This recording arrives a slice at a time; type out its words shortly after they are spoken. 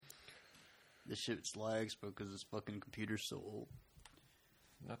This shit lags, bro, because this fucking computer's so old.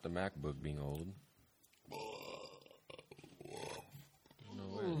 Not the MacBook being old. No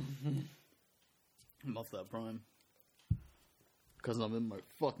way. I'm off that prime. Because I'm in my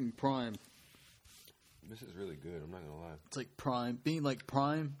fucking prime. This is really good. I'm not gonna lie. It's like prime. Being like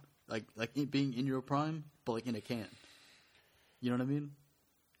prime, like being in your prime, but like in a can. You know what I mean?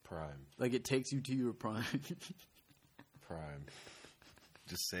 Prime. Like it takes you to your prime. Prime.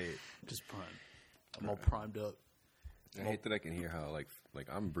 Just say it. Just prime. I'm all primed up. I hate that I can hear how like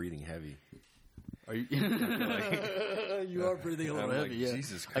I'm breathing heavy. Are you? You are breathing a little heavy. Yeah,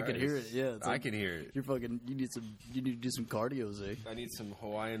 Jesus Christ. I can hear it. Yeah, I can hear it. You're fucking. You need to do some cardio, Zay. I need some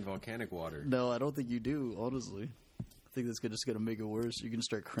Hawaiian volcanic water. No, I don't think you do. Honestly, I think that's just gonna make it worse. You're gonna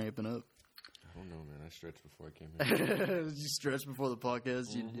start cramping up. I don't know, man. I stretched before I came here. You stretch before the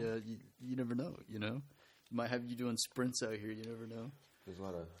podcast. You never know. You know, might have you doing sprints out here. You never know. There's a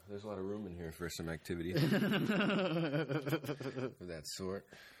lot of room in here for some activity of that sort.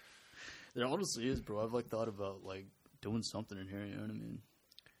 There honestly is, bro. I've thought about doing something in here. You know what I mean?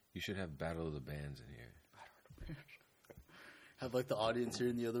 You should have Battle of the Bands in here. Have the audience here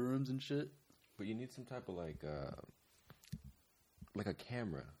in the other rooms and shit. But you need some type of like a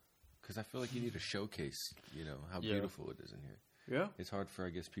camera, because I feel like you need to showcase, how beautiful it is in here. Yeah, it's hard for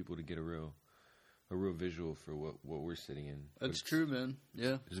people to get a real visual for what we're sitting in. That's true, man.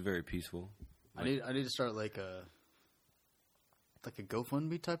 Yeah, it's very peaceful. I need to start like a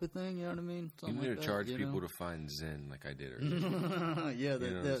GoFundMe type of thing. You know what I mean? Something you need to charge people to find Zen, like I did earlier. Yeah,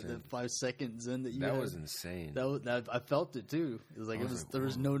 the 5-second Zen that you had. That was insane. That I felt it too. It was there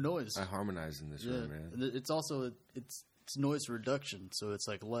was no noise. I harmonized in this room, man. It's also it's noise reduction, so it's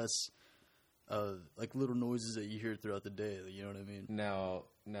less little noises that you hear throughout the day. You know what I mean?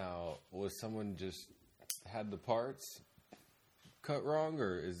 Now, was someone just had the parts cut wrong,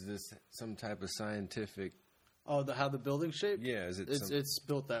 or is this some type of scientific? Oh, how the building shaped? Yeah, it's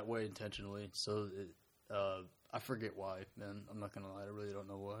built that way intentionally. So I forget why, man. I'm not gonna lie, I really don't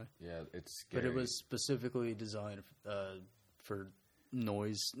know why. Yeah, it's scary. But it was specifically designed for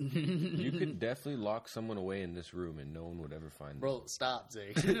noise. You could definitely lock someone away in this room and no one would ever find them. Bro, stop,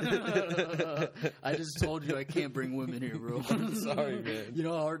 Zay. I just told you I can't bring women here, bro. Sorry, man. You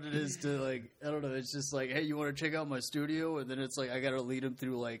know how hard it is to I don't know. It's just hey, you want to check out my studio? And then it's I gotta lead them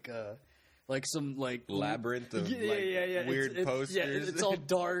through some labyrinth of weird posters. Yeah, it's all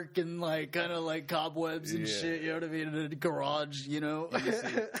dark and kind of cobwebs and shit. You know what I mean? In a garage, you know.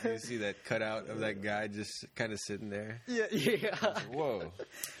 You see that cutout of that guy just kind of sitting there. Yeah. Whoa.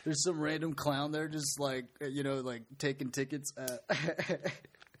 There's some random clown there, just taking tickets.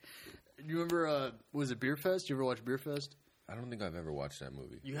 You remember? Was it Beer Fest? You ever watch Beer Fest? I don't think I've ever watched that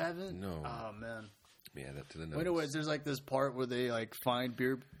movie. You haven't? No. Oh man. Yeah, that to the notes. Well, anyways, there's this part where they find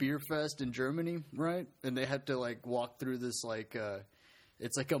beer fest in Germany, right? And they have to walk through this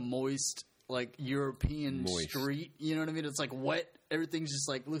it's a moist European street. You know what I mean? It's wet. Everything's just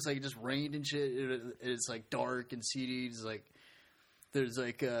looks like it just rained and shit. It's dark and seedy. It's there's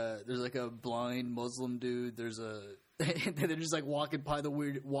a blind Muslim dude. They're just walking by the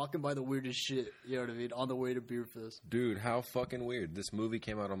weirdest shit. You know what I mean? On the way to Beer Fest. Dude, how fucking weird. This movie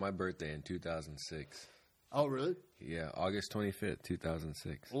came out on my birthday in 2006. Oh, really? Yeah, August 25th,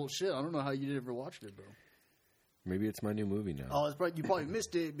 2006. Well, shit, I don't know how you never watched it, bro. Maybe it's my new movie now. Oh, you probably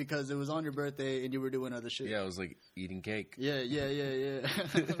missed it because it was on your birthday and you were doing other shit. Yeah, I was eating cake. Yeah.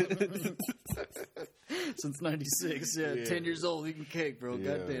 Since 96, 10 years old, eating cake, bro.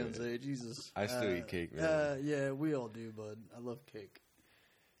 Yeah, goddamn, Zay, Jesus. I still eat cake, man. Yeah, we all do, bud. I love cake.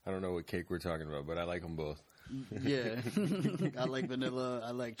 I don't know what cake we're talking about, but I like them both. Yeah. I like vanilla. I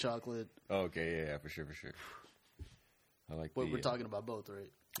like chocolate. Oh, okay, yeah, for sure. I like But we're talking about both,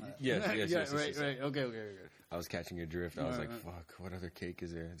 right? Yes. Right. Okay. I was catching your drift. I was fuck, what other cake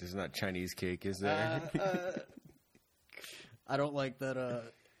is there? There's not Chinese cake, is there? I don't like that,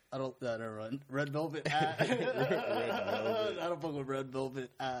 red velvet. I don't fuck with red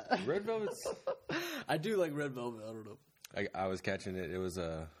velvet. Red velvet's... I do like red velvet. I don't know. I was catching it. It was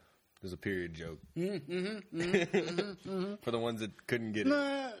a period joke. For the ones that couldn't get it.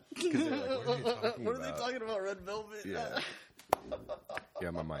 Because they're what are they talking about? Red velvet?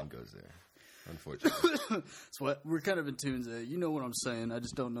 Yeah, my mind goes there. Unfortunately. So we're kind of in tune, Zay. You know what I'm saying. I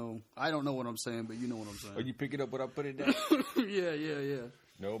just don't know. I don't know what I'm saying, but you know what I'm saying. Oh, you pick it up when I put it down? Yeah.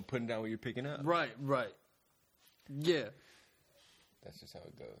 No, putting down what you're picking up. Right. Yeah. That's just how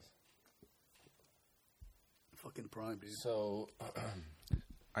it goes. Fucking prime, dude. So,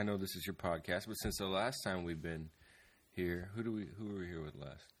 I know this is your podcast, but since the last time we've been here, who were we here with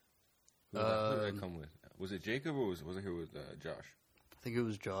last? Who did I come with? Was it Jacob or was I here with Josh? I think it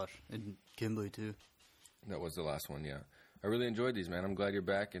was Josh and Kimberly too. That was the last one, yeah. I really enjoyed these, man. I'm glad you're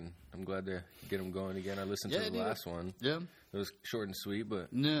back, and I'm glad to get them going again. I listened to the last one. Yeah. It was short and sweet, but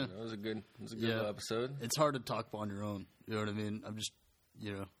yeah. It was a good little episode. It's hard to talk on your own. You know what I mean? I'm just,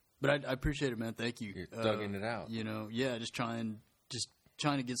 But I appreciate it, man. Thank you. You're thugging it out. Just trying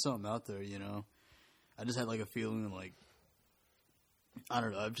to get something out there, I just had like a feeling like, I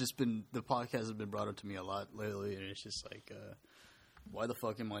don't know. The podcast has been brought up to me a lot lately, and it's just like, why the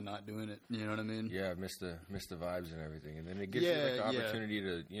fuck am I not doing it? You know what I mean? Yeah, I missed the vibes and everything, and then it gives you like the opportunity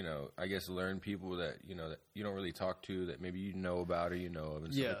to, I guess learn people that that you don't really talk to, that maybe you know about or you know of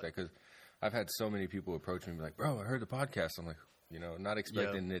and stuff like that. Because I've had so many people approach me and be like, "Bro, I heard the podcast." I'm like, not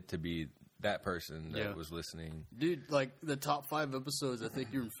expecting it to be that person that was listening. Dude, like the top 5 episodes, I think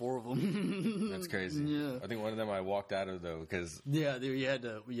you're in 4 of them. That's crazy. Yeah. I think one of them I walked out of though because you had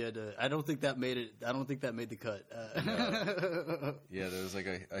to. I don't think that made it. I don't think that made the cut. Yeah, there was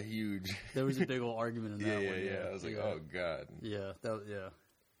like a huge. There was a big old argument in that one. Yeah. I was like, oh god. Yeah,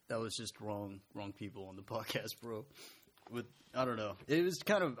 that was just wrong people on the podcast, bro. I don't know. It was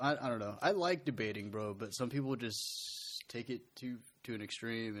kind of I don't know. I like debating, bro, but some people just take it to an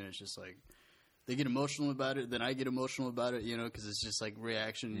extreme, and it's just like they get emotional about it. Then I get emotional about it, because it's just like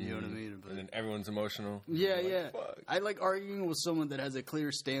reaction. You know what I mean? But, and then everyone's emotional. Yeah. Fuck. I like arguing with someone that has a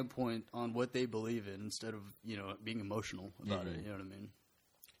clear standpoint on what they believe in instead of being emotional about it. You know what I mean?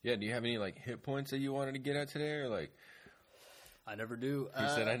 Yeah. Do you have any like hit points that you wanted to get at today, or like? I never do. He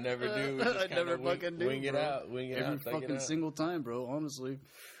said, "I never do." I never fucking do. Wing it out. Every fucking single time, bro. Honestly,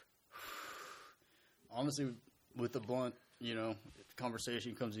 with the blunt,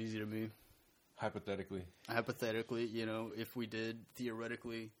 conversation comes easy to me. Hypothetically, if we did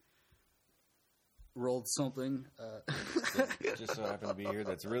theoretically rolled something, just so happened to be here.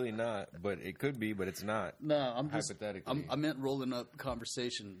 That's really not, but it could be, but it's not. No, I'm hypothetically. I meant rolling up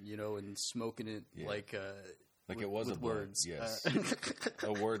conversation, and smoking it like it was with a blunt. words. Yes,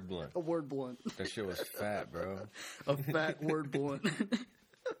 a word blunt. A word blunt. That shit was fat, bro. A fat word blunt.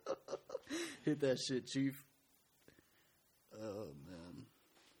 Hit that shit, Chief. Oh man.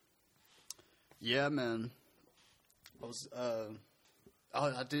 Yeah, man. I was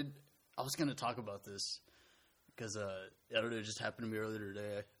gonna talk about this because I don't know, it just happened to me earlier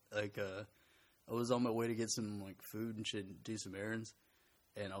today. Like I was on my way to get some like food and shit and do some errands,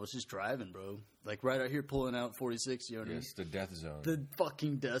 and I was just driving, bro. Like right out here pulling out 46, you know what I mean? It's the death zone. The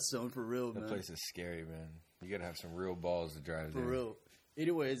fucking death zone for real, man. That place is scary, man. You gotta have some real balls to drive there. For real.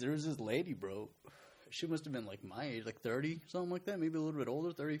 Anyways, there was this lady, bro. She must have been like my age, like 30, something like that. Maybe a little bit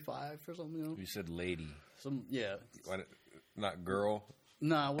older, 35 or something. You said lady. Yeah. Not girl.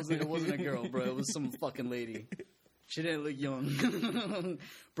 Nah, it wasn't a girl, bro. It was some fucking lady. She didn't look young.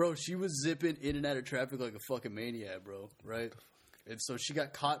 Bro, she was zipping in and out of traffic like a fucking maniac, bro. Right? And so she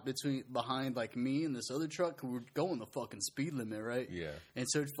got caught behind like me and this other truck who were going the fucking speed limit, right? Yeah. And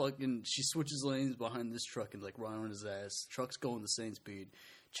so she switches lanes behind this truck and like right on his ass. Truck's going the same speed.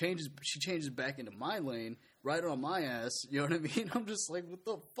 She changes back into my lane, right on my ass. You know what I mean? I'm just like, what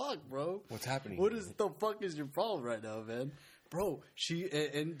the fuck, bro? What's happening? The fuck is your problem right now, man? Bro, she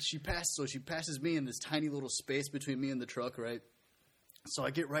passes me in this tiny little space between me and the truck, right? So I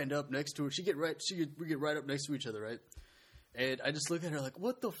get right up next to her. We get right up next to each other, right? And I just look at her like,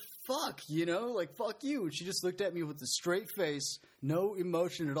 what the fuck, like, fuck you. And she just looked at me with a straight face, no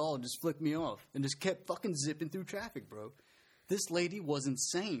emotion at all, and just flicked me off and just kept fucking zipping through traffic, bro. This lady was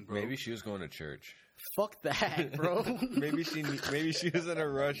insane, bro. Maybe she was going to church. Fuck that, bro. maybe she was in a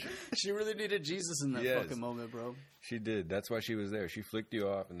rush. She really needed Jesus in that fucking moment, bro. She did. That's why she was there. She flicked you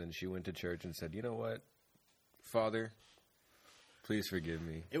off, and then she went to church and said, "You know what, Father, please forgive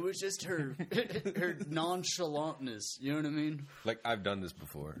me." It was just her nonchalantness. You know what I mean? Like, I've done this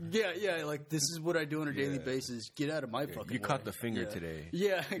before. Yeah. Like, this is what I do on a daily basis. Get out of my fucking way. You caught the finger today.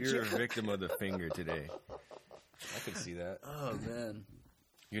 Yeah. You're a victim of the finger today. I could see that. Oh, man.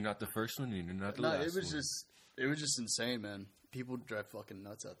 You're not the first one, and you're not the last one. It was just insane, man. People drive fucking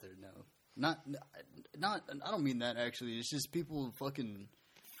nuts out there now. Not. I don't mean that actually. It's just people are getting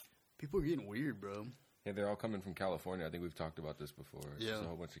weird, bro. Yeah, they're all coming from California. I think we've talked about this before. It's just a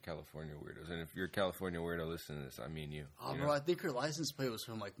whole bunch of California weirdos. And if you're a California weirdo listening to this, I mean you. Oh, bro, I think her license plate was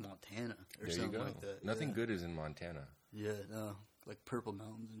from like Montana or something like that. Nothing good is in Montana. Yeah, no, like Purple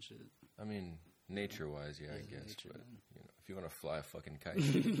Mountains and shit. I mean, nature-wise, I guess. Nature, but if you want to fly a fucking kite,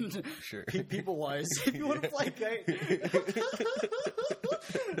 sure. People-wise, if you want to fly a kite.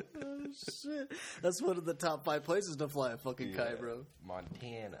 Oh, shit. That's one of the top 5 places to fly a fucking kite, bro.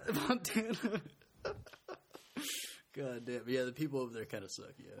 Montana. God damn. Yeah, the people over there kind of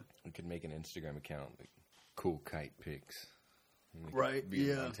suck, yeah. We could make an Instagram account, like, cool kite pics. Right.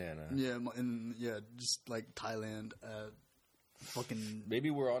 Be in Montana. Yeah. And just like Thailand. Fucking. Maybe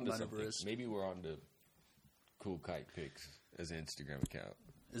we're on to something. Maybe we're on to Cool Kite Pics as an Instagram account.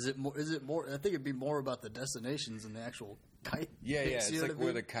 Is it more? I think it'd be more about the destinations and the actual kite. Yeah, it's like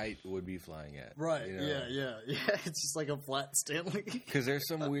where the kite would be flying at. Right. You know? Yeah. It's just like a flat Stanley. Because there's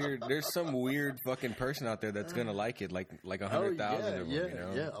some weird fucking person out there that's gonna like it, like 100,000 of them. You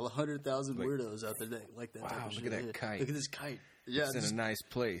know? 100,000 weirdos out there that like that. Wow, type of look shit. at that kite. Look at this kite. Yeah, it's in a nice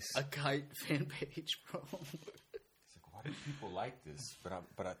place. A kite fan page, bro. It's like, why do people like this? But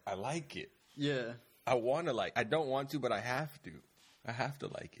I like it. Yeah. I want to like. I don't want to, but I have to. I have to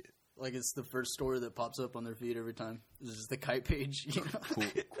like it. Like it's the first story that pops up on their feed every time. This is the kite page. You know?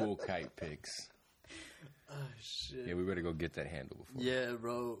 Cool Kite Pics. Oh shit. Yeah, we better go get that handle before. Yeah,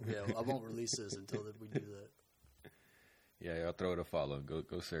 bro. Yeah, I won't release this until we do that. Yeah, I'll throw it a follow.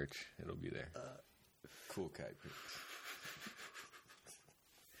 Go search. It'll be there. Cool Kite Pics.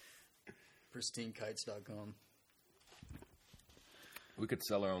 PristineKites.com. We could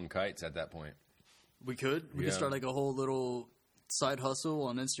sell our own kites at that point. We could. We could start like a whole little side hustle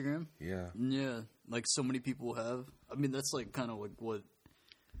on Instagram. Yeah. Yeah. Like so many people have. I mean, that's like kind of like what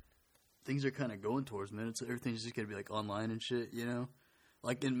things are kind of going towards, man. Everything's just going to be like online and shit, you know?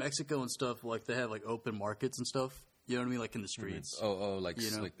 Like in Mexico and stuff, like they have like open markets and stuff. You know what I mean? Like in the streets. Like,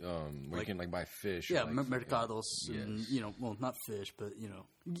 you know? where you can like buy fish. Yeah, like, mercados. And, you know, well, not fish, but, you know.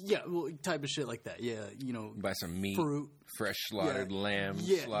 Yeah, well, type of shit like that. Yeah, you know. Buy some meat. Fruit. Fresh slaughtered lamb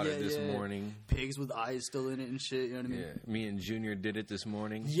slaughtered this morning. Pigs with eyes still in it and shit, you know what I mean? Yeah, me and Junior did it this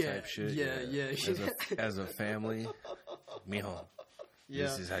morning type shit. Yeah. As a family. Mijo,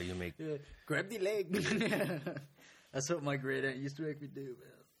 this is how you make... Yeah. Grab the leg. That's what my great aunt used to make me do,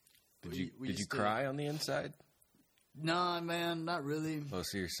 man. Did you cry on the inside? Nah, man, not really. Oh,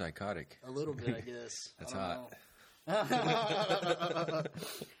 so you're psychotic. A little bit, I guess. That's hot.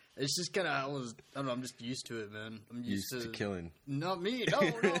 It's just kind of, I don't know, I'm just used to it, man. I'm used to killing. Not me. No.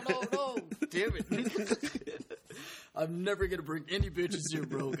 Damn it. I'm never going to bring any bitches here,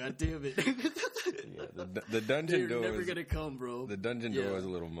 bro. God damn it. Yeah, the dungeon door never going to come, bro. The dungeon door is a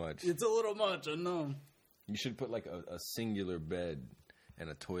little much. It's a little much, I know. You should put like a singular bed and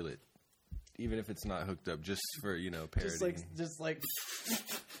a toilet. Even if it's not hooked up, just for, you know, parodying. Just like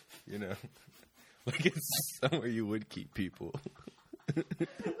you know, like it's somewhere you would keep people. God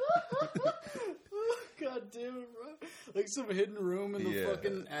damn it, bro. Like some hidden room in the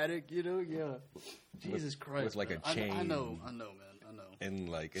fucking attic, you know? Yeah. Jesus Christ. With like a chain. I know, man. I know. And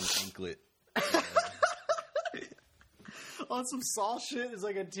like an anklet. On some saw shit, it's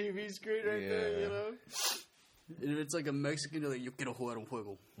like a TV screen right there, you know? And if it's like a Mexican, you're like, yo quiero jugar un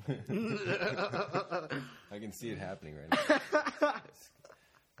juego. I can see it happening right now.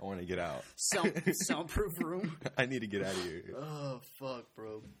 I want to get out. Soundproof room. I need to get out of here. Oh, fuck,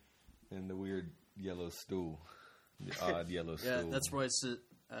 bro. And the weird yellow stool. The odd yellow stool. Yeah, that's where I sit.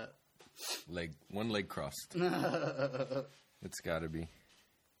 One leg crossed. It's got to be.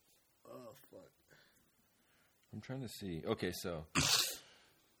 Oh, fuck. I'm trying to see. Okay, so.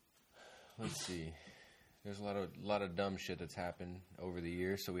 Let's see. There's a lot of dumb shit that's happened over the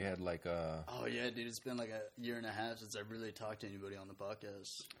years. So we had like Oh yeah, dude! It's been like a year and a half since I really talked to anybody on the podcast.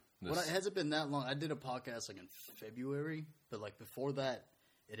 It hasn't been that long. I did a podcast like in February, but like before that,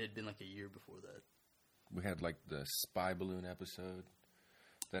 it had been like a year before that. We had like the spy balloon episode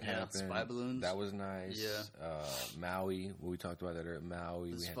that happened. Spy balloons. That was nice. Yeah. Maui. We talked about that earlier.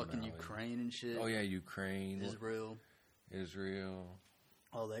 Maui. This fucking Maui. Ukraine and shit. Oh yeah, Ukraine. Israel.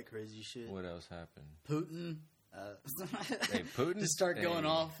 All that crazy shit. What else happened? Putin. Hey, Putin. Just start going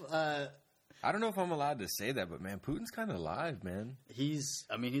off. I don't know if I'm allowed to say that, but man, Putin's kind of alive, man. He's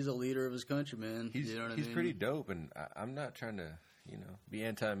a leader of his country, man. He's pretty dope, and I'm not trying to, be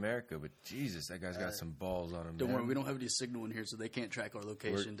anti-America, but Jesus, that guy's got some balls on him. Don't worry, we don't have any signal in here, so they can't track our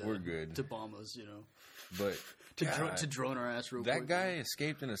location. We're good to bomb us, But to drone our ass real quick. That guy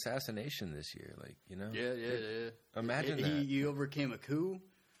escaped an assassination this year, Yeah. Imagine that. He overcame a coup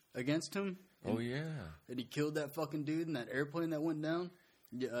against him. Oh yeah. And he killed that fucking dude in that airplane that went down.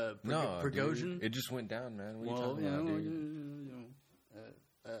 Prigozhin. Dude, it just went down, man. What are you talking about, dude?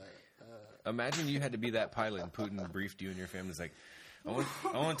 Imagine you had to be that pilot and Putin briefed you and your family. It's like, I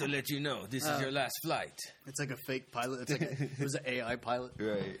want to let you know this is your last flight. It's like a fake pilot. It's like it was an AI pilot.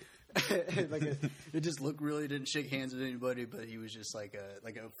 Right. It just looked really, didn't shake hands with anybody, but he was just like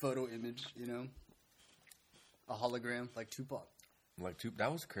a photo image, a hologram, like Tupac.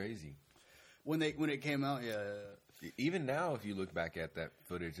 That was crazy. When it came out, yeah. Even now, if you look back at that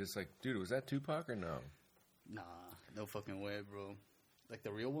footage, it's like, dude, was that Tupac or no? Nah, no fucking way, bro. Like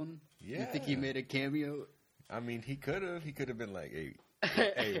the real one? Yeah. You think he made a cameo? I mean, he could have. He could have been like,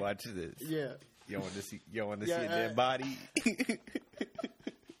 hey, watch this. Yeah. You want to see a dead body?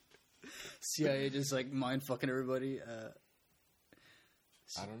 CIA just like mind fucking everybody.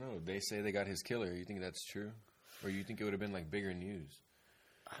 I don't know. They say they got his killer. You think that's true? Or you think it would have been like bigger news?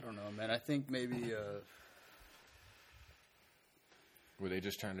 I don't know, man. I think maybe... Were they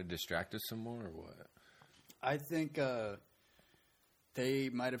just trying to distract us some more or what? I think they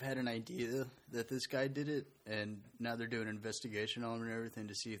might have had an idea that this guy did it, and now they're doing an investigation on him and everything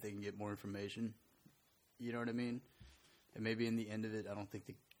to see if they can get more information. You know what I mean? And maybe in the end of it, I don't think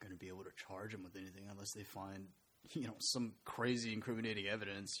they're going to be able to charge him with anything unless they find, some crazy incriminating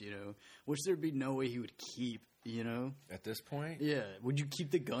evidence, which there'd be no way he would keep, At this point? Yeah. Would you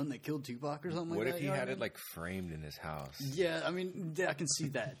keep the gun that killed Tupac or something like that? What if he had it, like, framed in his house? Yeah, I mean, I can see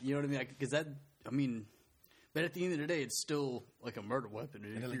that. You know what I mean? Because but at the end of the day, it's still like a murder weapon.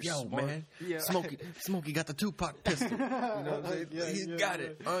 And they're like, yo, man, Smokey got the Tupac pistol. You know what I'm saying? He's got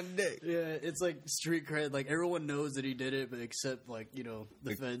it on deck. Yeah, it's like street cred. Like, everyone knows that he did it, but except, like, the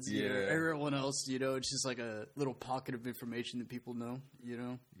feds. Yeah. Everyone else, it's just like a little pocket of information that people know,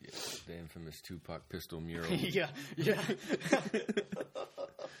 Yeah, the infamous Tupac pistol mural. yeah.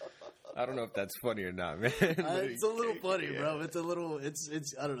 I don't know if that's funny or not, man. It's a little funny, bro. It's a little. It's.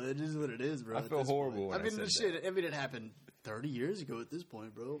 I don't know. It is what it is, bro. I feel horrible. When I mean, shit. I mean, it happened 30 years ago at this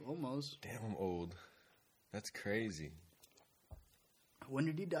point, bro. Almost. Damn, I'm old. That's crazy. When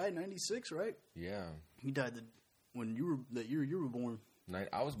did he die? 96, right? Yeah. He died when that year you were born.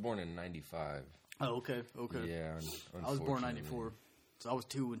 I was born in 95. Oh, okay. Yeah. I was born in 94, so I was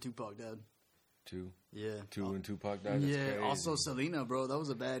 2 when Tupac died. 2? Yeah. 2 when Tupac died? That's crazy. Also Selena, bro. That was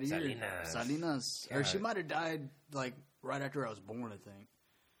a bad year. Salinas. Or she might have died, like, right after I was born, I think.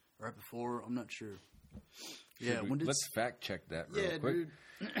 Right before. I'm not sure. Yeah. Let's fact check that real quick. Dude.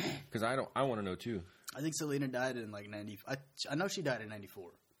 Because I want to know, too. I think Selena died in, like, 90... I know she died in 94.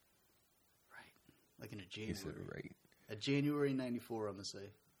 Right. Like, in a January. He said it right. A January 94, I'm going to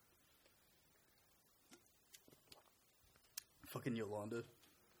say. Fucking Yolanda.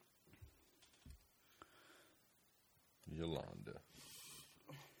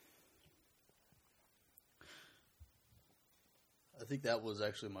 I think that was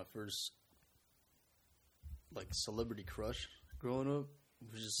actually my first, like, celebrity crush growing up.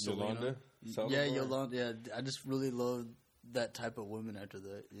 It was just Yolanda? Yeah, Yolanda. Yeah, I just really loved that type of woman after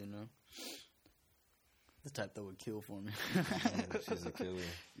that, The type that would kill for me. She's a killer.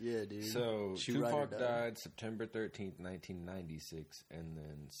 Yeah, dude. So, Tupac died September 13th, 1996, and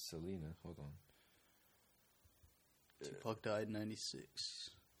then Selena, hold on. Tupac died in 96.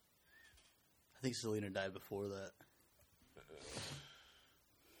 I think Selena died before that.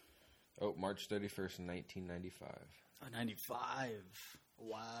 March 31st, 1995. 95.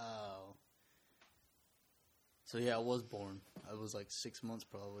 Wow. So, yeah, I was born. I was like 6 months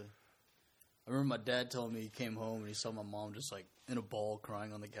probably. I remember my dad told me he came home and he saw my mom just like in a ball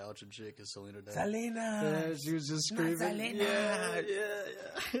crying on the couch and shit because Selena died. Selena! Yeah, she was just screaming. Selena! Yeah.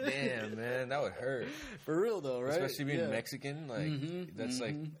 Damn, man, that would hurt. For real though, right? Especially being Mexican, like that's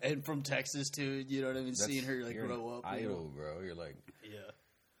like, and from Texas too. You know what I mean? Seeing her like grow up, idol, bro. You're like, yeah.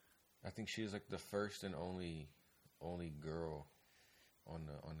 I think she was like the first and only girl on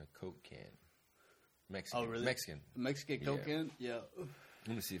the Coke can. Mexican. Oh really? Mexican Coke can? Yeah.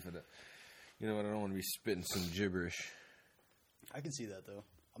 Let me see if it. You know what? I don't want to be spitting some gibberish. I can see that, though.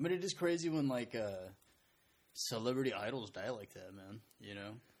 I mean, it is crazy when, like, celebrity idols die like that, man.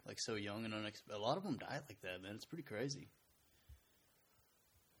 Like, so young and unexpected. A lot of them die like that, man. It's pretty crazy.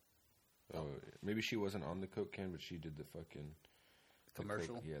 Oh, maybe she wasn't on the Coke can, but she did the fucking...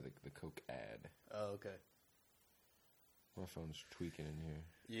 commercial? Coke, yeah, the Coke ad. Oh, okay. My phone's tweaking in here.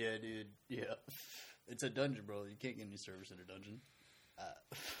 Yeah, dude. Yeah. It's a dungeon, bro. You can't get any service in a dungeon.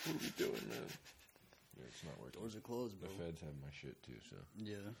 What are we doing, man? Yeah, it's not working. Doors are closed, bro. The feds have my shit, too, so...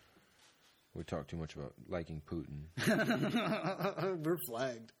 Yeah. We talk too much about liking Putin. We're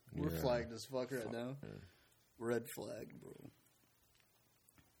flagged. We're flagged as fuck right now. Yeah. Red flag, bro.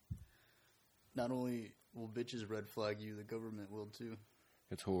 Not only will bitches red flag you, the government will, too.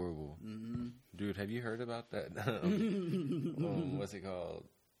 It's horrible. Mm-hmm. Dude, have you heard about that? What's it called?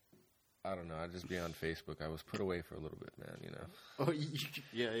 I don't know. I just be on Facebook. I was put away for a little bit, man, Oh,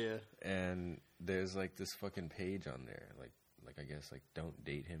 yeah. And there's, like, this fucking page on there. Like I guess, like, don't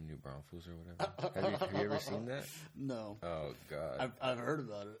date him, New Braunfels or whatever. Have you ever seen that? No. Oh, God. I've heard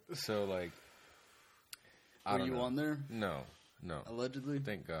about it. So, like... Were you on there? No. Allegedly?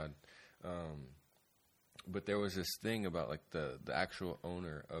 Thank God. But there was this thing about like the actual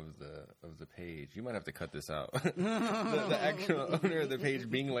owner of the page. You might have to cut this out. the actual owner of the page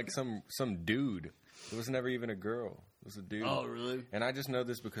being like some dude. It was never even a girl. It was a dude. Oh, really? And I just know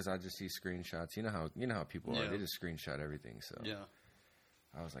this because I just see screenshots. You know how people are. They just screenshot everything. So yeah.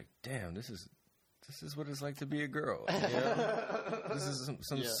 I was like, damn, this is what it's like to be a girl. You know? This is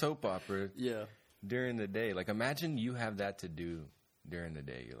some soap opera. Yeah. During the day. Like, imagine you have that to do during the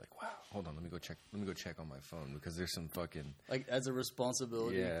day. You're like, wow, hold on, let me go check on my phone because there's some fucking, like, as a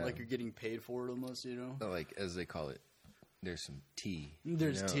responsibility, like you're getting paid for it almost, you know? Like, as they call it, there's some tea.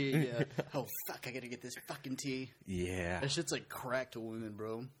 There's tea, yeah. Oh, fuck, I gotta get this fucking tea. Yeah. That shit's like crack to women,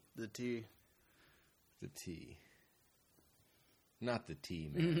 bro. The tea. The tea. Not the tea,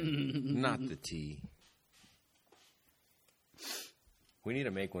 man. Not the tea. We need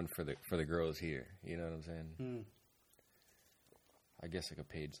to make one for the girls here. You know what I'm saying? I guess like a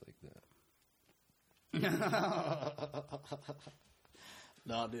page like that.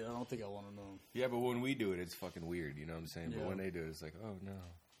 Nah, dude, I don't think I want to know. Yeah, but when we do it, it's fucking weird. You know what I'm saying? But when they do it, it's like, oh no.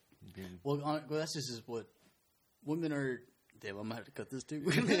 Well, that's just what women are. Damn, I might have to cut this too.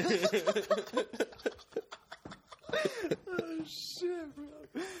 Oh shit, bro.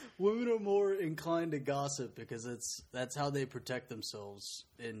 Women are more inclined to gossip because that's how they protect themselves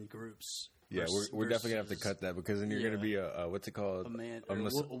in groups. Yeah, we're definitely gonna have to cut that because then you're gonna be a what's it called? A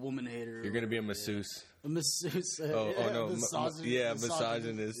woman hater. You're gonna be a masseuse. A masseuse. Oh no, misogynist. Yeah.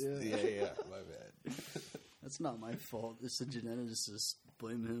 My bad. That's not my fault. It's the geneticist.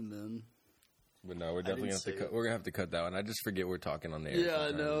 Blame him, man. But no, we're definitely gonna have to cut. We're gonna have to cut that one. I just forget we're talking on the air. Yeah,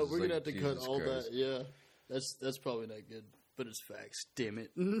 I know. We're gonna have to cut all that. Yeah, that's probably not good. But it's facts. Damn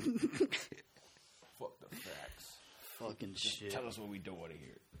it. Fuck the facts. Fucking shit. Tell us what we don't want to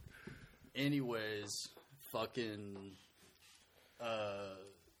hear. Anyways, fucking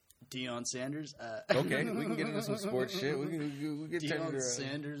Deion Sanders. Okay, we can get into some sports shit. We can Deion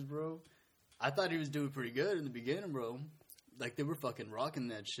Sanders, bro. I thought he was doing pretty good in the beginning, bro. Like, they were fucking rocking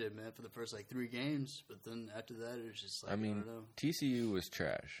that shit, man, for the first, 3 games. But then after that, it was just like, I don't know. TCU was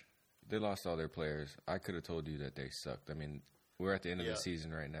trash. They lost all their players. I could have told you that they sucked. I mean, we're at the end of the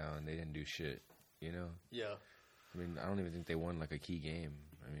season right now, and they didn't do shit, you know? Yeah. I mean, I don't even think they won, a key game.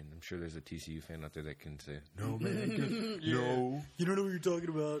 I mean, I'm sure there's a TCU fan out there that can say, no, man, no. You don't know what you're talking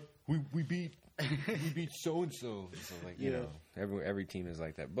about. We beat so-and-so. So, you know, every team is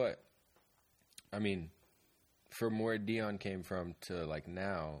like that. But, I mean, from where Deion came from to,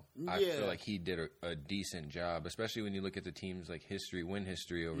 now, I feel like he did a decent job, especially when you look at the team's, win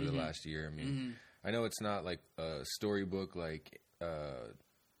history over the last year. I mean, I know it's not, a storybook,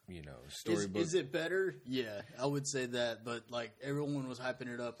 storybook. Is it better? Yeah, I would say that. But everyone was hyping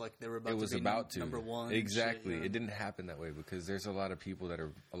it up like they were about to be number one. Exactly. Shit, It didn't happen that way because there's a lot of people that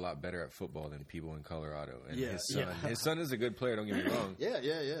are a lot better at football than people in Colorado. And his son is a good player. Don't get me wrong. Yeah.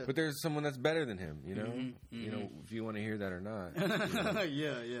 But there's someone that's better than him. You know, you know if you want to hear that or not.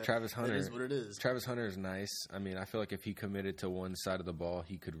 Yeah. Travis Hunter. It is what it is. Travis Hunter is nice. I mean, I feel like if he committed to one side of the ball,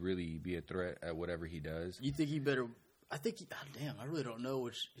 he could really be a threat at whatever he does. You think he better? I think, I really don't know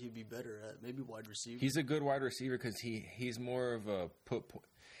which he'd be better at. Maybe wide receiver. He's a good wide receiver because he's more of a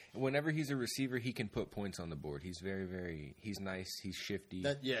whenever he's a receiver, he can put points on the board. He's he's nice. He's shifty.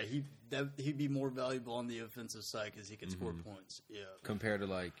 He'd be more valuable on the offensive side because he can score points. Yeah. Compared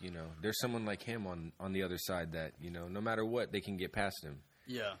to there's someone like him on the other side that no matter what they can get past him.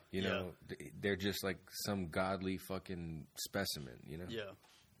 Yeah. You know they're just like some godly fucking specimen. Yeah.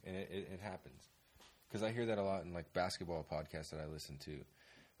 And it happens. Because I hear that a lot in basketball podcasts that I listen to.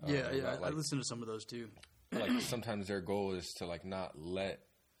 I listen to some of those too. Sometimes their goal is to not let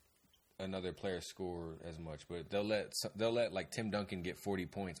another player score as much, but they'll let Tim Duncan get 40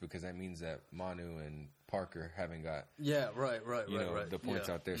 points because that means that Manu and Parker haven't got the points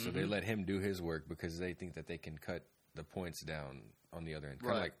out there. So they let him do his work because they think that they can cut the points down on the other end.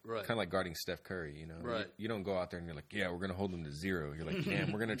 Kind of like guarding Steph Curry, You don't go out there and you're like, yeah, we're going to hold him to 0. You're like,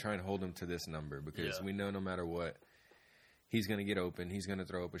 damn, we're going to try and hold him to this number because we know no matter what, he's going to get open, he's going to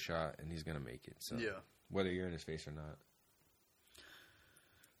throw up a shot, and he's going to make it. So whether you're in his face or not.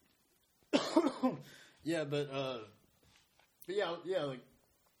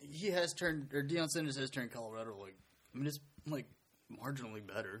 He has turned, or Deion Sanders has turned Colorado, it's marginally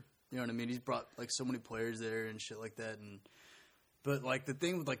better. You know what I mean? He's brought so many players there and shit like that, but the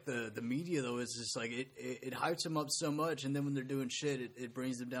thing with the media though is just it hypes them up so much, and then when they're doing shit, it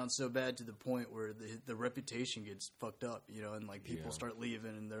brings them down so bad to the point where the reputation gets fucked up, and people start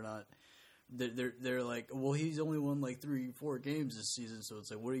leaving and they're not they're like, well, he's only won like 3-4 games this season, so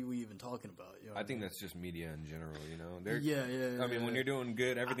it's like, what are we even talking about? You know I think that's just media in general, you know. I mean, when you're doing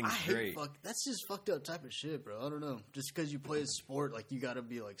good, everything's great. That's just fucked up type of shit, bro. I don't know. Just because you play a sport, like you got to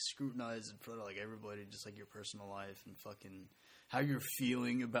be like scrutinized in front of like everybody, just like your personal life and fucking how you're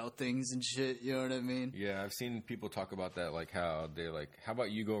feeling about things and shit. You know what I mean? Yeah, I've seen people talk about that, like how they're like, how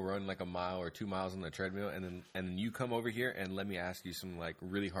about you go run like a mile or 2 miles on the treadmill, and then you come over here and let me ask you some like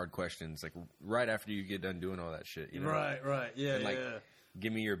really hard questions, like right after you get done doing all that shit. You know? Right, yeah, and, like, yeah.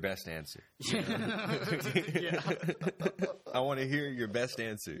 Give me your best answer. You know? I want to hear your best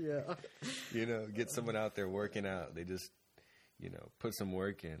answer. Yeah. You know, get someone out there working out. They just, you know, put some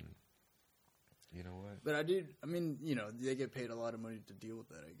work in. You know what? But I mean, you know, they get paid a lot of money to deal with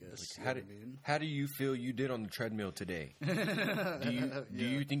that, I guess. Like, how do you feel you did on the treadmill today? Do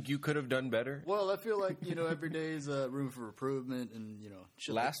you think you could have done better? Well, I feel like, you know, every day is room for improvement and, you know,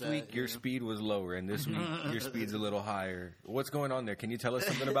 shit Last like that, week, your speed was lower, and this week, your speed's a little higher. What's going on there? Can you tell us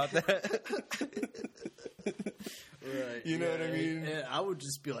something about that? Right. You know what I mean? Yeah, I would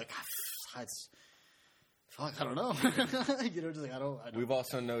just be like, fuck, I don't know. You know, just like, I don't. We've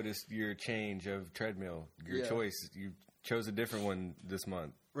also noticed your change of treadmill, your choice. You chose a different one this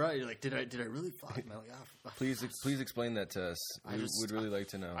month. Right. You're like, did I really? Fuck, man. Like, Please explain that to us. We would really like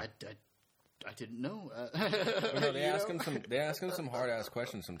to know. I didn't know. No, they ask him some hard ass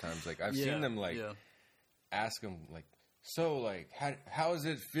questions sometimes. Like I've seen them ask him like, so like how does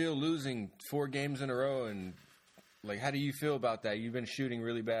it feel losing 4 games in a row, and like, how do you feel about that? You've been shooting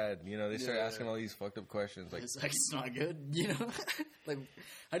really bad. You know, they start asking all these fucked up questions. Like, it's not good. You know, like,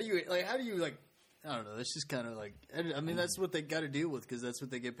 how do you, I don't know. It's just kind of like, I mean, that's what they got to deal with because that's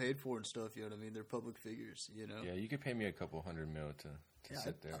what they get paid for and stuff. You know what I mean? They're public figures, you know? Yeah, you could pay me a couple $100 million to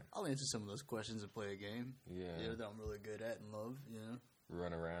sit there. I'll answer some of those questions and play a game. Yeah. That I'm really good at and love, you know?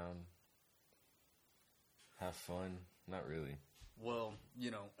 Run around. Have fun. Not really. Well, you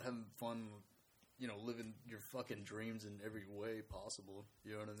know, having fun, you know, living your fucking dreams in every way possible.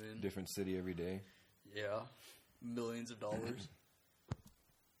 You know what I mean? Different city every day. Yeah. Millions of dollars.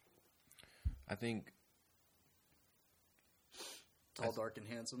 I think... Tall, dark, and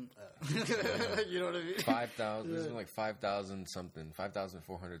handsome. You know what I mean? 5,000. There's been like 5,000 something,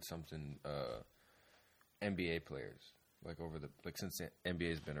 5,400 something NBA players. Like since the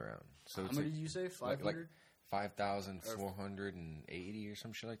NBA's been around. So how many did you say? 500? Like 5,480 or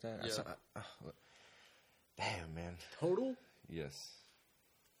some shit like that. Yeah. Damn, man. Total? Yes.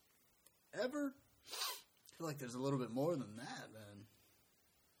 Ever? I feel like there's a little bit more than that, man.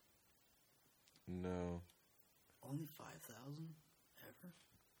 No. Only 5,000? Ever?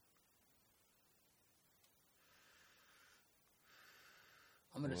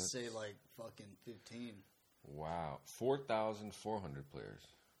 I'm going to say like fucking 15. Wow. 4,400 players.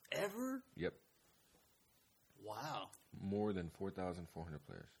 Ever? Yep. Wow. More than 4,400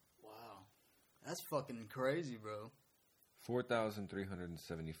 players. Wow. That's fucking crazy, bro.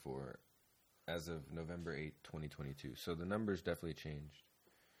 4,374 as of November 8, 2022. So the numbers definitely changed.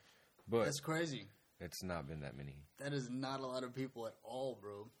 But that's crazy. It's not been that many. That is not a lot of people at all,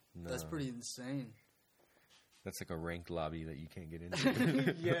 bro. No. That's pretty insane. That's like a ranked lobby that you can't get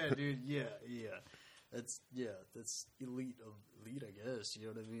into. Yeah, dude. Yeah. That's elite of elite, I guess. You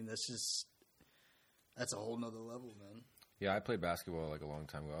know what I mean? That's a whole nother level, man. Yeah, I played basketball like a long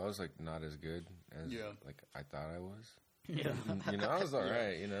time ago. I was like not as good as like I thought I was. Yeah. You know, I was all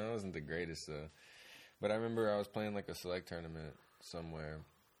right. You know, I wasn't the greatest. But I remember I was playing like a select tournament somewhere,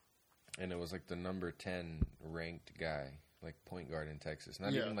 and it was like the number 10 ranked guy, like point guard in Texas.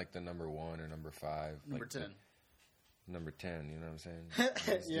 Not even like the number 1 or number 5. Number like 10. Number 10, you know what I'm saying?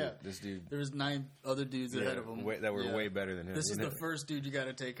 This dude. There was 9 other dudes ahead of him. That were way better than him. This is the first dude you got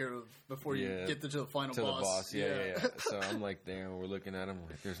to take care of before you get to the final boss. To the boss, yeah. So I'm like, damn, we're looking at him.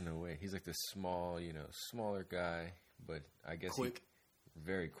 Like, there's no way. He's like this small, smaller guy, but I guess quick.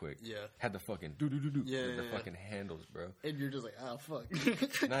 Very quick. Yeah. Had the fucking the fucking handles, bro. And you're just like, oh, fuck.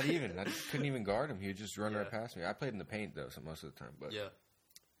 Not even. I couldn't even guard him. He would just run right past me. I played in the paint, though, so most of the time. But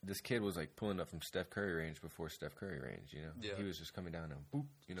this kid was like pulling up from Steph Curry range before Steph Curry range, you know? Yeah. He was just coming down and boop,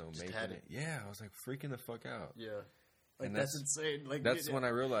 making it. Yeah, I was like freaking the fuck out. Yeah. Like, and that's insane. Like, that's when I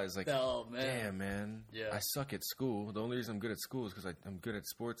realized, like, oh, man. Damn, man. Yeah. I suck at school. The only reason I'm good at school is because I'm good at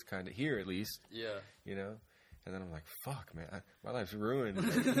sports, kind of, here at least. Yeah. You know? And then I'm like, fuck, man. My life's ruined.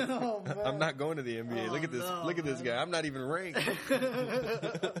 Oh, I'm not going to the NBA. Look at this. Look at this guy. I'm not even ranked.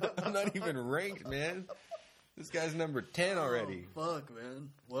 I'm not even ranked, man. This guy's number 10 already. Oh, fuck, man.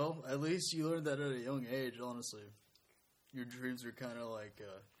 Well, at least you learned that at a young age, honestly. Your dreams are kind of like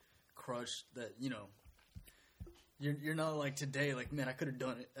crushed that, you You're not like today, like, man, I could have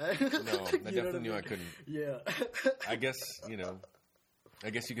done it. No, I definitely knew I couldn't. Yeah. I guess, you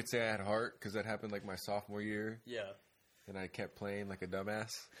could say I had heart because that happened like my sophomore year. Yeah. And I kept playing like a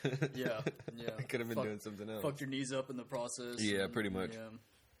dumbass. Yeah. I could have been doing something else. Fucked your knees up in the process. Yeah, pretty much.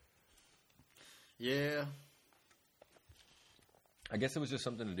 Yeah. I guess it was just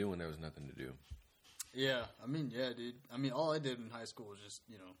something to do when there was nothing to do. Yeah. I mean, yeah, dude. I mean, all I did in high school was just,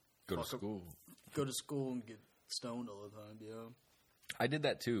 go to school. Go to school and get stoned all the time, I did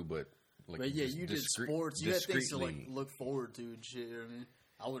that too, but but yeah, you did sports. You had things to like look forward to and shit. I mean,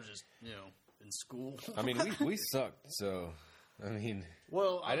 I was just in school. I mean, we sucked. So I mean,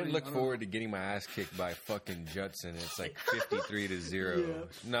 well, I didn't look forward to getting my ass kicked by fucking Judson. It's like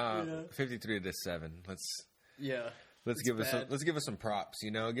 53-0. Nah, 53-7. Let's give us some props.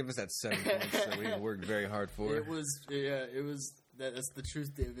 Give us that 7 points that we worked very hard for. It was. That's the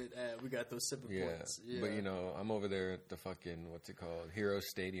truth of it. We got those 7 points. Yeah. But, I'm over there at the fucking, what's it called, Hero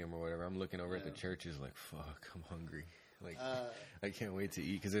Stadium or whatever. I'm looking over at the churches like, fuck, I'm hungry. Like, I can't wait to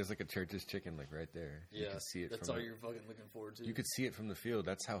eat because there's like a Church's Chicken like right there. Yeah, you can see it. That's all you're fucking looking forward to. You could see it from the field.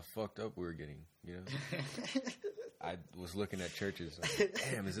 That's how fucked up we were getting, I was looking at Church's like,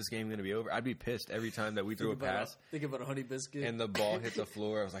 damn, is this game going to be over? I'd be pissed every time that we threw a pass. Think about a Honey Biscuit. And the ball hit the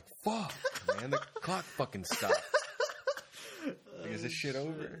floor. I was like, fuck, man, the clock fucking stopped. Like, is this shit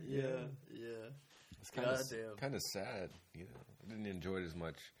over? Yeah. It's kind of sad. I didn't enjoy it as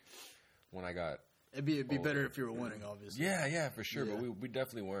much when I got. It'd be better if you were winning, obviously. Yeah, for sure. Yeah. But we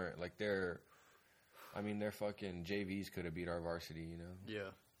definitely weren't. Like their fucking JVs could have beat our varsity. Yeah.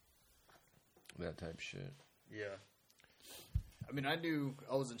 That type of shit. Yeah. I mean, I knew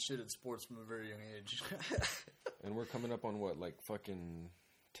I wasn't shit at sports from a very young age. And we're coming up on what, like fucking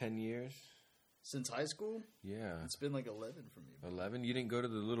 10 years? Since high school? Yeah. It's been like 11 for me. 11? You didn't go to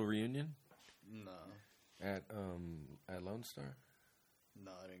the little reunion? No. At Lone Star?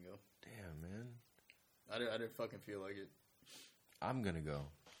 No, I didn't go. Damn, man. I didn't fucking feel like it. I'm gonna go.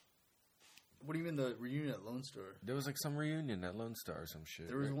 What do you mean the reunion at Lone Star? There was like some reunion at Lone Star or some shit.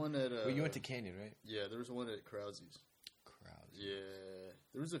 There was one at... well, you went to Canyon, right? Yeah, there was one at Krause's. Yeah.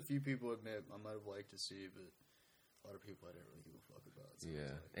 There was a few people I might have liked to see, but a lot of people I didn't really give a fuck about. So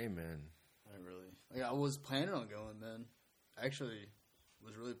Amen. I didn't really... Like, I was planning on going, man. I actually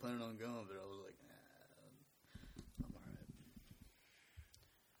was really planning on going, but I was like, nah, I'm alright.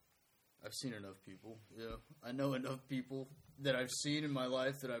 I've seen enough people. Yeah. I know enough people that I've seen in my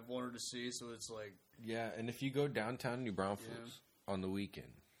life that I've wanted to see, so it's like... Yeah, and if you go downtown New Braunfels on the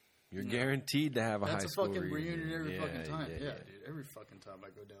weekend, you're guaranteed to have a high school reunion. That's a fucking reunion every fucking time. Yeah, dude. Every fucking time I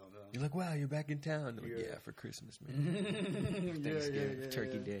go downtown. You're like, wow, you're back in town. Like, yeah, for Christmas, man. For Thanksgiving,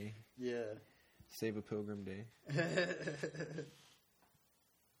 Turkey Day. Yeah. Save a Pilgrim Day. That's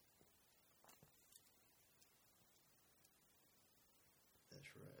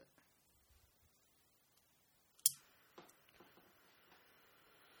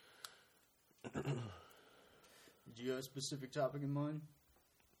right. Do you have a specific topic in mind?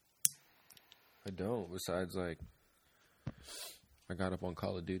 I don't. Besides, like, I got up on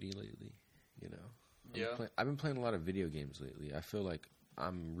Call of Duty lately. I've been playing a lot of video games lately. I feel like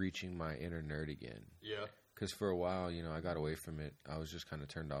I'm reaching my inner nerd again. Yeah. Because for a while, I got away from it. I was just kind of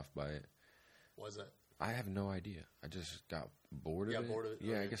turned off by it. Why is that? I have no idea. I just got bored of it. Bored of it.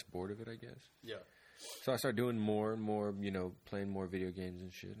 Yeah, I guess bored of it, I guess. Yeah. So I started doing more and more, playing more video games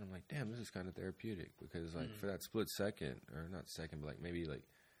and shit. And I'm like, damn, this is kind of therapeutic. Because, like, for that split second, or not second, but, like, maybe, like,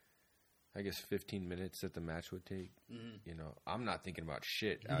 I guess 15 minutes that the match would take, I'm not thinking about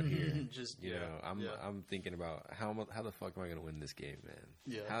shit out here. I'm thinking about how the fuck am I going to win this game, man?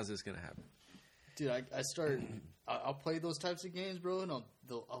 Yeah. How's this going to happen? Dude, I'll play those types of games, bro, and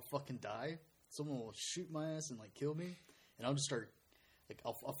I'll fucking die. Someone will shoot my ass and, like, kill me. And I'll just start, like,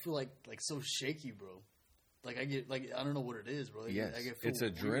 I'll feel like so shaky, bro. Like, I get, like, I don't know what it is, bro. Like, yes, I get it's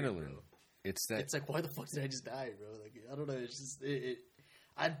adrenaline. Weird, it's that. It's like, why the fuck did I just die, bro? Like, I don't know. It's just,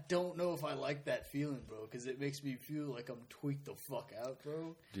 I don't know if I like that feeling, bro, because it makes me feel like I'm tweaked the fuck out,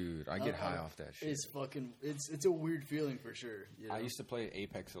 bro. Dude, I get high off that shit. It's fucking, it's a weird feeling for sure. I used to play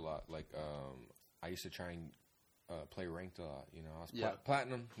Apex a lot. Like, I used to try and play ranked a lot. I was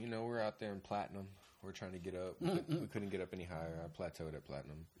platinum. We're out there in platinum. We're trying to get up. We couldn't get up any higher. I plateaued at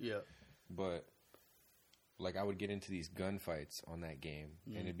platinum. Yeah. But, like, I would get into these gunfights on that game,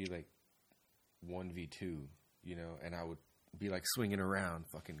 and it'd be like 1v2, and I would be like swinging around,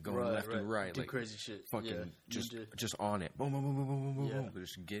 fucking going left and right, do like crazy shit, fucking just on it, boom, boom, boom, boom, boom, boom, boom,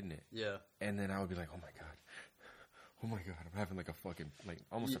 just getting it. Yeah. And then I would be like, oh oh my God, I'm having like a fucking, like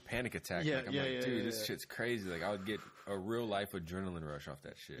almost a panic attack. Like, I'm like, dude, this shit's crazy. Like, I would get a real life adrenaline rush off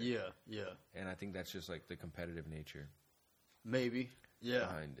that shit. Yeah, yeah. And I think that's just like the competitive nature. Maybe. Yeah.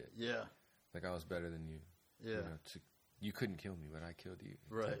 Behind it. Yeah. Like, I was better than you. Yeah. You know, you couldn't kill me, but I killed you.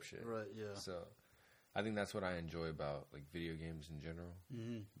 Right. Type shit. Right, yeah. So, I think that's what I enjoy about, like, video games in general.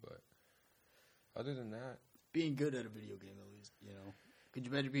 Mm-hmm. But other than that, being good at a video game, at least, you know. Could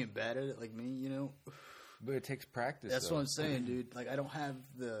you imagine being bad at it like me, you know? But it takes practice. That's what I'm saying, dude. Like, I don't have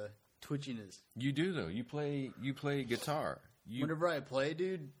the twitchiness. You do, though. You play guitar. Whenever I play,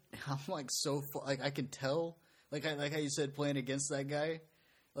 dude, I'm like so like I can tell. Like how you said playing against that guy.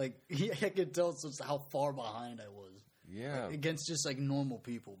 Like I can tell how far behind I was. Yeah, like, against just like normal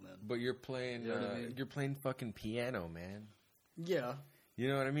people, man. But you're playing. You know what I mean? You're playing fucking piano, man. Yeah. You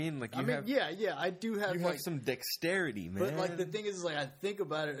know what I mean? Like yeah, I do have. You have some dexterity, man. But like the thing is, like I think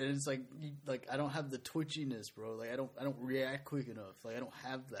about it, and it's like I don't have the twitchiness, bro. Like I don't react quick enough. Like I don't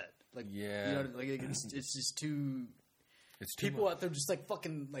have that. Like you know, like it's just too. It's too people much. Out there just like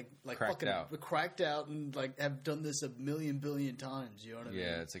fucking like cracked out and like have done this a million billion times. You know what I mean?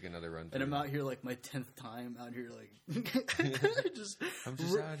 Yeah, it's like another run. And I'm out here like my 10th time out here like I'm just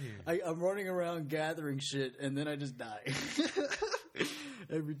out here. I'm running around gathering shit and then I just die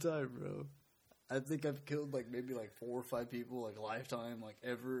every time, bro. I think I've killed like maybe like 4 or 5 people like lifetime like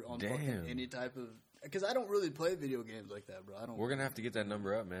ever on fucking any type of because I don't really play video games like that, bro. I don't. We're gonna have to get that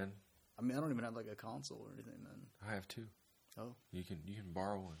number up, man. I mean, I don't even have like a console or anything, man. I have 2. Oh, you can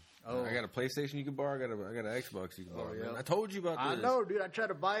borrow one. Oh, I got a PlayStation you can borrow. I got an Xbox you can borrow. Yeah. Man. I told you about this. I know, dude. I tried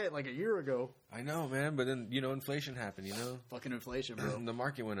to buy it like a year ago. I know, man. But then inflation happened. You know, fucking inflation, bro. The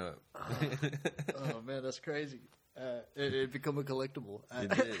market went up. Oh man, that's crazy. It become a collectible.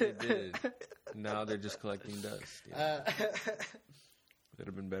 It did. Now they're just collecting dust. Yeah. They'd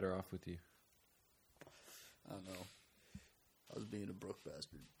have been better off with you. I don't know. I was being a broke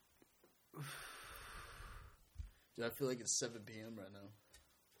bastard. Dude, I feel like it's 7 p.m. right now.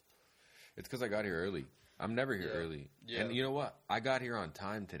 It's because I got here early. I'm never here early. Yeah. And you know what? I got here on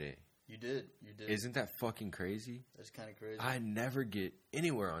time today. You did. Isn't that fucking crazy? That's kind of crazy. I never get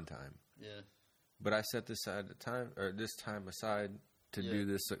anywhere on time. Yeah. But I set this time aside to do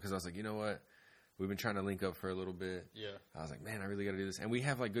this because I was like, you know what? We've been trying to link up for a little bit. Yeah. I was like, man, I really got to do this. And we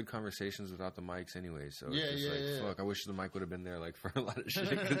have like good conversations without the mics anyway. So it's just fuck, I wish the mic would have been there like for a lot of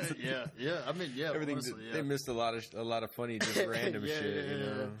shit. Yeah. I mean, everything. Honestly, they missed a lot of funny, just random shit. You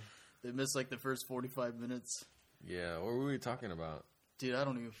know? They missed like the first 45 minutes. Yeah. What were we talking about? Dude, I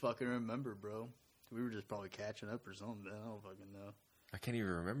don't even fucking remember, bro. We were just probably catching up or something. I don't fucking know. I can't even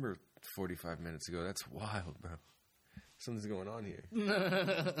remember 45 minutes ago. That's wild, bro. Something's going on here.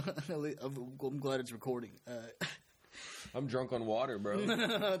 I'm glad it's recording. I'm drunk on water, bro.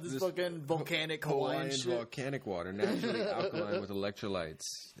 this fucking volcanic Hawaiian shit. Volcanic water, naturally alkaline with electrolytes.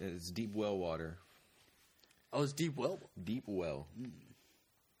 It's deep well water. Oh, it's deep well? Deep well. Mm.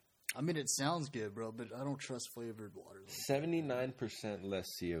 I mean, it sounds good, bro, but I don't trust flavored water. 79% less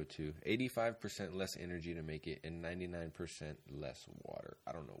CO2, 85% less energy to make it, and 99% less water.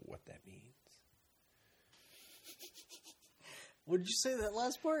 I don't know what that means. What did you say that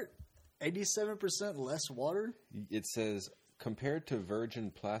last part? 87% less water? It says, compared to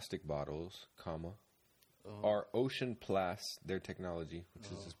virgin plastic bottles, our Ocean Plast, their technology,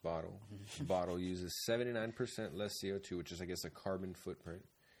 which is this bottle uses 79% less CO2, which is, I guess, a carbon footprint.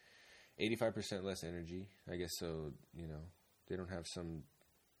 85% less energy. I guess so, you know, they don't have some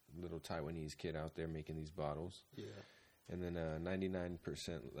little Taiwanese kid out there making these bottles. Yeah. And then 99%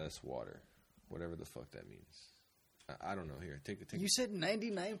 less water, whatever the fuck that means. I don't know. Here, take. You said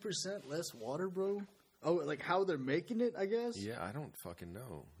 99% less water, bro? Oh, like how they're making it, I guess? Yeah, I don't fucking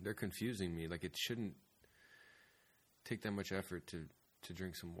know. They're confusing me. Like, it shouldn't take that much effort to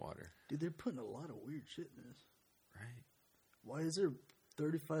drink some water. Dude, they're putting a lot of weird shit in this. Right. Why is there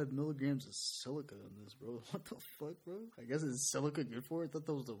 35 milligrams of silica in this, bro? What the fuck, bro? I guess is silica good for it? I thought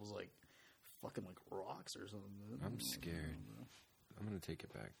that was like fucking like rocks or something. I'm scared. I'm going to take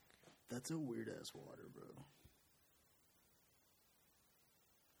it back. That's a weird-ass water, bro.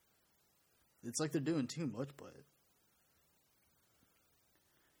 It's like they're doing too much by it.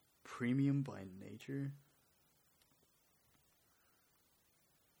 Premium by nature?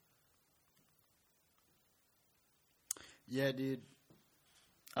 Yeah, dude.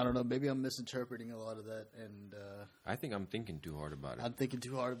 I don't know. Maybe I'm misinterpreting a lot of that, and I think I'm thinking too hard about it. I'm thinking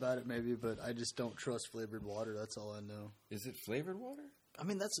too hard about it, maybe, but I just don't trust flavored water. That's all I know. Is it flavored water? I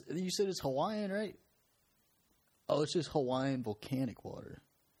mean, you said it's Hawaiian, right? Oh, it's just Hawaiian volcanic water.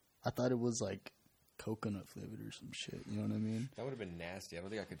 I thought it was like coconut flavored or some shit. You know what I mean? That would have been nasty. I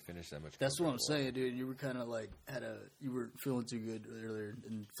don't think I could finish that much. That's what I'm saying, dude. You were kind of like you were feeling too good earlier.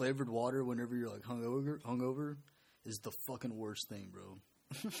 And flavored water, whenever you're like hungover, is the fucking worst thing, bro.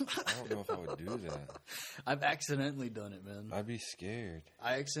 I don't know if I would do that. I've accidentally done it, man. I'd be scared.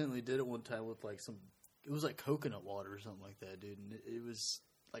 I accidentally did it one time with like it was like coconut water or something like that, dude. And it was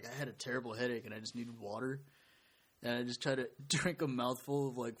like I had a terrible headache and I just needed water. And I just tried to drink a mouthful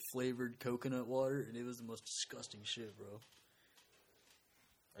of like flavored coconut water, and it was the most disgusting shit, bro.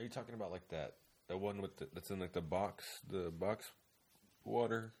 Are you talking about like the one with that's in like the box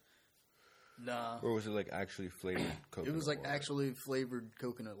water? Nah. Or was it like actually flavored coconut? It was like water? actually flavored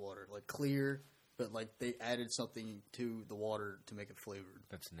coconut water, like clear, but like they added something to the water to make it flavored.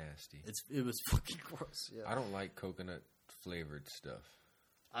 That's nasty. It was fucking gross. Yeah. I don't like coconut flavored stuff.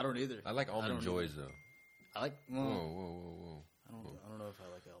 I don't either. I like Almond Joys though. I like. Whoa. I don't know if I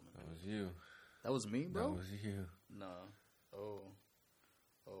like almond. That was you. That was me, bro. That was you. No. Oh.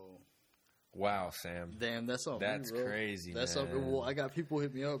 Wow, Sam. Damn, that's all. That's me, bro. crazy. That's man. Well, I got people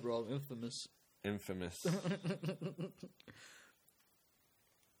hit me up, bro. I'm infamous.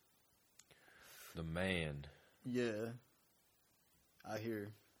 The man. Yeah. I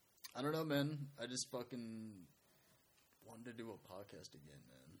hear. I don't know, man. I just fucking wanted to do a podcast again,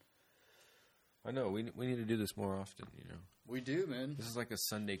 man. I know. We need to do this more often, you know. We do, man. This is like a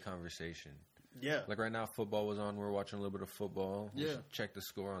Sunday conversation. Yeah. Like right now, football was on. We're watching a little bit of football. Yeah. We should check the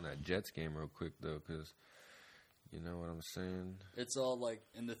score on that Jets game real quick, though, because you know what I'm saying? It's all like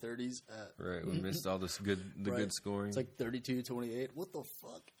in the 30s. Right. We missed all this good scoring. It's like 32-28. What the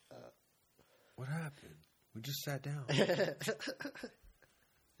fuck? What happened? We just sat down. God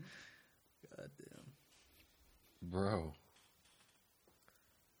damn. Bro.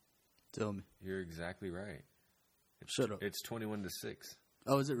 Tell me. You're exactly right. Shut up. It's 21-6.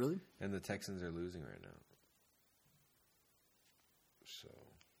 Oh, is it really? And the Texans are losing right now. So.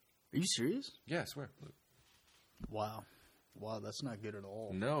 Are you serious? Yeah, I swear. Look. Wow, that's not good at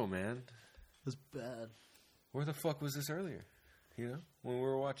all. No, man. That's bad. Where the fuck was this earlier? You know, when we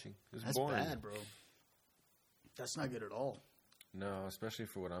were watching. It was boring. That's bad, bro. That's not good at all. No, especially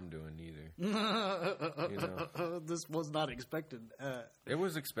for what I'm doing, neither. You know, this was not expected. It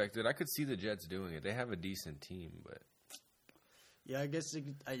was expected. I could see the Jets doing it. They have a decent team, but yeah, I guess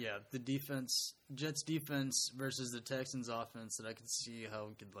the defense, Jets defense versus the Texans offense, that I could see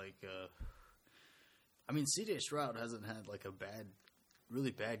how it could like. I mean, C.J. Stroud hasn't had like a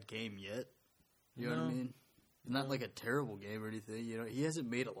really bad game yet. You know what I mean? Not like a terrible game or anything. You know, he hasn't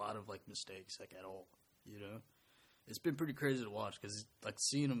made a lot of like mistakes like at all. You know. It's been pretty crazy to watch because, like,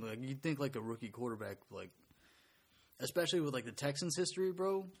 seeing him, like, you'd think, like, a rookie quarterback, like, especially with, like, the Texans' history,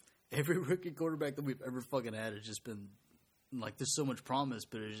 bro, every rookie quarterback that we've ever fucking had has just been, like, there's so much promise,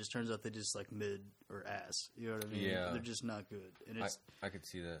 but it just turns out they just, like, mid or ass. You know what I mean? Yeah. They're just not good. And it's, I could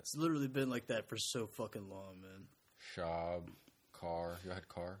see that. It's literally been like that for so fucking long, man. Schaub, Carr. You had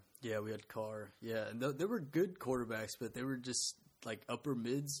Carr? Yeah, we had Carr. Yeah, and they were good quarterbacks, but they were just, like, upper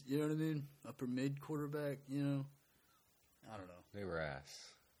mids. You know what I mean? Upper mid quarterback, you know? I don't know. They were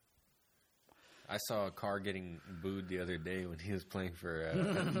ass. I saw Carr getting booed the other day when he was playing for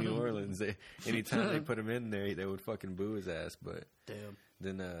New Orleans. Anytime they put him in there, they would fucking boo his ass. But damn.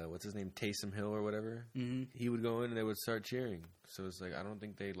 Then, what's his name? Taysom Hill or whatever? Mm-hmm. He would go in and they would start cheering. So it's like, I don't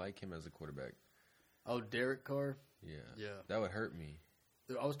think they like him as a quarterback. Oh, Derek Carr? Yeah. That would hurt me.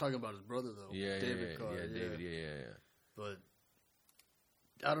 I was talking about his brother, though. Yeah, David Carr. Yeah, David, yeah. But,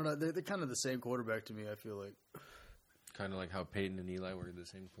 I don't know. They're kind of the same quarterback to me, I feel like. Kind of like how Peyton and Eli were the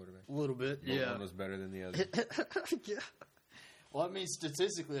same quarterback. A little bit, but one was better than the other. Yeah. Well, I mean,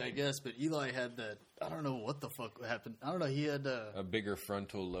 statistically, I guess, but Eli had that. I don't know what the fuck happened. I don't know. He had a bigger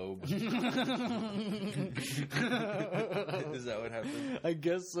frontal lobe. Is that what happened? I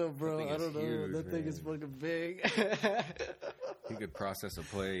guess so, bro. I don't know. Huge, that thing is fucking big. He could process a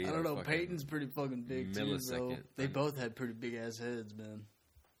play. I don't know. Peyton's pretty fucking big too, though. They both had pretty big ass heads, man.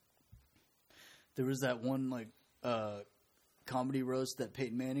 There was that one like comedy roast that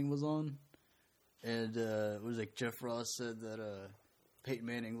Peyton Manning was on. And it was like Jeff Ross said that Peyton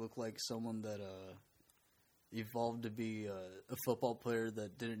Manning looked like someone that evolved to be a football player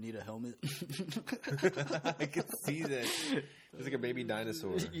that didn't need a helmet. I could see that. It's like a baby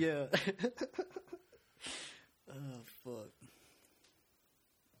dinosaur. Yeah. Oh, fuck.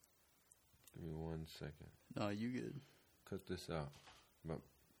 Give me 1 second. No, you good. Cut this out.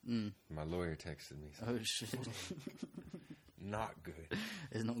 My lawyer texted me. Oh, shit. Not good.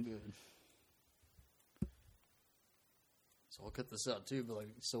 It's not good. So I'll cut this out too, but like,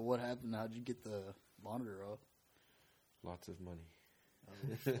 so what happened? How'd you get the monitor off? Lots of money. Oh,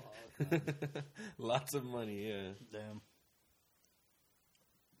 fuck, Lots of money, yeah. Damn.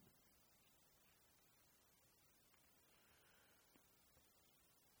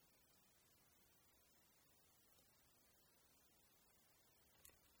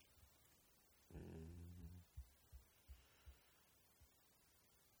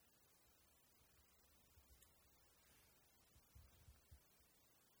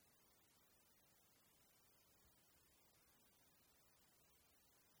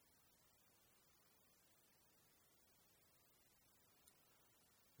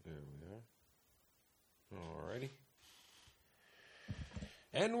 There we are. Alrighty.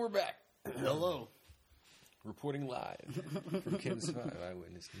 And we're back. Hello. Reporting live from Ken's 5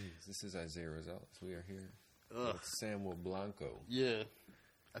 Eyewitness News. This is Zay Rosales. We are here with Samuel Blanco. Yeah.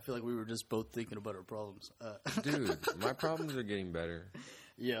 I feel like we were just both thinking about our problems. Dude, my problems are getting better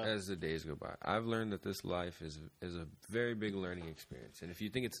yeah. as the days go by. I've learned that this life is a very big learning experience. And if you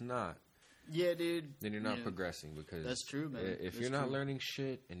think it's not, yeah, dude, then you're not progressing, because that's true, man. If you're not learning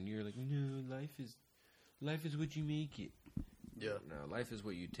shit and you're like, no, life is what you make it. Yeah. No, life is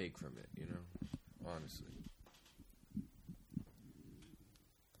what you take from it, you know? Honestly.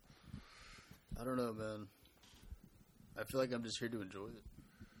 I don't know, man. I feel like I'm just here to enjoy it.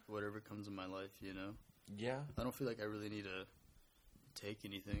 Whatever comes in my life, you know? Yeah. I don't feel like I really need to take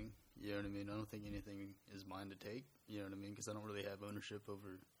anything. You know what I mean? I don't think anything is mine to take. You know what I mean? Because I don't really have ownership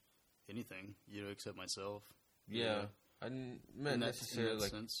over anything, you know, except myself. Yeah. You know? I didn't meant necessarily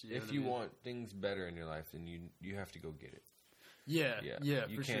like sense, if you want things better in your life, then you have to go get it. Yeah,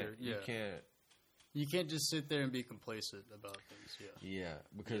 you for can't, sure. Yeah. You can't just sit there and be complacent about things. Yeah. Yeah,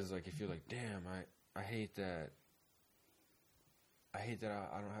 because like if you're like, damn, I hate that. I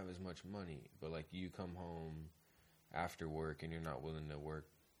don't have as much money, but like you come home after work and you're not willing to work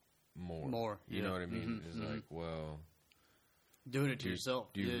more. You know what I mean? Mm-hmm, it's like, well, doing it to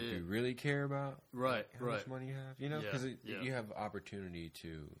yourself. Do you really care about how much money you have? You know, because you have opportunity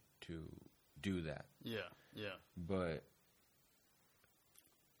to do that. Yeah. But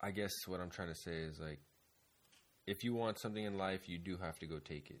I guess what I'm trying to say is like, if you want something in life, you do have to go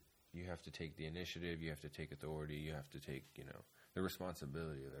take it. You have to take the initiative. You have to take authority. You have to take, the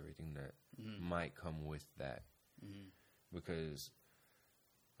responsibility of everything that might come with that. Mm-hmm. Because,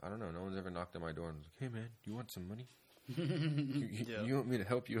 I don't know, no one's ever knocked on my door and was like, hey, man, do you want some money? You want me to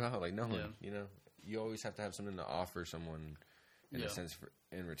help you out? Like, no one, you always have to have something to offer someone in a sense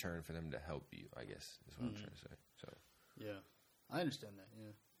in return for them to help you, I guess, is what I'm trying to say. So, yeah, I understand that,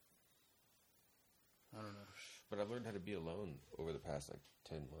 I don't know. But I've learned how to be alone over the past,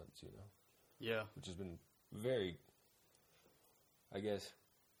 10 months, Yeah. Which has been very, I guess,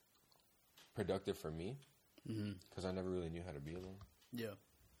 productive for me. Because I never really knew how to be alone. Yeah.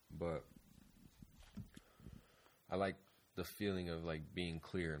 But I like the feeling of, being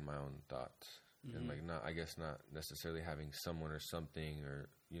clear in my own thoughts. And, not necessarily having someone or something or,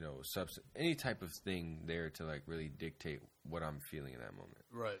 any type of thing there to, really dictate what I'm feeling in that moment.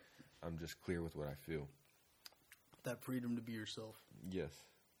 Right. I'm just clear with what I feel. That freedom to be yourself. Yes.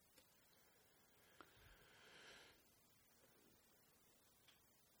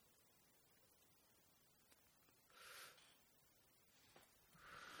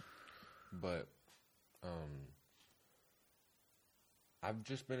 But I've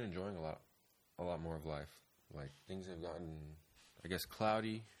just been enjoying a lot more of life. Things have gotten, I guess,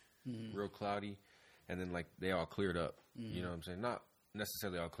 cloudy, real cloudy, and then they all cleared up. You know what I'm saying? Not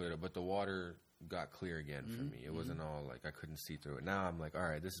necessarily all cleared up, but the water got clear again for me. It wasn't all I couldn't see through it. Now I'm like, all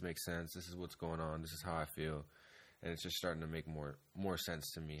right, this makes sense. This is what's going on. This is how I feel, and it's just starting to make more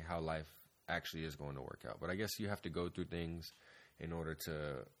sense to me how life actually is going to work out. But I guess you have to go through things in order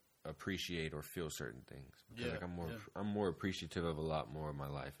to appreciate or feel certain things. Because I'm more appreciative of a lot more of my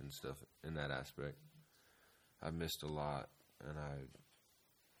life and stuff in that aspect. I've missed a lot, and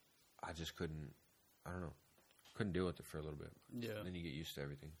I just couldn't. I don't know. Couldn't deal with it for a little bit. Yeah. Then you get used to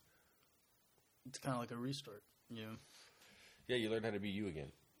everything. It's kind of like a restart. Yeah. Yeah, you learn how to be you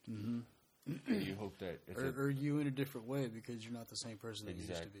again. And you hope that or you in a different way because you're not the same person that you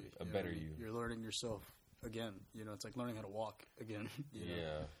used to be. A better you. You're learning yourself again. It's like learning how to walk again.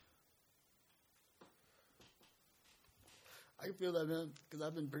 Yeah. I can feel that, man, because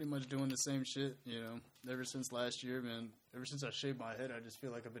I've been pretty much doing the same shit, ever since last year, man. Ever since I shaved my head, I just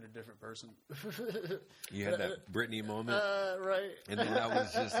feel like I've been a different person. You had that Britney moment? Right. And then that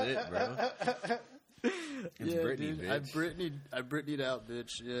was just it, bro. It's Britney, dude. bitch. I Britney'd out, bitch.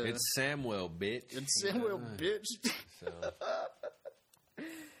 Yeah. It's Samuel, bitch. It's Samuel, bitch. So.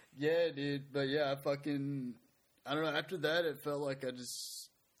 Yeah, dude. But yeah, I don't know. After that, it felt like I just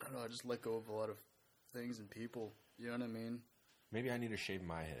let go of a lot of things and people. You know what I mean? Maybe I need to shave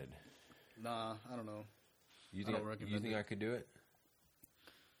my head. Nah, I don't know. You think I could do it?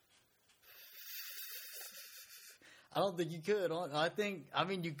 I don't think you could. I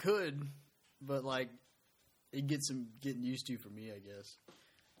mean, you could, but like, it gets some getting used to for me, I guess.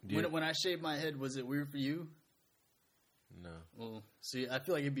 When I shaved my head, was it weird for you? No. Well, see, I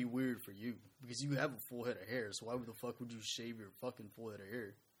feel like it'd be weird for you because you have a full head of hair. So why the fuck would you shave your fucking full head of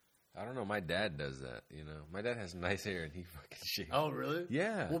hair? I don't know. My dad does that. You know, my dad has nice hair and he fucking shaves. Oh, really?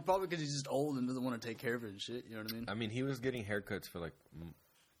 Yeah. Well, probably because he's just old and doesn't want to take care of it and shit. You know what I mean? I mean, he was getting haircuts for like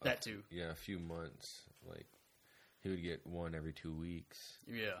that too. Yeah, a few months. Like he would get one every 2 weeks.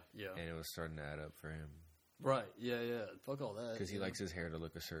 Yeah. And it was starting to add up for him. Right. Yeah. Fuck all that. Because he likes his hair to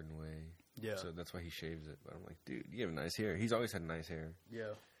look a certain way. Yeah. So that's why he shaves it. But I'm like, dude, you have nice hair. He's always had nice hair.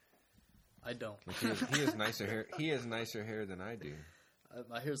 Yeah. I don't. Like he has nicer hair. He has nicer hair than I do.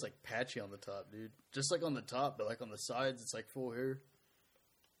 My hair's like patchy on the top, dude. Just like on the top, but like on the sides, it's like full hair.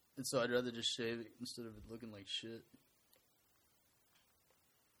 And so I'd rather just shave it instead of it looking like shit.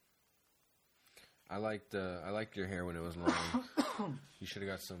 I liked your hair when it was long. You should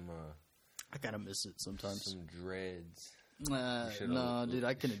have got some. I kind of miss it sometimes. Some dreads. No, dude,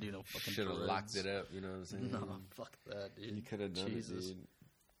 I couldn't do no fucking. Should have locked it up. You know what I'm saying? No, fuck that, dude. You could have done it, dude.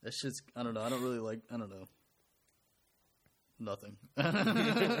 That shit's. I don't know. I don't really like. I don't know. Nothing.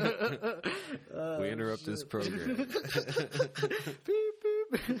 We interrupt this program. Beep,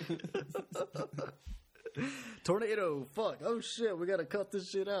 beep. Tornado. Fuck. Oh shit. We gotta cut this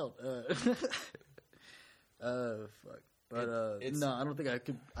shit out. Fuck. But no, I don't think I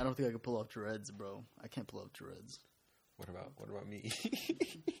could. I don't think I could pull off dreads, bro. I can't pull off dreads. What about me?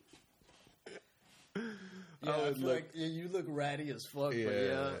 Yeah, I feel like you look ratty as fuck. Yeah. But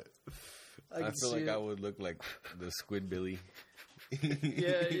yeah. I feel like I would look like the Squidbilly.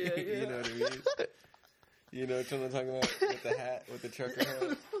 Yeah. You know what I mean? You know what I'm talking about? With the hat, with the trucker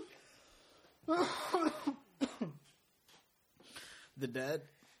hat. The dad?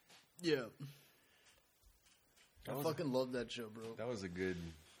 Yeah. I fucking love that show, bro. That was a good...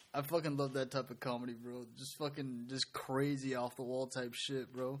 I fucking love that type of comedy, bro. Just crazy off the wall type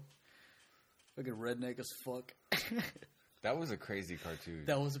shit, bro. Fucking redneck as fuck. That was a crazy cartoon.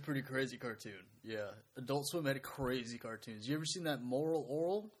 That was a pretty crazy cartoon. Yeah. Adult Swim had crazy cartoons. You ever seen that Moral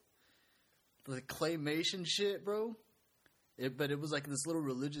Oral? The claymation shit, bro? But it was like this little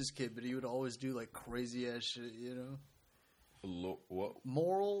religious kid, but he would always do like crazy ass shit, you know? What?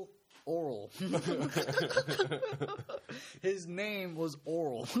 Moral Oral. His name was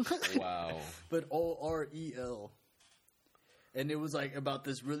Oral. Wow. But O-R-E-L. And it was like about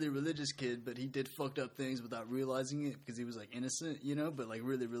this really religious kid, but he did fucked up things without realizing it because he was like innocent, you know, but like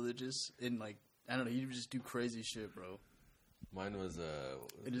really religious. And like, I don't know, he would just do crazy shit, bro. Mine was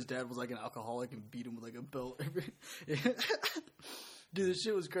and his dad was like an alcoholic and beat him with like a belt. Dude, this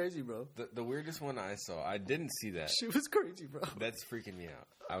shit was crazy, bro. The weirdest one I saw, I didn't see that. Shit was crazy, bro. That's freaking me out.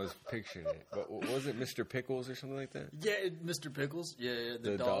 I was picturing it. But was it Mr. Pickles or something like that? Yeah, Mr. Pickles. Yeah,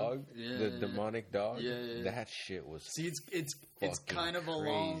 the dog? Yeah, the demonic dog? Yeah. That shit was See, it's kind of crazy.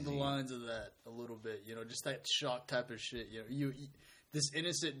 Along the lines of that a little bit, you know, just that shock type of shit. You know, you this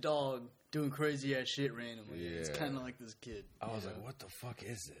innocent dog doing crazy ass shit randomly. Yeah. It's kind of like this kid. I was like, what the fuck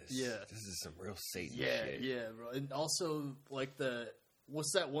is this? Yeah. This is some real Satan shit. Yeah, bro. And also, like,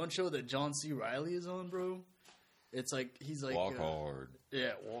 what's that one show that John C. Reilly is on, bro? It's like, he's like... Walk Hard.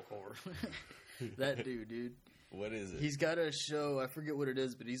 Yeah, Walk Hard. That dude. What is it? He's got a show, I forget what it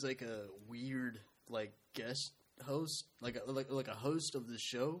is, but he's like a weird, like, guest host. Like a host of the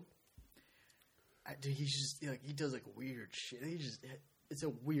show. Dude, he's just, like, he does, like, weird shit. It's a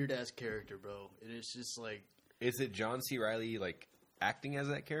weird-ass character, bro. And it's just, like... Is it John C. Reilly, like, acting as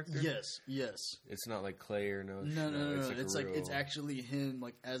that character? Yes. It's not like Clay or no. No. It's actually him,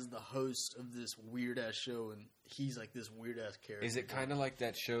 like, as the host of this weird-ass show, and he's, like, this weird-ass character. Is it kind of like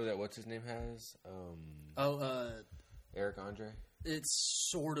that show that what's-his-name has? Eric Andre? It's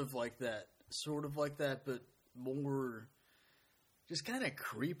sort of like that, but more... Just kind of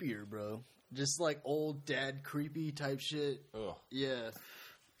creepier, bro. Just like old dad creepy type shit. Oh. Yeah.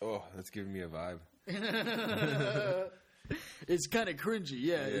 Oh, that's giving me a vibe. It's kind of cringy,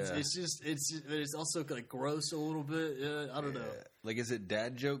 yeah. It's also like gross a little bit. I don't know. Like, is it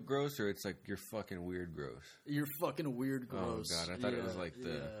dad joke gross or it's like you're fucking weird gross? You're fucking weird gross. Oh god, I thought it was like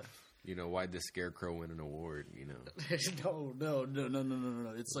you know, why'd the Scarecrow win an award? You know? No.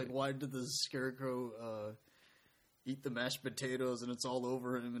 It's like, why did the Scarecrow eat the mashed potatoes and it's all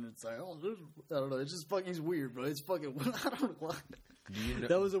over him and it's like, oh, I don't know. It's just fucking weird, bro. It's fucking. I don't know why.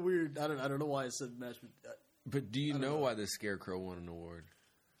 That was a weird. I don't know why I said mashed potatoes. But do you know why the Scarecrow won an award?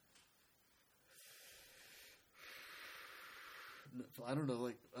 I don't know,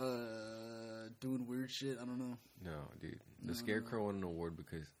 like doing weird shit. I don't know. No, dude. The Scarecrow won an award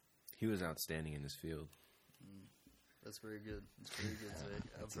because he was outstanding in his field. That's very good. That's very good, Zay.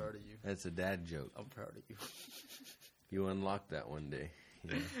 I'm proud of you. That's a dad joke. I'm proud of you. You unlocked that one day.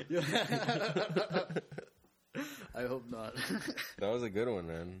 Yeah. I hope not. That was a good one,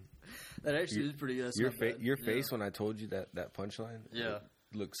 man. That actually is pretty good. Your face when I told you that punchline. Yeah.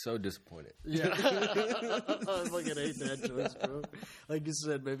 Looked so disappointed. Yeah. I fucking hate that choice, bro. Like you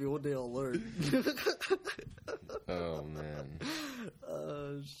said, maybe one day I'll learn. Oh, man.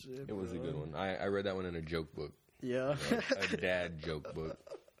 Oh, shit. It was a good one. I read that one in a joke book. Yeah. A dad joke book.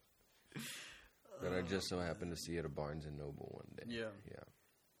 That I just so happened to see at a Barnes & Noble one day. Yeah. Yeah.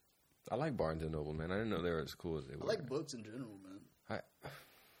 I like Barnes & Noble, man. I didn't know they were as cool as they were. I like books in general, man.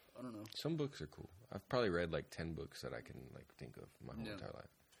 I don't know. Some books are cool. I've probably read like 10 books that I can like think of my whole entire life.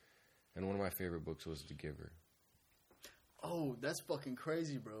 And one of my favorite books was The Giver. Oh, that's fucking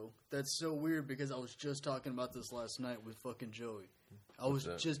crazy, bro. That's so weird because I was just talking about this last night with fucking Joey. I was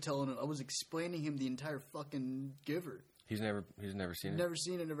just telling him, I was explaining him the entire fucking Giver. He's never seen it? Never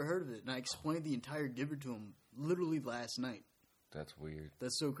seen it, never heard of it. And I explained the entire Giver to him literally last night. That's weird.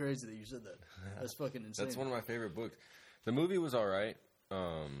 That's so crazy that you said that. That's fucking insane. That's one of my favorite books. The movie was all right.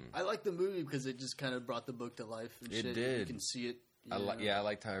 I like the movie because it just kind of brought the book to life and shit. It did. You can see it. I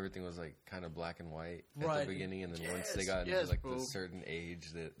liked how everything was like kind of black and white at the beginning, and then once they got into like this certain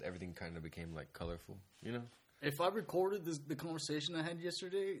age, that everything kind of became like colorful. You know. If I recorded the conversation I had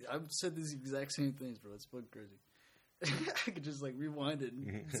yesterday, I said these exact same things, bro. It's fucking crazy. I could just like rewind it.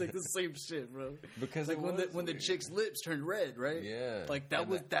 And it's like the same shit, bro. Because like when the chick's lips turned red, right? Yeah. Like that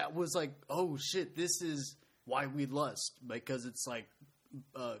was like, oh shit, this is why we lust, because it's like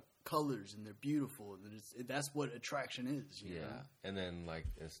colors and they're beautiful, and that's what attraction is. You know? And then like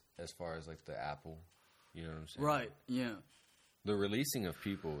as far as like the apple, you know what I'm saying? Right. Yeah. The releasing of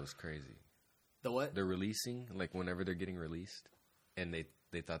people is crazy. The what? The releasing, like whenever they're getting released, and they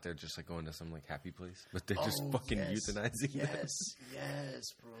thought they're just like going to some like happy place, but they're just fucking euthanizing them.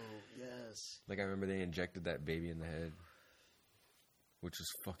 Yes, bro, yes. Like I remember they injected that baby in the head, which was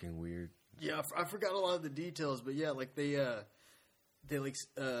fucking weird. Yeah, I forgot a lot of the details, but yeah, like they like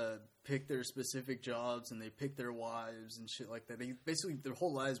picked their specific jobs and they picked their wives and shit like that. They basically their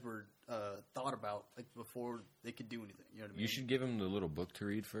whole lives were thought about like before they could do anything. You know what I mean? You should give him the little book to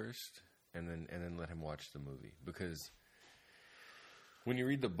read first, and then let him watch the movie, because when you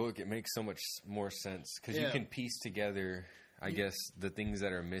read the book, it makes so much more sense because you can piece together, I guess, the things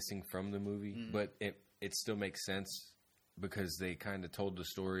that are missing from the movie, but it still makes sense. Because they kind of told the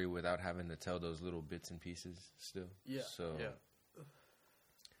story without having to tell those little bits and pieces still. Yeah. So,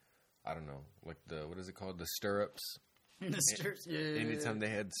 I don't know. Like what is it called? The stirrups. The stirrups, Anytime they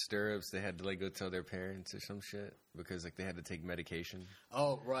had stirrups, they had to like go tell their parents or some shit. Because like they had to take medication.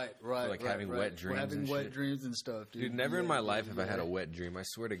 Oh, right. For, like having wet dreams having wet dreams and stuff, dude. Dude, never in my life have I had a wet dream. I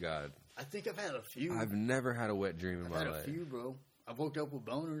swear to God. I think I've had a few. I've never had a wet dream in my life. I've had a few, bro. I've woke up with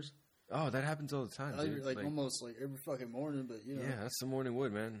boners. Oh, that happens all the time, dude. Like almost like every fucking morning, but you know. Yeah, that's the morning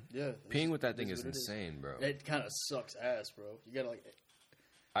wood, man. Yeah. Peeing with that thing is insane, bro. It kind of sucks ass, bro. You gotta like...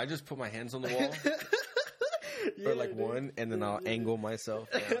 I just put my hands on the wall. Or like one, and then I'll angle myself.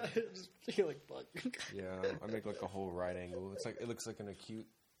 Just feel like fuck. Yeah, I make like a whole right angle. It's like it looks like an acute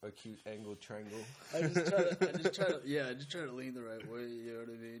angled triangle. I just try to lean the right way. You know what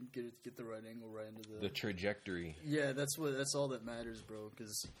I mean? Get the right angle right into the trajectory. Yeah, that's all that matters, bro.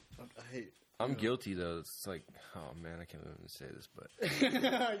 Because I hate. I'm guilty though. It's like, oh man, I can't even say this, but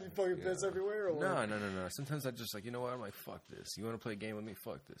you fucking piss everywhere. Or no. Sometimes I just like, you know what? I'm like, fuck this. You want to play a game with me?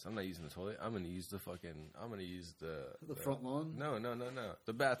 Fuck this. I'm not using the toilet. I'm gonna use the front lawn. No.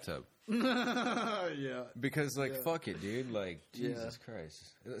 The bathtub. Yeah. Because like, fuck it, dude. Like, Jesus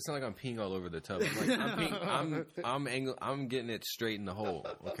Christ. It's not like I'm peeing all over the tub. Like, I'm getting it straight in the hole.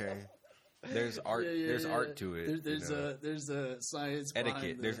 Okay. There's art. There's art to it. There's a science.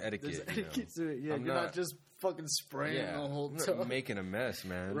 Etiquette. There's etiquette. There's etiquette to it. Yeah, you're not just fucking spraying the whole tub. Making a mess,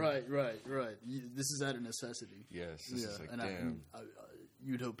 man. Right. This is out of necessity. Yes. This is like, and damn.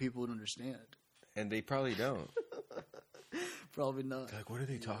 You'd hope people would understand. And they probably don't. Probably not. They're like, what are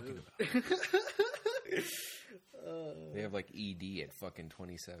they talking about? They have like ED at fucking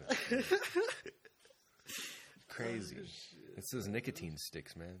 27. Crazy. It's those nicotine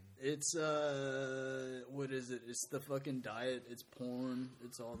sticks, man. It's what is it? It's the fucking diet. It's porn.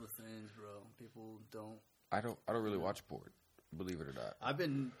 It's all the things, bro. People don't. I don't really watch porn, believe it or not. I've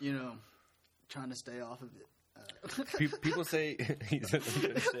been, trying to stay off of it. People say he's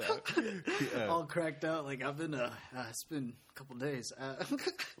all cracked out. Like I've been. It's been a couple days.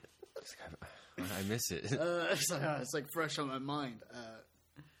 I miss it. It's like fresh on my mind.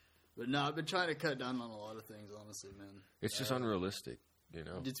 But no, I've been trying to cut down on a lot of things, honestly, man. It's just unrealistic, you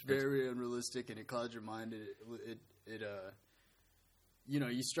know? It's very unrealistic, and it clouds your mind.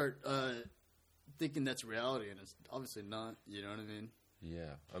 You start thinking that's reality, and it's obviously not, you know what I mean?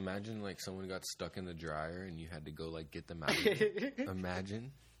 Yeah. Imagine, like, someone got stuck in the dryer, and you had to go, like, get them out.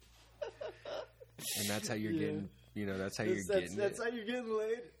 Imagine. And that's how you're getting, you know, that's how you're getting That's how you're getting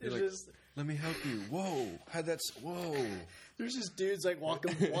laid. It's like, just... let me help you. Whoa. Whoa. There's just dudes, like,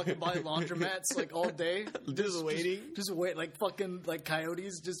 walking by laundromats, like, all day. Just waiting. Just wait, like, fucking, like,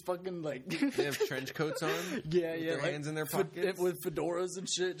 coyotes, just fucking, like... They have trench coats on? Yeah. With their hands in their pockets? With fedoras and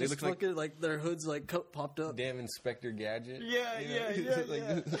shit. Just fucking, like, their hoods, like, popped up. Damn Inspector Gadget. Yeah. He's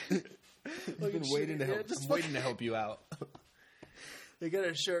been waiting to help. I'm waiting to help you out. They got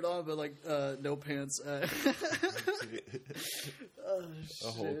a shirt on, but, like, no pants. A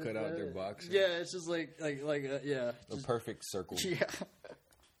hole cut out their boxer. Yeah, it's just yeah. A perfect circle. Yeah.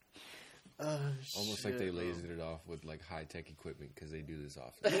 Almost like they lasered it off with, like, high-tech equipment because they do this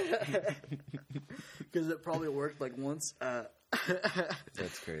often. Because it probably worked, like, once.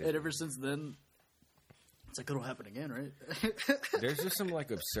 That's crazy. And ever since then... It's like, it'll happen again, right? There's just some, like,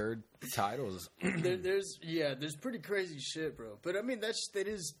 absurd titles. There's pretty crazy shit, bro. But, I mean, that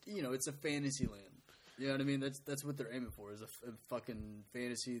is, you know, it's a fantasy land. You know what I mean? That's what they're aiming for, is a fucking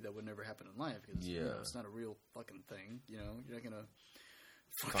fantasy that would never happen in life. Because, you know, it's not a real fucking thing, you know? You're not going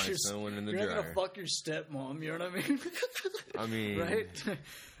to find someone in the dryer. You're not going to fuck your stepmom, you know what I mean? Right?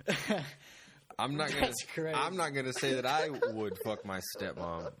 I'm not gonna say that I would fuck my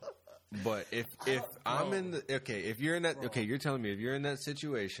stepmom. But if I'm in the... Okay, if you're in that... Okay, you're telling me if you're in that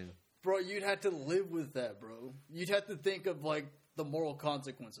situation... Bro, you'd have to live with that, bro. You'd have to think of, like, the moral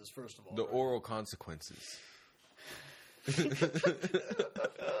consequences, first of all. The oral consequences.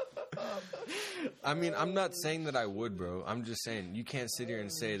 I mean, I'm not saying that I would, bro. I'm just saying you can't sit here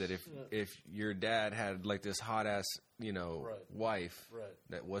and say that if your dad had, like, this hot-ass, you know, wife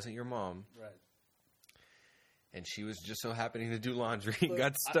that wasn't your mom... Right. And she was just so happening to do laundry and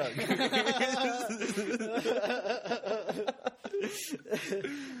got stuck.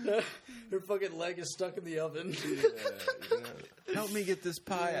 Her fucking leg is stuck in the oven. Yeah. Help me get this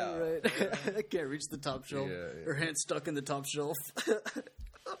pie out. Right. I can't reach the top shelf. Yeah. Her hand's stuck in the top shelf.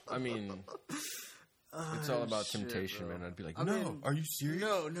 I mean, it's all about temptation, man. I'd be like, no, are you serious?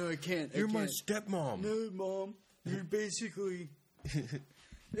 No, I can't. You're my stepmom. No, Mom. You're basically...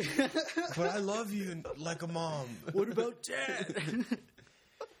 But I love you like a mom. What about Dad?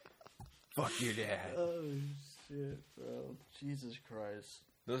 Fuck your dad. Oh, shit, bro. Jesus Christ.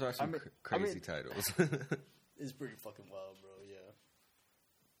 Those are some crazy titles. It's pretty fucking wild, bro, yeah.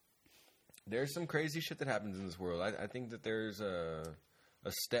 There's some crazy shit that happens in this world. I think that there's a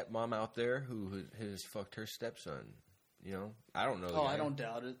stepmom out there who has fucked her stepson. You know? I don't know the guy. I don't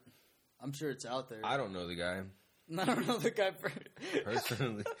doubt it. I'm sure it's out there. I don't know the guy. I don't know the guy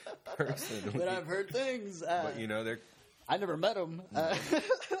personally. But I've heard things. But, you know, I never met him.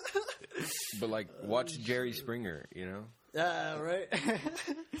 But, like, watch Jerry Springer, you know? Right.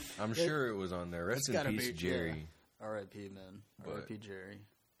 I'm sure it was on there. Rest in peace, Jerry. Yeah. R.I.P., man. R.I.P. Jerry.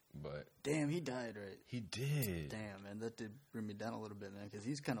 But damn, he died, right? He did. Damn, man. That did bring me down a little bit, man, because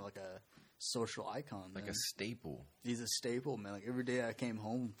he's kind of like a social icon, man. Like a staple. He's a staple, man. Like, every day I came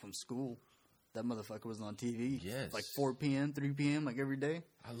home from school, that motherfucker was on TV. Yes. Like 4 p.m., 3 p.m., like every day.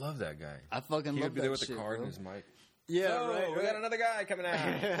 I love that guy. I fucking love that shit. He'd be there with the card and his mic. Yeah, right. We got another guy coming out.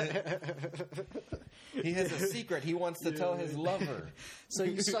 He has a secret he wants to tell his lover. So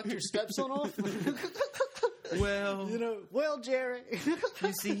you sucked your stepson off? Well, you know, Jerry.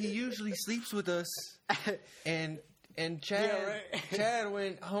 You see, he usually sleeps with us, and Chad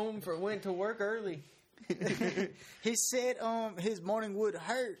went to work early. He said his morning would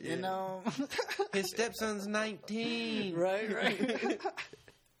hurt, and his stepson's 19. Right.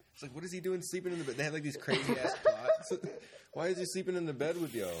 It's like, what is he doing sleeping in the bed? They have like these crazy ass plots. Why is he sleeping in the bed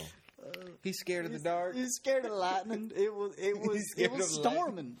with y'all? He's scared of the dark. He's scared of lightning. It was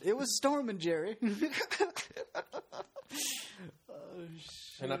storming. It was storming, Jerry.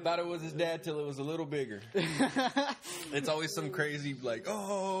 And I thought it was his dad till it was a little bigger. It's always some crazy, like,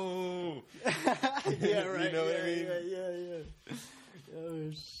 oh. Yeah, right. You know what I mean? Yeah.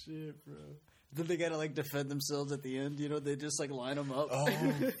 Oh, shit, bro. Then they gotta, like, defend themselves at the end, you know? They just, like, line them up. Oh,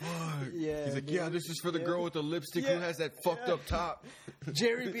 fuck. Yeah. He's like, this is for the girl with the lipstick who has that fucked up top.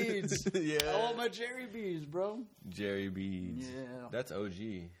 Jerry Beads. Yeah. I want my Jerry Beads, bro. Jerry Beads. Yeah. That's OG.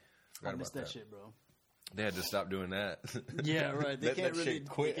 I miss that shit, bro. They had to stop doing that. Yeah, right. They can't really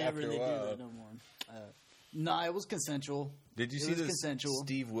do that no more. Nah, it was consensual. Did you see this consensual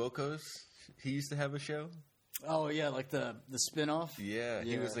Steve Wilkos He used to have a show. Oh yeah, like the spinoff. Yeah,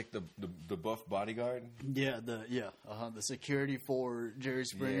 he was like the buff bodyguard. Yeah, the security for Jerry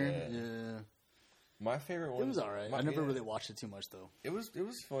Springer. Yeah. My favorite one. It was all right. I never really watched it too much though. It was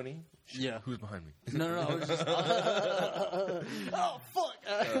funny. Yeah. Who's behind me? No. I was just, oh fuck.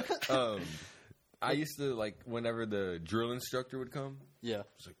 I used to like whenever the drill instructor would come. Yeah.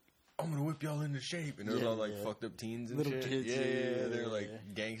 It's like, I'm gonna whip y'all into shape, and there was all like fucked up teens and little shit. Kids. Yeah. They're like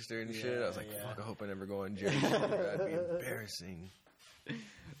gangster and shit. I was like, fuck, I hope I never go on Jerry Springer. That'd be embarrassing.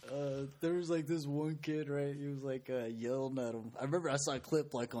 There was like this one kid, right? He was like yelling at him. I remember I saw a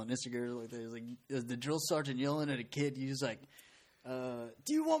clip like on Instagram like that. It was like the drill sergeant yelling at a kid. He was like,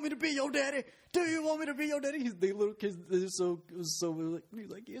 "Do you want me to be your daddy? Do you want me to be your daddy?" The little kids, he's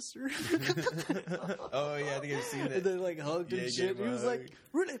like, "Yes, sir." Oh yeah, I think I've seen that. And they like hugged and shit. He was like,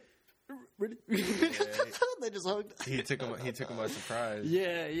 "Really?" They just hugged. He took him by surprise.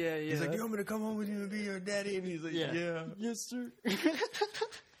 Yeah. He's like, "You want me to come home with you and be your daddy?" And he's like, "Yeah. Yes, sir."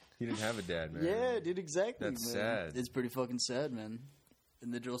 He didn't have a dad, man. Yeah, dude, exactly. That's man. sad. It's pretty fucking sad, man.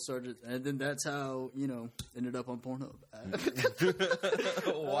 And the drill sergeant, and then that's how ended up on Pornhub.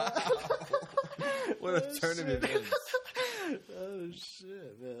 Wow, what a turn of events! Oh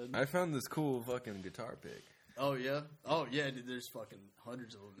shit, man! I found this cool fucking guitar pick. Oh yeah, dude. There's fucking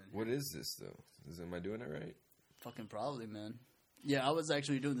hundreds of them in here. What is this though? Am I doing it right? Fucking probably, man. Yeah, I was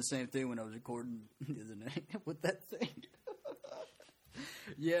actually doing the same thing when I was recording the other night with that thing.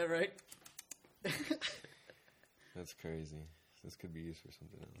 Yeah, right. That's crazy. This could be used for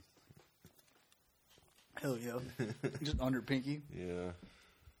something else. Hell yeah! Just on your pinky. Yeah.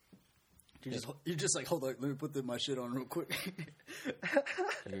 You just like, hold on, let me put my shit on real quick.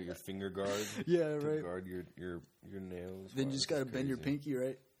 your finger guard. Yeah, right. Guard your nails. Then you just gotta bend your pinky,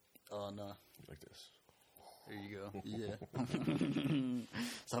 right? Oh no. Like this. There you go. Yeah.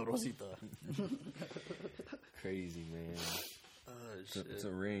 Sabrosita. Crazy, man. Oh shit. It's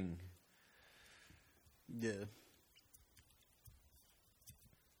a ring. Yeah.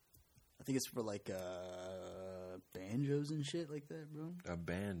 I think it's for like banjos and shit like that, bro. A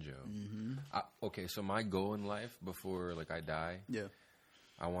banjo. Mm-hmm. Okay, so my goal in life before like I die,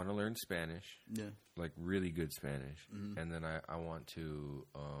 I want to learn Spanish. Yeah, like really good Spanish, and then I want to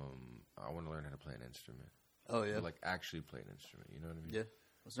learn how to play an instrument. Oh yeah, like actually play an instrument. You know what I mean? Yeah,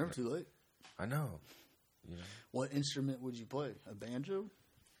 it's never too late. I know. You know? What instrument would you play? A banjo?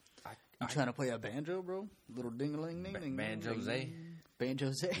 You trying to play a banjo, bro? Little ding-a-ling, ding-a-ling. Banjo Zay?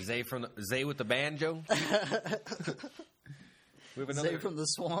 Banjo Zay? Zay with the banjo? We have Zay from the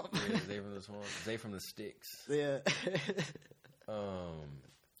swamp. Yeah, Zay from the swamp. Zay from the sticks. Yeah.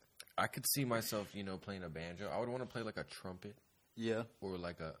 I could see myself, playing a banjo. I would want to play like a trumpet. Yeah. Or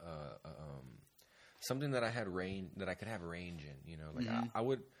like a something that I could have range in, Like I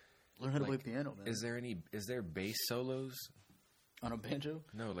would learn how to play piano, man. Is there bass solos? On a banjo?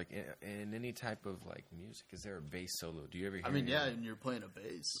 No, like in any type of like music. Is there a bass solo? Do you ever hear and you're playing a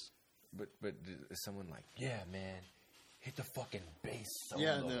bass. But is someone like, yeah, man, hit the fucking bass solo.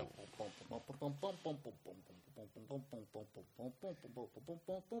 Yeah,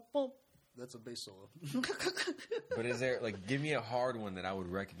 that's a bass solo. But is there, like, give me a hard one that I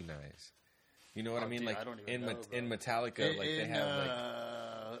would recognize. You know what I mean? Dude, like, in Metallica, like, they have,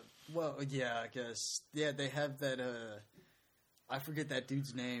 like... Well, yeah, I guess. Yeah, they have that, I forget that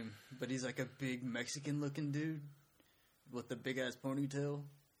dude's name, but he's like a big Mexican-looking dude with the big-ass ponytail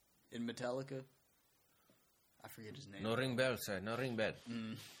in Metallica. I forget his name. No ring bell, sir. No ring bell.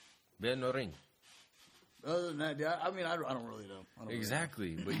 Bell, no ring. Other than that, I don't really know.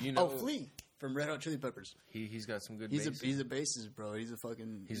 Exactly, really know. But you know... Oh, Flea from Red Hot Chili Peppers. He's got some good He's bases. a bassist, bro. He's a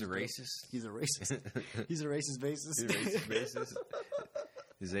fucking... He's a racist? He's a racist. He's a racist bassist. He's a racist bassist.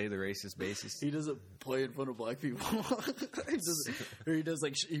 Is Zay the racist bassist? He doesn't play in front of black people. he does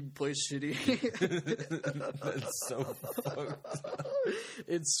like he plays shitty. That's so fucked up.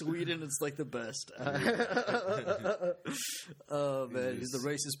 In Sweden, it's like the best. Oh man, he's the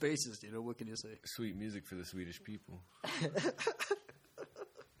racist bassist. What can you say? Sweet music for the Swedish people.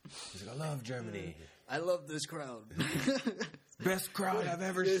 He's like, I love Germany. I love this crowd. Best crowd I've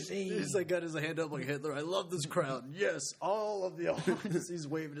ever seen. He's like got his hand up like Hitler. I love this crowd. Yes, all of the audience. He's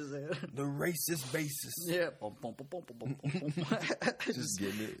waving his hand. The racist bassist. Yeah. Just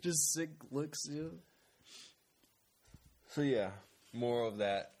getting it. Just sick looks, yeah. So yeah, more of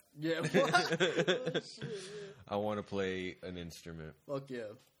that. Yeah. I want to play an instrument. Fuck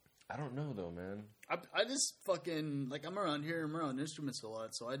yeah. I don't know though, man. I just fucking like I'm around instruments a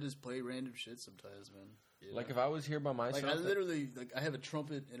lot, so I just play random shit sometimes, man. Like if I was here by myself, like I literally I have a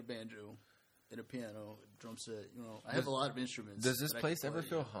trumpet and a banjo, and a piano, a drum set. You know, I have a lot of instruments. Does this place ever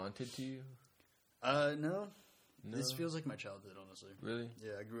feel haunted to you? No. This feels like my childhood, honestly. Really?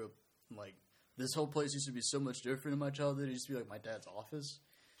 Yeah, I grew up like this whole place used to be so much different in my childhood. It used to be like my dad's office.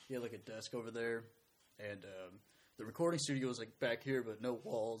 He had like a desk over there, and the recording studio was like back here, but no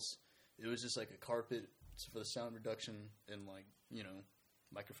walls. It was just like a carpet for the sound reduction and like, you know,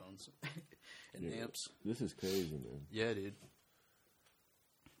 microphones and amps. This is crazy, man. Yeah, dude.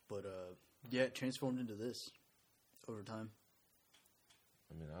 But yeah, it transformed into this over time.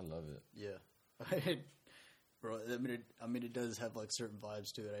 I mean, I love it. Yeah. Bro, I mean, it does have like certain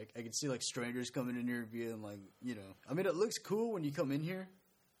vibes to it. I can see like strangers coming in here being like, you know, I mean, it looks cool when you come in here.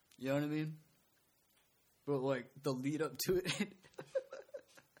 You know what I mean? But like the lead up to it,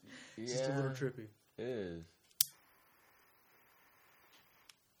 it's just a little trippy. It is.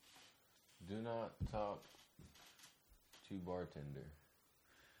 Do not talk to bartender.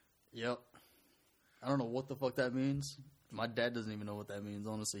 Yep. I don't know what the fuck that means. My dad doesn't even know what that means,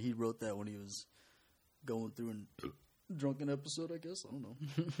 honestly. He wrote that when he was going through a drunken episode, I guess. I don't know.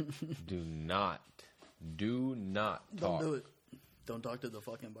 Do not talk. Don't do it. Don't talk to the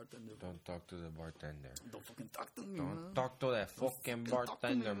fucking bartender. Don't talk to the bartender. Don't fucking talk to me, Don't man. talk to that fucking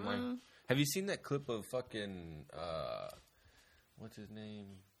bartender, man. Have you seen that clip of fucking, what's his name?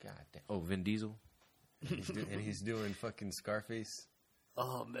 God damn. Oh, Vin Diesel? And he's doing fucking Scarface?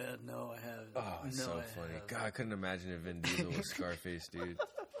 Oh, man, no, I haven't. Oh, it's so funny. God, I couldn't imagine if Vin Diesel was Scarface, dude.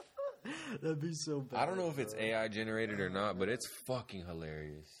 That'd be so bad. I don't know if it's AI generated or not, but it's fucking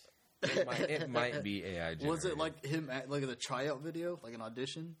hilarious. It might be AI generated. Was it like him at like the tryout video, like an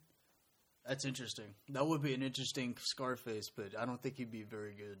audition? That's interesting. That would be an interesting Scarface, but I don't think he'd be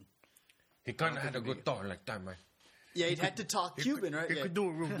very good. He kind of had a good thought like that, man. Yeah, he'd have to talk Cuban, right? He could do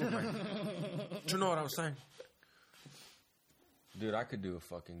it real good, man. Do you know what I was saying? Dude, I could do a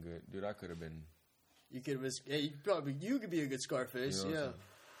fucking good. Dude, I could have been. You could have. Yeah, you could be a good Scarface. You know yeah.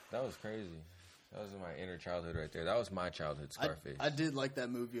 That was crazy. That was my inner childhood right there. That was my childhood Scarface. I did like that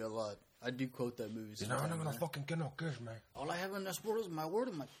movie a lot. I do quote that movie. I'm not gonna fucking get no kiss, man. All I have in this world is my word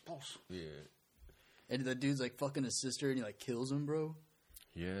and my pulse. Yeah. And the dude's like fucking his sister, and he like kills him, bro.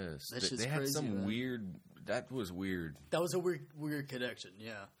 Yes. That shit's they had crazy, some man. weird. That was weird. That was a weird connection.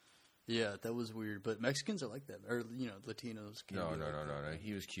 Yeah. Yeah, that was weird. But Mexicans are like that, or you know, Latinos. No.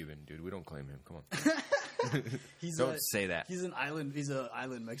 He was Cuban, dude. We don't claim him. Come on. Don't say that. He's an island. He's an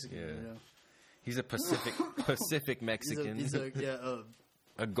island Mexican. Yeah. You know? He's a Pacific Mexican. He's a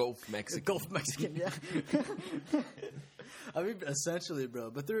Gulf Mexican. A Gulf Mexican. Yeah. I mean, essentially, bro.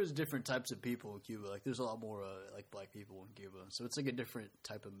 But there is different types of people in Cuba. Like, there's a lot more like black people in Cuba, so it's like a different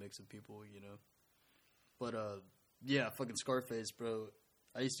type of mix of people, you know. But yeah, fucking Scarface, bro.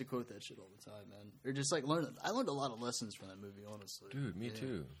 I used to quote that shit all the time, man. Or just like I learned a lot of lessons from that movie, honestly. Dude, me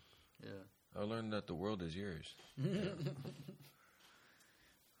too. Yeah. I learned that the world is yours. Yeah.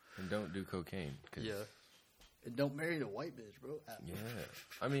 And don't do cocaine. Yeah. And don't marry a white bitch, bro. Yeah.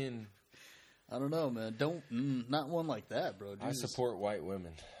 I mean, I don't know, man. Don't not one like that, bro. I support white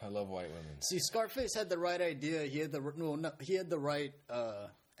women. I love white women. See, Scarface had the right idea. He had the right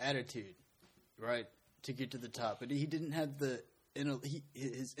attitude, right, to get to the top. But he didn't have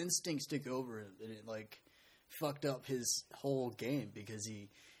his instincts took over him, and it like fucked up his whole game because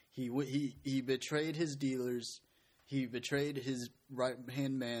he betrayed his dealers. He betrayed his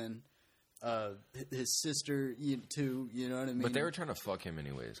right-hand man, his sister, too, you know what I mean? But they were trying to fuck him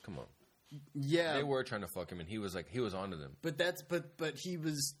anyways, come on. Yeah. They were trying to fuck him, and he was onto them. But he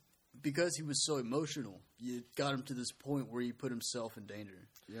was, because he was so emotional, you got him to this point where he put himself in danger.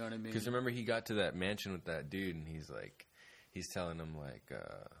 You know what I mean? Because remember, he got to that mansion with that dude, and he's telling him, like,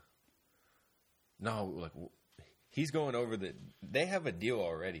 no, like, he's going over they have a deal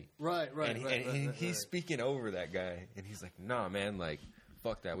already. Right. And he's speaking over that guy, and he's like, nah, man, like,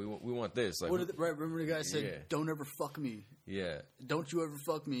 fuck that. We want this. Like, remember the guy said, yeah. Don't ever fuck me. Yeah. Don't you ever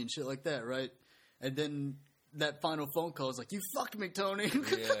fuck me and shit like that, right? And then that final phone call is like, you fucked me, Tony.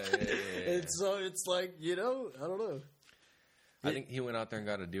 Yeah. And so it's like, you know, I don't know. I think he went out there and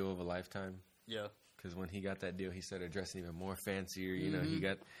got a deal of a lifetime. Yeah. Because when he got that deal, he started dressing even more fancier. You know, he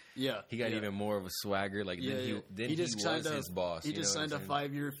got even more of a swagger. Like he was his boss. He just signed a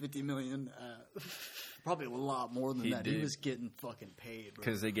 5-year, $50 million. Probably a lot more than that. Did. He was getting fucking paid, bro.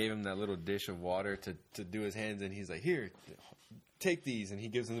 Because they gave him that little dish of water to do his hands, and he's like, "Here, take these." And he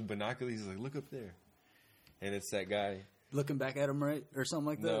gives him the binoculars. He's like, "Look up there," and it's that guy looking back at him, right, or something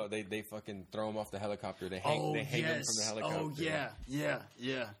like that. No, they fucking throw him off the helicopter. They hang him from the helicopter. Oh yeah.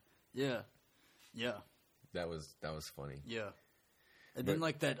 Yeah. That was funny. Yeah. And then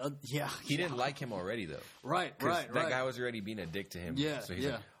like that, he didn't like him already though. Right. That guy was already being a dick to him. Yeah, so he's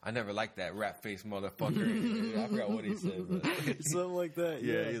like, I never liked that rat face motherfucker. I forgot what he said, but something like that.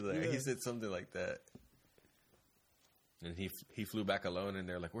 He said something like that. And he flew back alone, and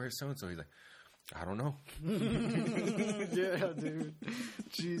they're like, "Where's so and so?" He's like, "I don't know." Yeah, dude.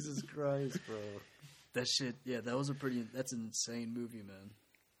 Jesus Christ, bro. That shit. Yeah, that's an insane movie, man.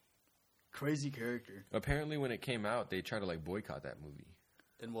 Crazy character. Apparently, when it came out, they tried to like boycott that movie.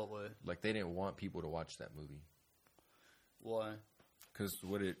 In what way? Like they didn't want people to watch that movie. Why? Because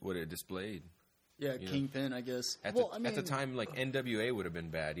what it displayed. Yeah, Kingpin, I guess. At the time, like NWA would have been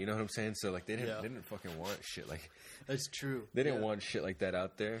bad. You know what I'm saying? So like they didn't fucking want shit like. That's true. They didn't want shit like that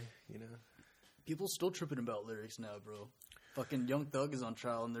out there. You know. People still tripping about lyrics now, bro. Fucking Young Thug is on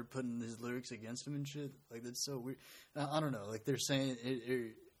trial and they're putting his lyrics against him and shit. Like that's so weird. I don't know. Like they're saying.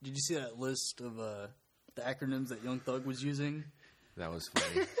 Did you see that list of the acronyms that Young Thug was using? That was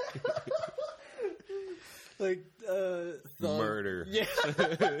funny. Like thug. Murder. Yeah.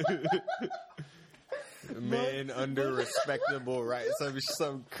 Men under respectable rights.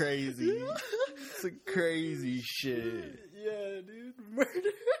 Some crazy shit. Yeah, dude.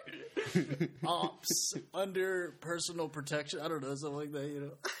 Murder. Ops under personal protection. I don't know, something like that, you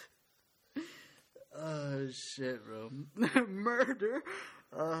know. Oh shit, bro. Murder.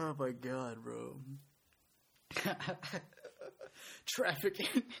 Oh my god, bro.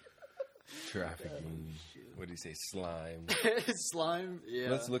 Trafficking. What do you say? Slime. Slime. Yeah.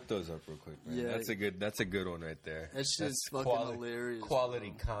 Let's look those up real quick, man. Yeah. That's a good one right there. That's fucking hilarious.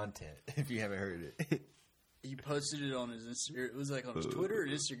 Quality content. If you haven't heard it. He posted it on his Instagram. It was like on his Twitter or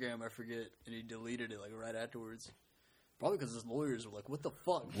Instagram, I forget, and he deleted it like right afterwards. Probably because his lawyers were like, "What the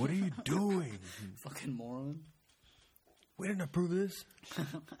fuck? What are you doing, fucking moron? We didn't approve this." I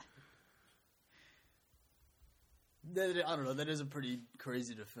don't know. That is a pretty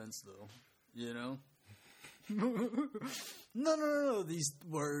crazy defense, though. You know? No. These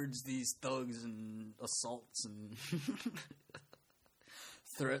words, these thugs and assaults and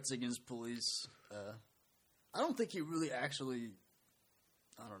threats against police. I don't think he really actually.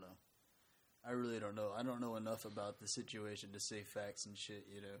 I don't know. I really don't know. I don't know enough about the situation to say facts and shit,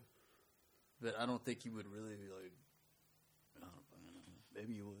 you know. But I don't think he would really be like. I don't know.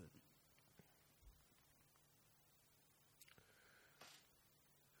 Maybe he would.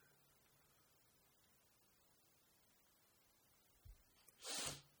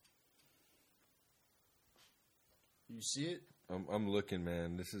 You see it? I'm looking,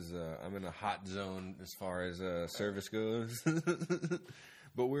 man. This is I'm in a hot zone as far as service goes,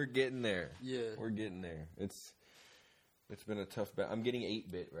 but we're getting there. Yeah, we're getting there. It's been a tough battle. I'm getting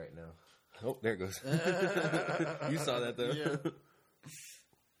 8-bit right now. Oh, there it goes. You saw that though. Yeah.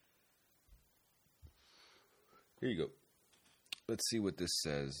 Here you go. Let's see what this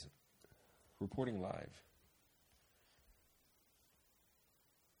says. Reporting live.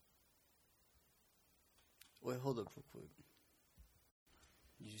 Wait, hold up real quick.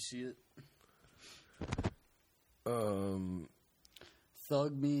 Did you see it?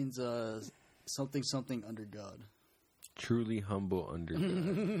 Thug means something under God. Truly humble under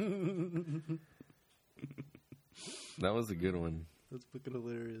God. That was a good one. That's fucking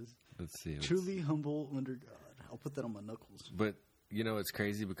hilarious. Let's see. Truly humble under God. I'll put that on my knuckles. But, you know, it's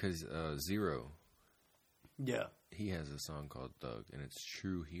crazy because Zero. Yeah. He has a song called Thug, and it's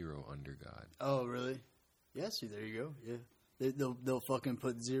True Hero Under God. Oh, really? Yeah, see, there you go. Yeah. They'll fucking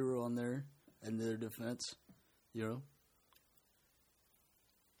put Zero on there in their defense. You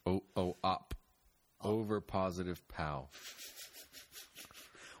know? Op. Over positive pal.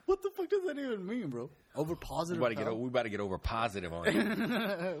 What the fuck does that even mean, bro? Over positive pal? We about to get over positive on you.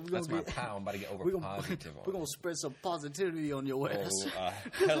 That's my pal. I'm about to get over positive on. We're going to spread some positivity on your ass.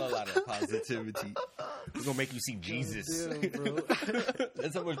 Hell a lot of positivity. We're going to make you see Jesus. Damn, bro.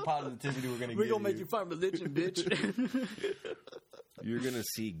 That's how much positivity we're going to get. We're going to make you find religion, bitch. You're going to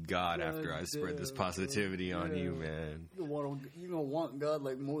see God after I spread this positivity on you, man. You're going to want God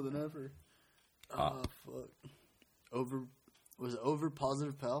like more than ever. Oh, fuck. Was it over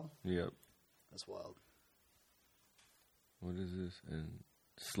positive pal? Yep. That's wild. What is this? And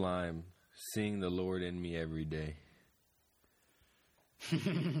Slime, seeing the Lord in me every day.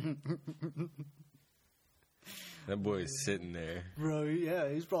 That boy is sitting there. Bro, yeah,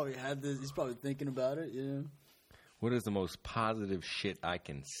 he's probably had this. He's probably thinking about it, you know? What is the most positive shit I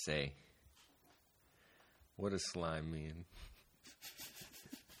can say? What does Slime mean?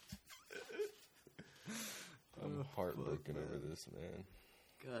 I'm heartbroken over this, man.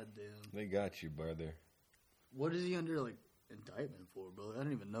 God damn. They got you, brother. What is he under? Like, indictment for, bro? I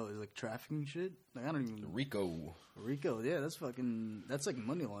don't even know. It's like trafficking shit. Like I don't even. Rico. Yeah, that's like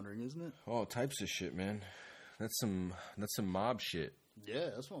money laundering, isn't it? All types of shit, man. That's some mob shit. Yeah,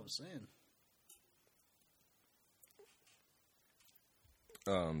 that's what I'm saying.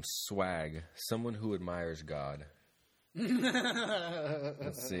 Swag. Someone who admires God.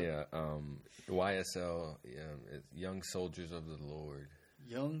 Let's see. YSL. Young Soldiers of the Lord.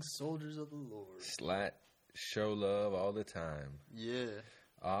 Young Soldiers of the Lord. Slat. Show love all the time. Yeah.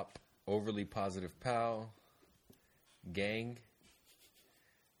 Op. Overly positive pal. Gang.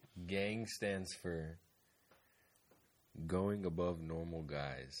 Gang stands for going above normal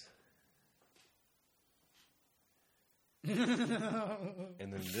guys. And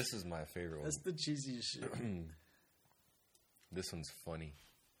then this is my favorite one. That's the cheesiest shit. This one's funny.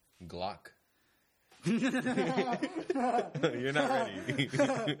 Glock. You're not ready.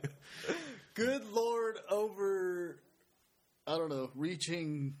 Good Lord over... I don't know.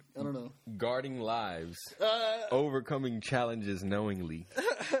 Reaching... I don't know. Guarding lives. Overcoming challenges knowingly.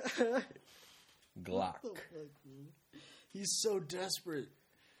 Glock. He's so desperate.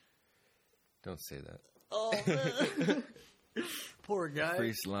 Don't say that. Oh, man. Poor guy.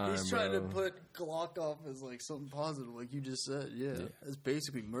 Free slime, He's trying bro. to put Glock off as like something positive, like you just said. Yeah. That's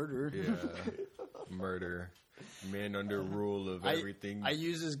basically murder. Yeah. Murder. Man under rule of everything. I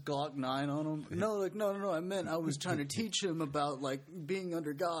use his Glock 9 on him. No. I meant I was trying to teach him about like being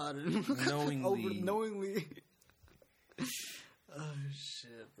under God and knowingly. Oh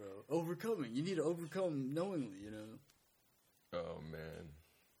shit, bro! Overcoming. You need to overcome knowingly. You know. Oh man,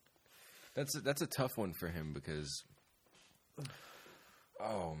 that's a tough one for him because.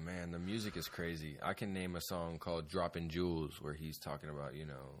 Oh man, the music is crazy. I can name a song called "Dropping Jewels" where he's talking about,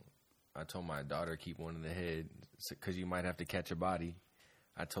 I told my daughter keep one in the head because you might have to catch a body.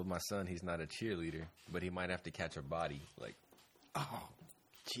 I told my son he's not a cheerleader, but he might have to catch a body. Like, oh,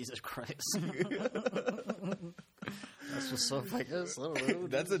 Jesus Christ. That's what's up, I guess. I don't know.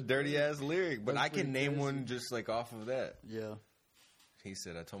 That's a dirty ass lyric, but I can name one just like off of that. Yeah. He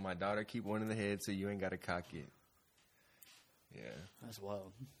said, I told my daughter keep one in the head so you ain't got to cock it. Yeah. That's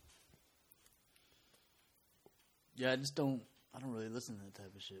wild. Yeah, I don't really listen to that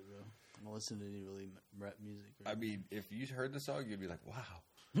type of shit, bro. I don't listen to any really rap music. I mean, if you heard the song, you'd be like, wow.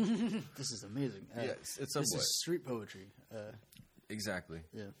 This is amazing. Yes, it's This is street poetry. Exactly.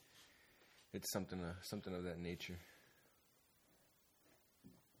 Yeah. It's something of that nature.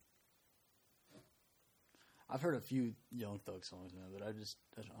 I've heard a few Young Thug songs, man, but I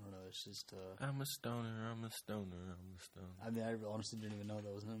don't know. It's just... I'm a stoner. I mean, I honestly didn't even know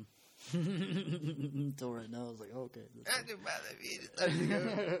that was him. Until right now, I was like, oh, okay.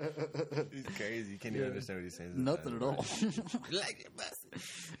 He's crazy. You can't even understand what he's saying. Nothing at all. Like your bus.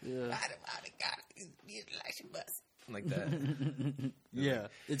 Yeah. Like that. Yeah,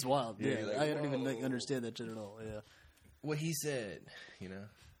 it's wild. Yeah, like, I don't even understand that shit at all. Yeah. What he said,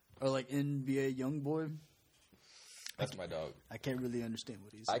 Or like NBA YoungBoy. That's my dog. I can't really understand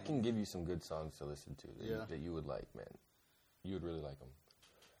what he's saying. I can give you some good songs to listen to that you would like, man. You would really like them.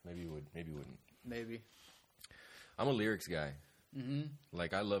 Maybe you would. Maybe you wouldn't. Maybe. I'm a lyrics guy. Mm-hmm.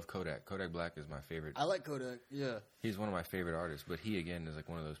 Like, I love Kodak. Kodak Black is my favorite. I like Kodak, yeah. He's one of my favorite artists, but he, again, is like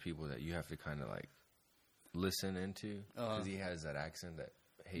one of those people that you have to kind of like listen into because he has that accent, that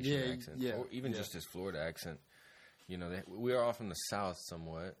Haitian accent. Yeah, or even just his Florida accent. We are all from the South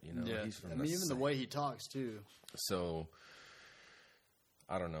somewhat. He's from even the way he talks, too. So,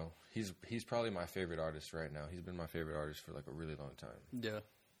 I don't know. He's probably my favorite artist right now. He's been my favorite artist for like a really long time. Yeah.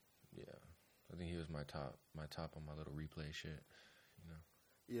 Yeah. I think he was my top on my little replay shit.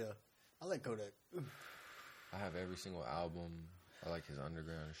 Yeah. I like Kodak. I have every single album. I like his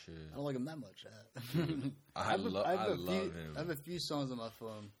underground shit. I don't like him that much. I love him. I have a few songs on my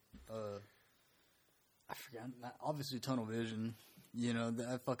phone. I forgot. Obviously, Tunnel Vision.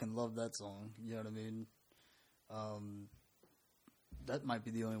 I fucking love that song. You know what I mean? That might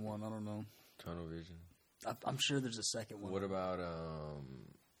be the only one. I don't know. Tunnel Vision. I'm sure there's a second one. What about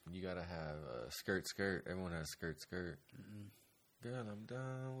you gotta have Skirt Skirt. Everyone has Skirt Skirt. Mm-mm. Girl, I'm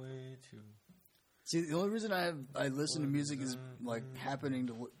done with you. See, the only reason I listen to music is like happening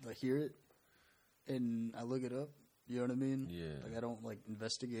to hear it, and I look it up. You know what I mean? Yeah. Like, I don't like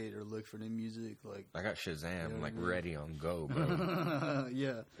investigate or look for new music. Like, I got Shazam ready on go, bro.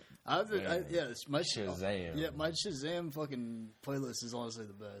 Yeah. My Shazam. Yeah, my Shazam fucking playlist is honestly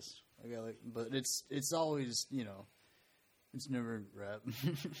the best. But it's always, it's never rap.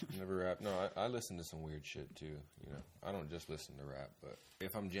 Never rap. No, I listen to some weird shit too. I don't just listen to rap, but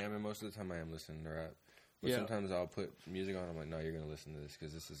if I'm jamming, most of the time I am listening to rap. But sometimes I'll put music on. I'm like, no, you're gonna listen to this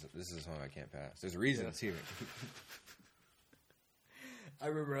because this is a song I can't pass. There's reasons here. I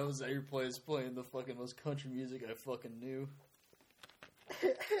remember I was at your place playing the fucking most country music I fucking knew.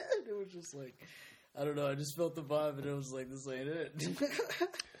 And it was just like, I don't know, I just felt the vibe and it was like, this ain't it.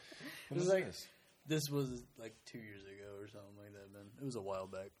 It was like, this was like 2 years ago or something like that, man. It was a while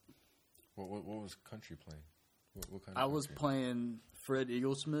back. What was country playing? What kind of I was country? playing Fred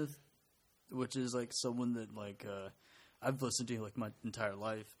Eaglesmith, which is like someone that like I've listened to like my entire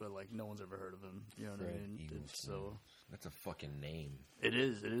life, but like no one's ever heard of him. You know what I mean? So that's a fucking name. It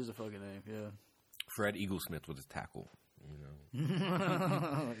is. It is a fucking name. Yeah. Fred Eaglesmith with his tackle. You know.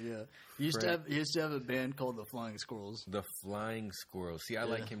 Yeah. He used to have a band called the Flying Squirrels. The Flying Squirrels. See, I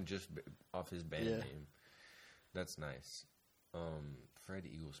like him just off his band name. That's nice. Fred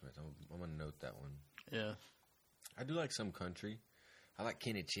Eaglesmith. I'm gonna note that one. Yeah. I do like some country. I like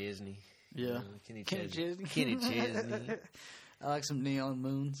Kenny Chesney. Yeah. You know, Kenny Chesney. Kenny Chesney. I like some Neon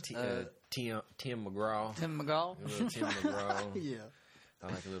Moons. Tim McGraw. Tim McGraw. A little Tim McGraw. Yeah. I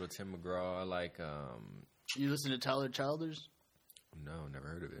like a little Tim McGraw. I like. You listen to Tyler Childers? No, never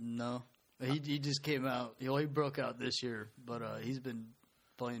heard of it. No. He just came out. He broke out this year, but he's been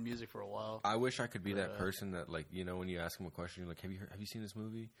playing music for a while. I wish I could be that person that, like, you know, when you ask them a question, you're like, have you seen this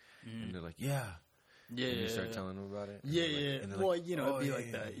movie? Mm-hmm. And they're like, yeah. Yeah, and you start telling them about it. Yeah, like, yeah. And well, like, you know, it'd be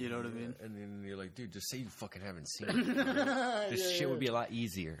like that. You know what I mean? And then you're like, dude, just say you fucking haven't seen it. This shit would be a lot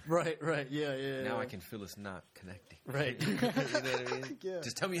easier. Right. Yeah. Now I can feel it's not connecting. Right. You know what I mean? Yeah.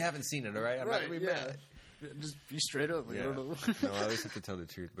 Just tell me you haven't seen it, all right? I'm not going to be mad. Just be straight up. Like, I don't know. No, I always have to tell the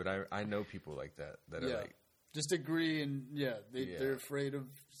truth. But I know people like that are like... Just agree and, they're afraid of,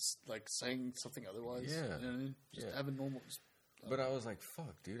 like, saying something otherwise. Yeah. You know what I mean? Just have a normal... But I was like,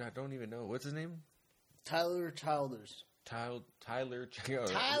 fuck, dude, I don't even know. What's his name? Tyler Childers. Tyler Childers.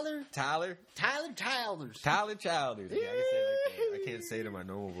 Tyler Childers. Tyler Childers. Yeah, I can say it like that. I can't say it in my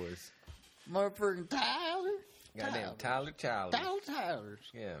normal voice. Motherfucking Tyler. Goddamn Tyler Childers. Tyler Childers.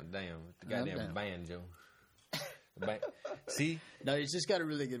 Yeah, damn. The goddamn banjo. See? No, he's just got a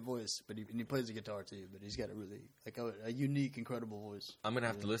really good voice, but he plays the guitar too. But he's got a really a unique, incredible voice. I'm gonna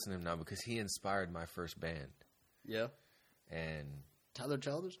have to listen to him now because he inspired my first band. Yeah. And Tyler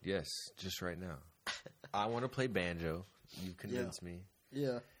Childers? Yes, just right now. I want to play banjo. You convinced me.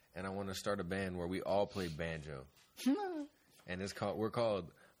 Yeah. And I want to start a band where we all play banjo. And we're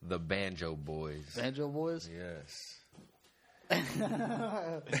called the Banjo Boys. Banjo Boys? Yes.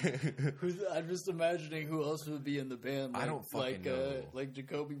 I'm just imagining who else would be in the band. I don't fucking know. Like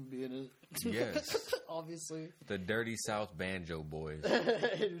Jacoby would be in it. Yes. Obviously. The Dirty South Banjo Boys.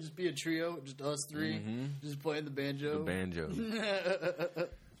 It would just be a trio, just us three, just playing the banjo. The banjo.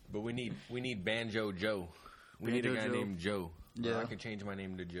 But we need Banjo Joe. We need a guy named Joe. Yeah. I can change my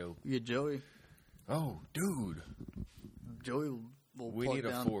name to Joe. Yeah, Joey. Oh, dude. Joey will We need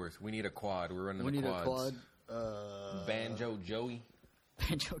a fourth. We need a quad. We're running the quads. We need a quad. Banjo Joey.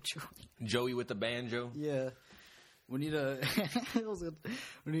 Banjo Joey. Joey with the banjo. Yeah. We need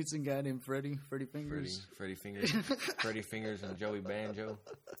we need some guy named Freddie Fingers. Freddie Fingers. Freddie Fingers and Joey Banjo.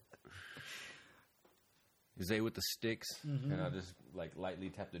 Zay with the sticks. And I'll just like lightly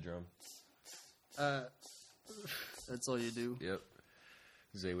tap the drum. That's all you do. Yep.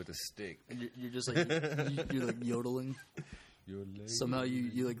 Zay with a stick. And you're just like you're like yodeling. Somehow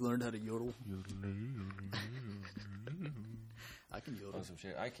you like learned how to yodel. I can yodel. On some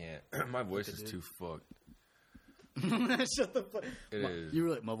shit. I can't. My voice is too fucked. Shut the fuck. It is. You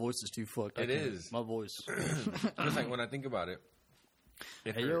were like, my voice is too fucked. It is. My voice. Just like when I think about it.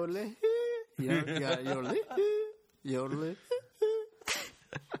 Hey, yodel. You got yodel. Yodel.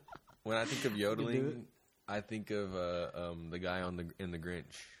 When I think of yodeling, I think of the guy in the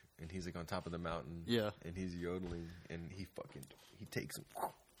Grinch, and he's like on top of the mountain. Yeah. And he's yodeling, and he takes him,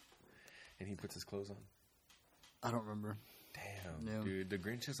 and he puts his clothes on. I don't remember. Damn, dude, The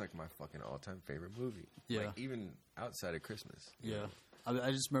Grinch is like my fucking all-time favorite movie. Yeah. Like even outside of Christmas. Yeah.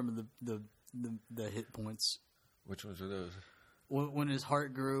 I just remember the hit points. Which ones were those? When his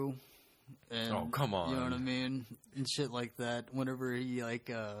heart grew. And, oh, come on. You know what I mean? And shit like that. Whenever he,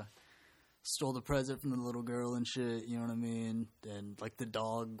 like, stole the present from the little girl and shit, you know what I mean? And, like, the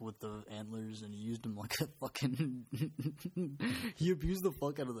dog with the antlers, and he used him like a fucking... he abused the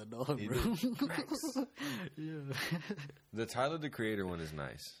fuck out of the dog, bro. Yeah. The Tyler, the Creator one is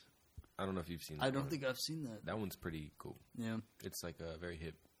nice. I don't know if you've seen that I don't think I've seen that. That one's pretty cool. Yeah. It's, like, very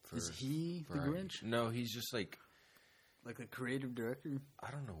hip. Is he the Grinch? No, he's just, like... Like a creative director?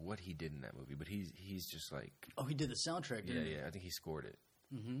 I don't know what he did in that movie, but he's just like... Oh, he did the soundtrack, didn't he? Yeah, I think he scored it.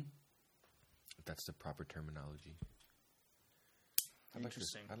 Mm-hmm. If that's the proper terminology.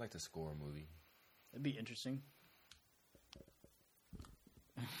 Interesting. I'd like to score a movie. That'd be interesting.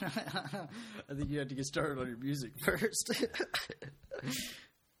 I think you had to get started on your music first.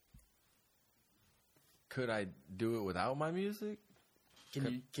 Could I do it without my music?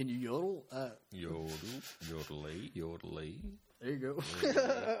 Can you yodel? Yodelay. There you go.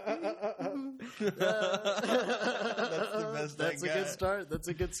 That's a good start. That's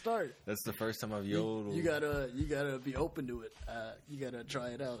a good start. That's the first time I've yodeled. You gotta be open to it. You gotta try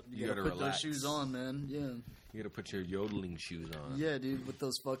it out. You gotta put relax. those shoes on, man. Yeah. You gotta put your yodeling shoes on. Yeah, dude, with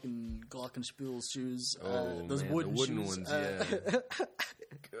those fucking Glockenspiel shoes. Those man, wooden the wooden shoes. ones. Yeah.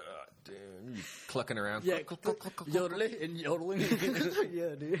 God damn, you clucking around. Yeah, yodeling and yodeling.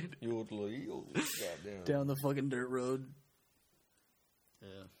 Yeah, dude. Yodeling. Goddamn. Down the fucking dirt road.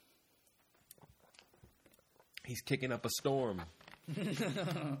 Yeah. He's kicking up a storm.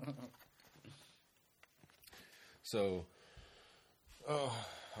 So,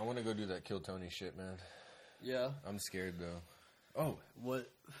 I want to go do that Kill Tony shit, man. Yeah. I'm scared, though. Oh. What?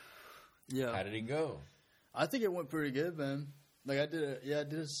 Yeah. How did it go? I think it went pretty good, man. Like, I did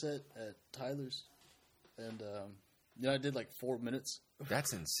a set at Tyler's. And, I did like 4 minutes.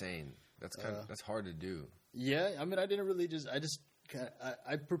 That's insane. That's that's hard to do. Yeah. I mean, I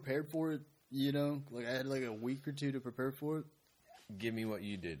prepared for it, like I had like a week or two to prepare for it. Give me what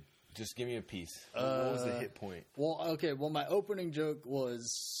you did. Just give me a piece. What was the hit point? Well, okay. Well, my opening joke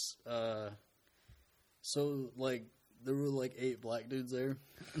was, so like there were like 8 black dudes there,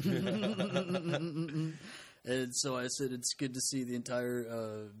 and so I said it's good to see the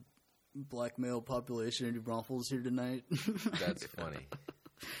entire black male population in New Braunfels here tonight. That's funny.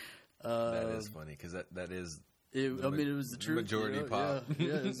 That is funny because that is. It was the truth. Majority pop.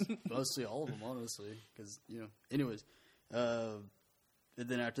 Yeah, it's mostly all of them, honestly. Because, anyways. And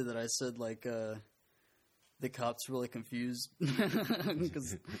then after that, I said, like, the cops were, like, confused.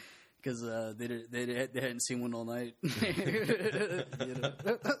 Because they hadn't seen one all night.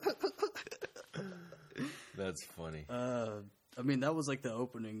 That's funny. I mean, that was, like, the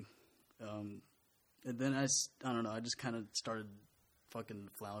opening. And then I don't know, I just kind of started fucking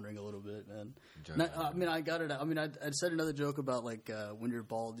floundering a little bit, man. I got it. I mean, I said another joke about like when you're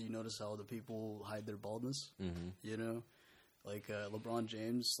bald, you notice how the people hide their baldness. Mm-hmm. Like LeBron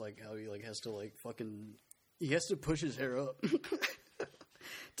James, like how he like has to like he has to push his hair up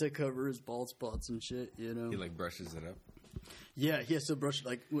to cover his bald spots and shit. He like brushes it up. Yeah, he has to brush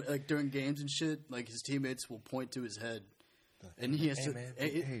like during games and shit. Like his teammates will point to his head. And he has to,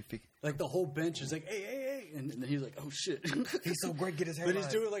 like the whole bench is like, hey, and then he's like, oh shit, he's so great, get his hair. But he's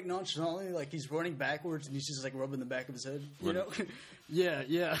doing it like nonchalantly, like he's running backwards, and he's just like rubbing the back of his head,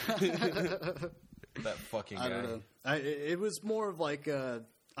 Yeah. That fucking guy. I don't know. It was more of like, it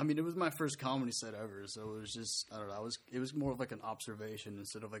was my first comedy set ever, so it was just, I don't know. It was more of like an observation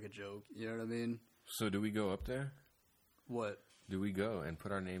instead of like a joke. You know what I mean? So do we go up there? What? Do we go and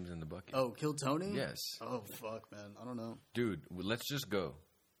put our names in the bucket? Oh, Kill Tony? Yes. Oh, fuck, man. I don't know. Dude, let's just go.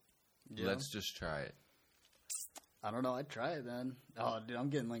 Yeah. Let's just try it. I don't know. I'd try it, man. Oh, dude, I'm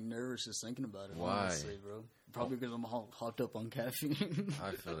getting, like, nervous just thinking about it. Why? Honestly, bro. Probably because I'm hopped up on caffeine.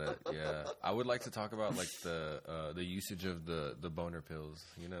 I feel that, yeah. I would like to talk about, like, the usage of the boner pills.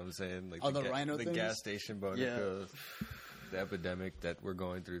 You know what I'm saying? Like the rhino the things? gas station boner pills. The epidemic that we're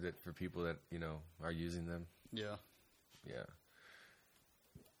going through that for people that, are using them. Yeah. Yeah.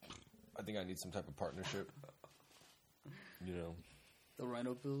 I think I need some type of partnership. The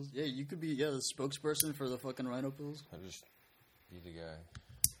rhino pills? Yeah, you could be the spokesperson for the fucking rhino pills. I'll just be the guy.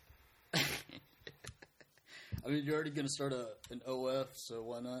 I mean, you're already going to start an OF, so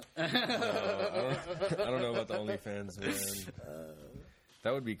why not? No, I don't know about the OnlyFans, man.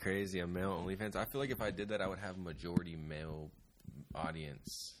 That would be crazy, a male OnlyFans. I feel like if I did that, I would have a majority male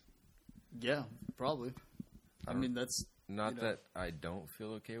audience. Yeah, probably. I mean, that's... Not that I don't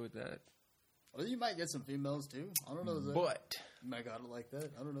feel okay with that. Well, you might get some females too. I don't know. But you might got it like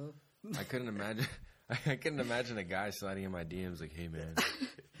that. I don't know. I couldn't imagine. I couldn't imagine a guy sliding in my DMs like, "Hey, man,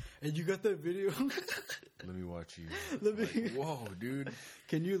 and you got that video? Let me watch you." Whoa, dude!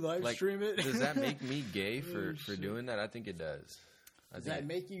 Can you live stream it? Does that make me gay for doing that? I think it does. Does that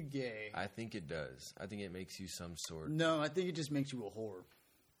make you gay? I think it does. I think it makes you some sort. No, I think it just makes you a whore.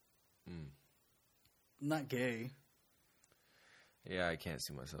 Not gay. Yeah, I can't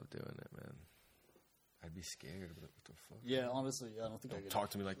see myself doing it, man. I'd be scared. What the fuck? Yeah, honestly, I don't think I could. Talk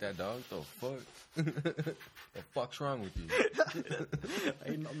to me like that, dog. The fuck? The fuck's wrong with you?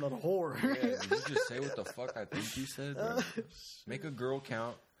 I'm not a whore. Yeah, did you just say what the fuck I think you said, bro? Make a girl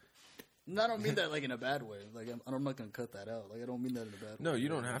count. No, I don't mean that like in a bad way. Like I'm not gonna cut that out. Like I don't mean that in a bad way. No, you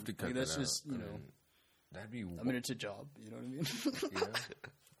don't have to cut that out. That's just that'd be. I mean, it's a job. You know what I mean? Yeah.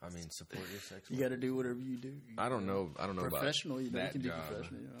 I mean, and support your sex. You got to do whatever you do. I don't know professional, about that you can job. Be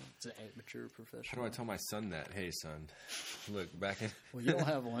professional. It's an amateur professional. How do I tell my son that? Hey, son, look back in. Well, you don't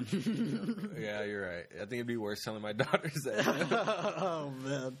have one. Yeah, you're right. I think it'd be worse telling my daughters that. Oh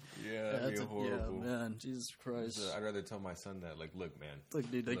man. Yeah, that'd be horrible. Yeah, man. Jesus Christ. So I'd rather tell my son that, like, look, man. Look,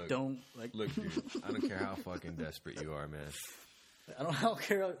 dude, look, don't like. Look, dude. I don't care how fucking desperate you are, man. I don't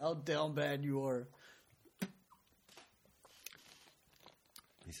care how down bad you are.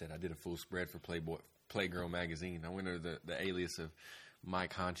 He said, I did a full spread for Playgirl magazine. I went under the alias of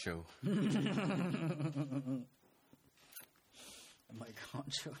Mike Honcho. Mike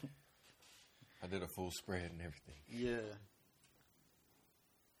Honcho. I did a full spread and everything. Yeah.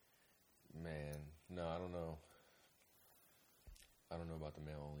 Man, no, I don't know. I don't know about the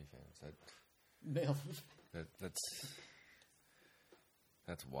male OnlyFans.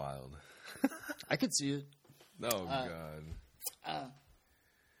 That's wild. I could see it. Oh, God.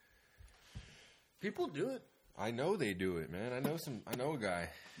 People do it. I know they do it, man. I know a guy.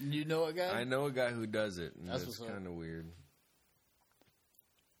 You know a guy? I know a guy who does it. And that's kind of weird.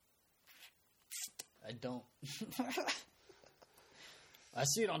 I don't. I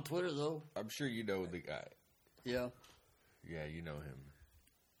see it on Twitter, though. I'm sure you know the guy. Yeah. Yeah, you know him.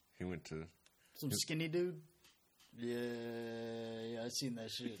 He went to... Some skinny dude? Yeah, I seen that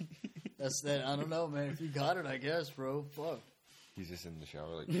shit. That's that. I don't know, man. If you got it, I guess, bro. Fuck. He's just in the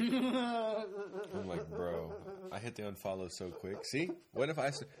shower like... I'm like, bro, I hit the unfollow so quick. See? What if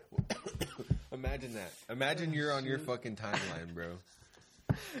I... Imagine that. Imagine you're on your fucking timeline, bro.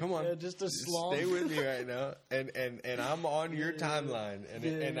 Come on. Yeah, just a slump. Stay with me right now. And I'm on your timeline.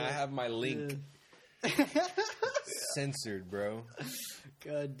 And I have my link censored, bro.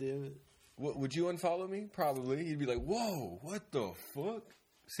 God damn it. What, would you unfollow me? Probably. You'd be like, whoa, what the fuck?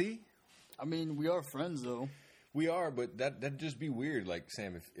 See? I mean, we are friends, though. We are, but that'd just be weird. Like,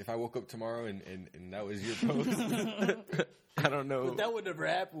 Sam, if I woke up tomorrow and that was your post, I don't know. But that would never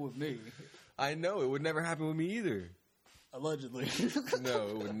happen with me. I know. It would never happen with me either. Allegedly. No,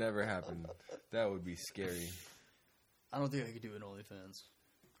 it would never happen. That would be scary. I don't think I could do an OnlyFans.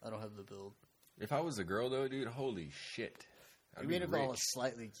 I don't have the build. If I was a girl, though, dude, holy shit. I mean, if I was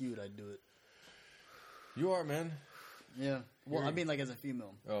slightly cute, I'd do it. You are, man. Yeah. Well, I mean, like, as a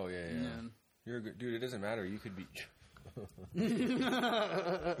female. Oh, yeah. You're a good dude. It doesn't matter. You could be.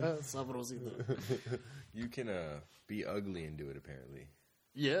 You can be ugly and do it, apparently.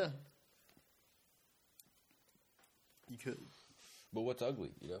 Yeah. You could. But what's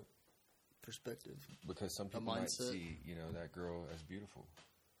ugly, you know? Perspective. Because some people might see, you know, that girl as beautiful.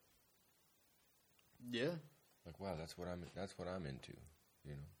 Yeah. Like, wow, that's what I'm into,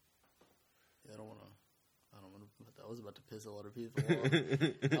 you know? Yeah, I don't want to. I was about to piss a lot of people off.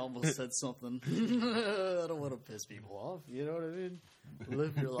 I almost said something. I don't want to piss people off. You know what I mean?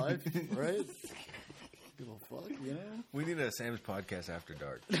 Live your life, right? Give a fuck, you know? We need a Sam's Podcast After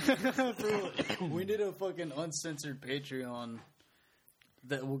Dark. We need a fucking uncensored Patreon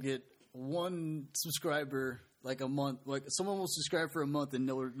that will get one subscriber like a month. Like someone will subscribe for a month and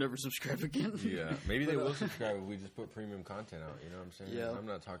never subscribe again. Yeah, maybe they will subscribe if we just put premium content out. You know what I'm saying? Yeah. I'm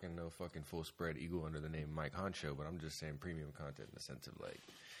not talking no fucking full spread eagle under the name Mike Honcho, but I'm just saying premium content in the sense of like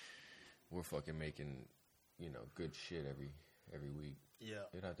we're fucking making, you know, good shit every week. Yeah,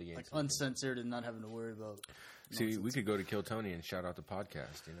 you'd have to get like uncensored and not having to worry about. See, we could go to Kill Tony and shout out the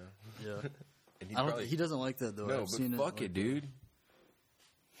podcast. You know? Yeah. And he doesn't like that though. No, but fuck it, dude.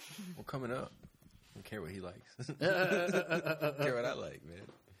 We're coming up. I don't care what he likes. I don't care what I like, man.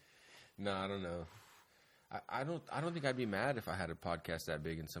 No, I don't know. I don't think I'd be mad if I had a podcast that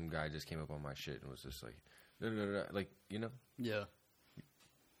big and some guy just came up on my shit and was just like, like, you know? Yeah.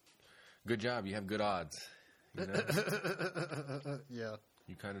 Good job. You have good odds. You know? Yeah.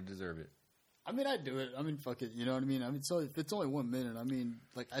 You kind of deserve it. I mean, I'd do it. I mean, fuck it. You know what I mean? I mean, so if it's only 1 minute, I mean,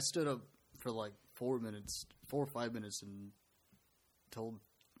 like, I stood up for like 4 or 5 minutes and told,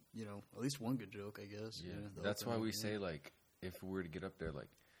 you know, at least one good joke, I guess. Yeah. You know, that's why we say, like, if we were to get up there, like,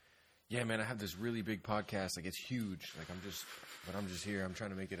 yeah, man, I have this really big podcast. Like, it's huge. Like, I'm just here. I'm trying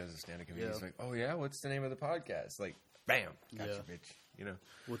to make it as a stand-up comedian. Yeah. It's like, oh, yeah? What's the name of the podcast? Like, bam. Gotcha, bitch. You know?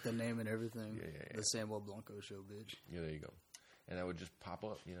 With the name and everything. Yeah. The Samuel Blanco Show, bitch. Yeah, there you go. And that would just pop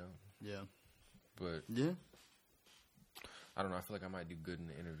up, you know? Yeah. But yeah, I don't know. I feel like I might do good in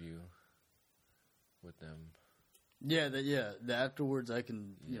the interview with them. Yeah, the afterwards I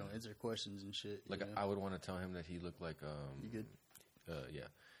can, you know, answer questions and shit. Like, I would want to tell him that he looked like, you good? Yeah.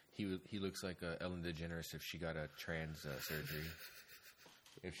 He looks like Ellen DeGeneres if she got a trans surgery.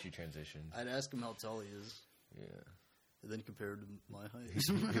 If she transitioned. I'd ask him how tall he is. Yeah. And then compare it to my height.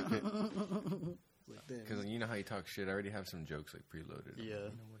 Like, damn. Because you know how you talk shit. I already have some jokes like preloaded. Yeah. Like,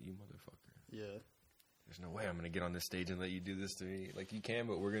 you know what, you motherfucker. Yeah. There's no way I'm going to get on this stage and let you do this to me. Like, you can,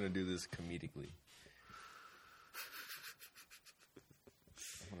 but we're going to do this comedically.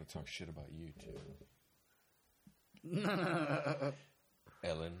 I'm going to talk shit about you, too.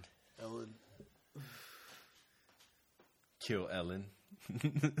 Ellen. Kill Ellen.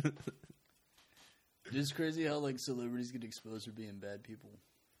 It's crazy how, like, celebrities get exposed for being bad people.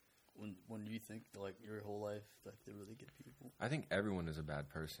 When you think, like, your whole life, like, they're really good people. I think everyone is a bad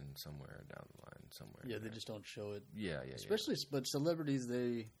person somewhere down the line, somewhere. Yeah, they just don't show it. Yeah. Especially, but celebrities,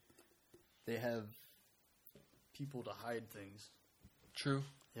 they have people to hide things. True.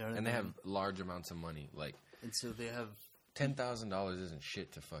 You know what I and mean? they have large amounts of money, like. And so they have. $10,000 isn't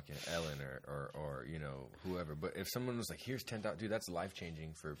shit to fucking Ellen or you know, whoever. But if someone was like, here's $10,000, dude, that's life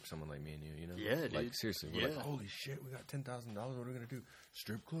changing for someone like me and you know? Yeah, dude. Like, seriously, we're like, holy shit, we got $10,000. What are we gonna do?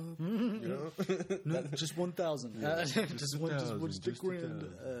 Strip club? Mm-hmm. You know? No, just 1,000. Yeah, just a grand.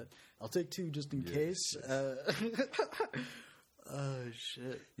 I'll take two just in case. Oh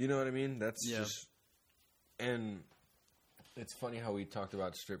shit. You know what I mean? That's just. And it's funny how we talked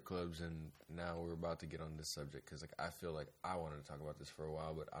about strip clubs, and now we're about to get on this subject because, like, I feel like I wanted to talk about this for a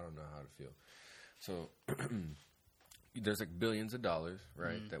while, but I don't know how to feel. So there's like billions of dollars,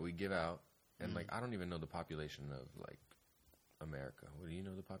 right, that we give out, and like I don't even know the population of like America. What do you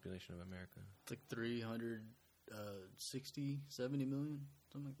know the population of America? It's like 360, 70 million,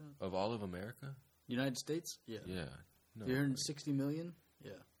 something like that. Of all of America? United States? Yeah. Yeah. No, 360 million?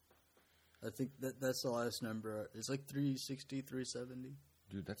 Yeah. I think that's the last number. It's like 360, 370.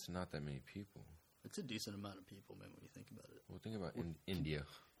 Dude, that's not that many people. It's a decent amount of people, man, when you think about it. Well, think about India.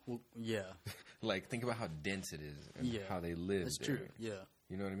 Well, yeah. Like, think about how dense it is and how they live. That's there. true, yeah.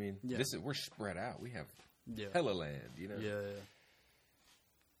 You know what I mean? Yeah. We're spread out. We have hella land, you know? Yeah.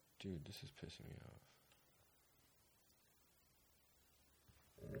 Dude, this is pissing me off.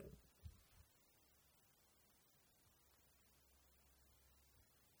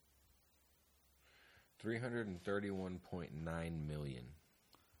 $331.9 million.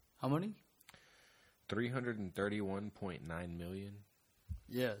 How many? 331.9 million.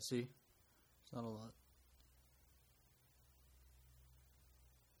 Yeah, see? It's not a lot.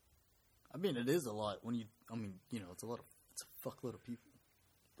 I mean, it is a lot when you, it's a fuckload of people.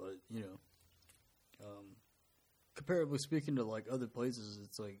 But, comparably speaking to, like, other places,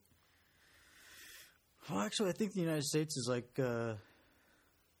 it's like, well, actually, I think the United States is like, I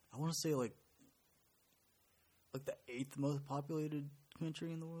want to say like the 8th most populated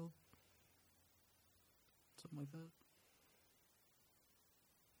country in the world. Something like that.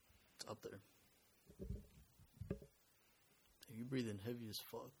 It's up there. Hey, you breathing heavy as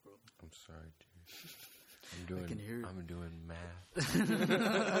fuck, bro. I'm sorry, dude. I can hear it. I'm doing math.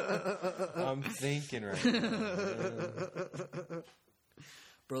 I'm thinking right now.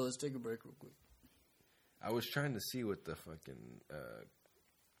 Bro, let's take a break real quick. I was trying to see what the fucking...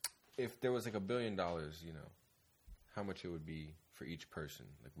 if there was like $1 billion, you know, how much it would be for each person,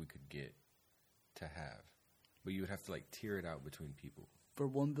 like we could get to have. But you would have to like tier it out between people. For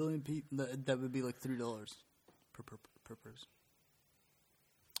 1 billion people, that would be like $3 per person.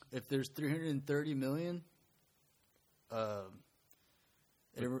 If there's 330 million, and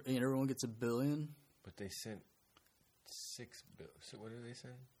everyone gets $1 billion. But they sent 6 billion. So what did they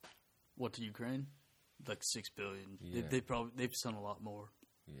send? What, to Ukraine? Like 6 billion. Yeah. They've sent a lot more.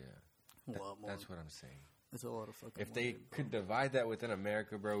 Yeah. A lot more. That's what I'm saying. That's a lot of fucking If they could divide that within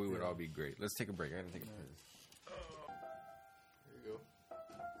America, bro, we would all be great. Let's take a break. I gotta take a piss. Here you go.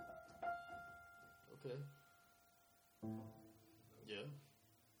 Okay. Yeah.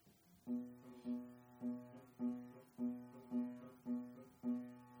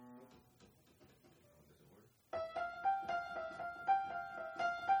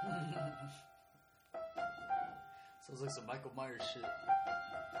 Sounds like some Michael Myers shit. There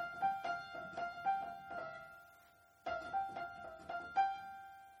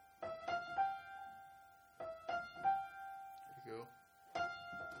you go.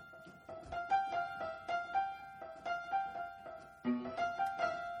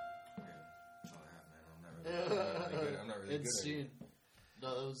 That's all I have, man. I'm not really good. It's scene.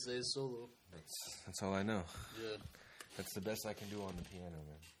 No, that was Zay's solo. That's all I know. Yeah. That's the best I can do on the piano,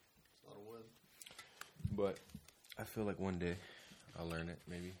 man. It's not a web. But I feel like one day I'll learn it,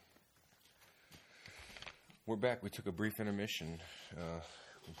 maybe. We're back. We took a brief intermission.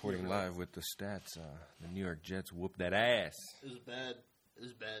 Reporting live with the stats. The New York Jets whooped that ass. It was bad.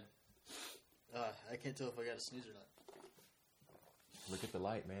 I can't tell if I got a sneeze or not. Look at the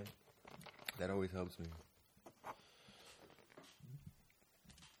light, man. That always helps me.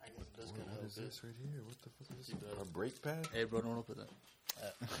 I It does kind of help. What is this right here? What the fuck is this? A brake pad? Hey, bro, don't open that.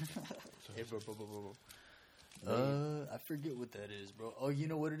 Hey, bro. I forget what that is, bro. Oh, you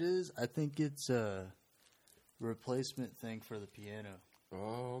know what it is? I think it's a replacement thing for the piano.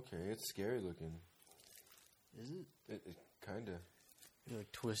 Oh, okay. It's scary looking. Is it? It kind of. You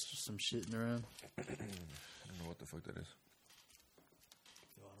like twist some shit around. I don't know what the fuck that is.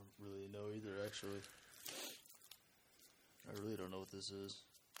 No, I don't really know either, actually. I really don't know what this is.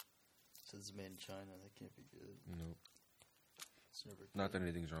 It says it's made in China. That can't be good. Nope. It's never good. Not that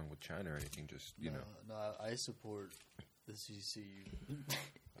anything's wrong with China or anything, just, you know. No, I support the CCU.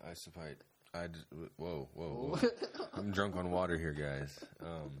 I support. Whoa. I'm drunk on water here, guys.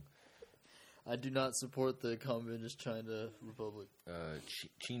 I do not support the Communist China Republic.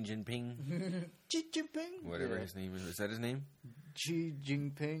 Xi Jinping? Xi Jinping? Whatever his name is. Is that his name? Xi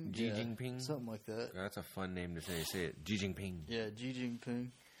Jinping? Xi Jinping? Something like that. That's a fun name to say. Say it. Xi Jinping. Yeah, Xi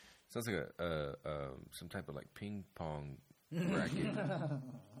Jinping. Sounds like some type of like ping pong racket.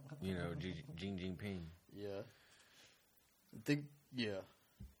 You know, Xi Jinping. Yeah. I think, yeah.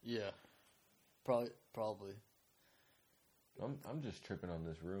 Probably. I'm just tripping on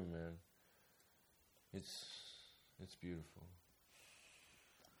this room, man. It's beautiful.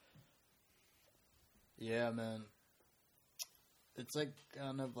 Yeah, man. It's like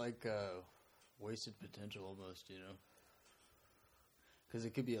kind of like wasted potential almost, you know. Because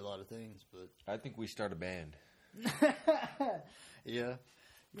it could be a lot of things, but I think we start a band. Yeah.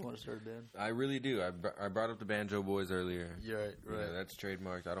 You want to start a band? I really do. I brought up the Banjo Boys earlier. You're right. You know, that's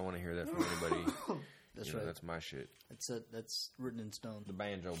trademarked. I don't want to hear that from anybody. That's right. That's my shit. That's written in stone. The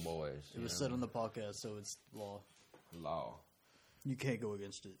Banjo Boys. It was said on the podcast, so it's law. Law. You can't go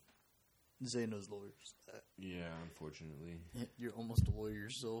against it. Zay knows lawyers. Yeah, unfortunately. You're almost a lawyer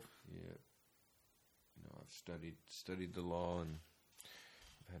yourself. Yeah. No, I've studied the law, and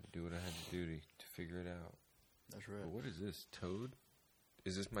I've had to do what I had to do to figure it out. That's right. But what is this? Toad?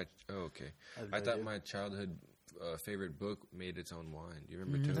 Is this my... Oh, okay. I thought my childhood favorite book made its own wine. Do you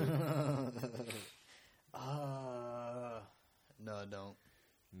remember Toad? No, I don't.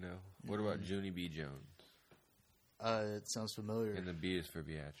 No? What about Junie B. Jones? It sounds familiar. And the B is for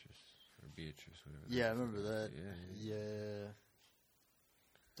Beatrice. Or Beatrice, whatever. Yeah, I remember that. Yeah.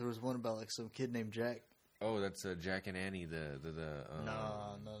 There was one about like some kid named Jack. Oh, that's Jack and Annie,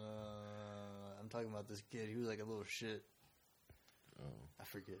 No. I'm talking about this kid. He was like a little shit. Oh. I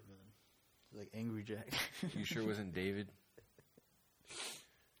forget, man. Like Angry Jack. You sure it wasn't David?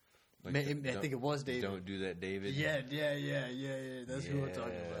 Like I think it was David. Don't do that, David. Yeah. That's who I'm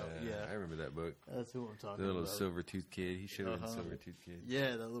talking about. Yeah, I remember that book. That's who I'm talking about. The little silver-toothed kid. He should have been silver-toothed kid.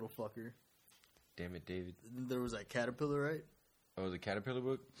 Yeah, that little fucker. Damn it, David. There was that caterpillar, right? Oh, the caterpillar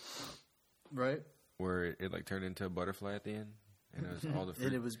book? Right. Where it like turned into a butterfly at the end? And it was all the fruit.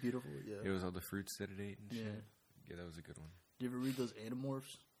 And it was beautiful, yeah. It was all the fruits that it ate and shit. Yeah. Yeah, that was a good one. Did you ever read those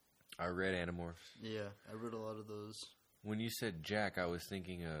Animorphs? I read Animorphs. Yeah, I read a lot of those. When you said Jack, I was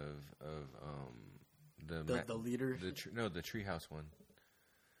thinking of the leader. The treehouse one,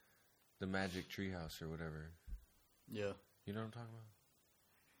 the magic treehouse or whatever. Yeah, you know what I'm talking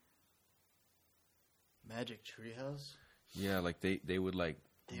about. Magic treehouse. Yeah, like they would like.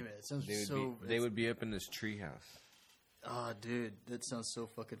 Damn it! It sounds they would be up in this treehouse. Oh, dude, that sounds so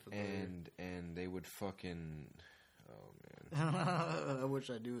fucking familiar. And they would fucking. Oh man. I wish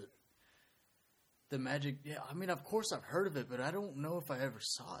I knew it. The magic, yeah, I mean, of course I've heard of it, but I don't know if I ever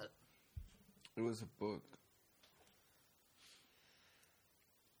saw it. It was a book.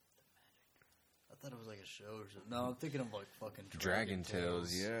 I thought it was like a show or something. No, I'm thinking of like fucking Dragon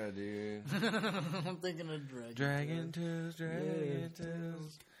Tales. Yeah, dude. I'm thinking of Dragon Tales.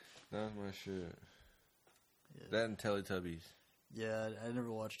 That's my shit. Yeah. That and Teletubbies. Yeah, I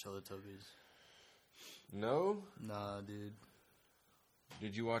never watched Teletubbies. No? Nah, dude.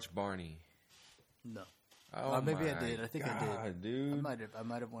 Did you watch Barney? No. Oh, maybe I did. I think I did. Dude. I might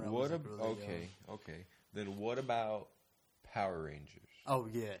have when I was like really young. Okay. Then what about Power Rangers? Oh,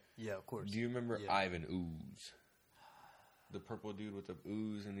 yeah, of course. Do you remember Ivan Ooze? The purple dude with the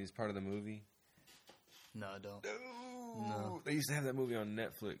ooze, and he's part of the movie? No, I don't. No. They used to have that movie on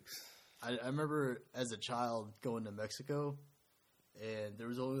Netflix. I remember as a child going to Mexico, and there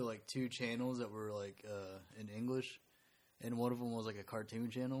was only like 2 channels that were like in English, and one of them was like a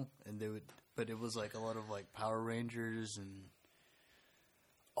cartoon channel, and but it was like a lot of like Power Rangers and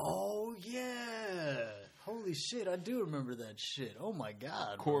Oh, yeah. Holy shit, I do remember that shit. Oh, my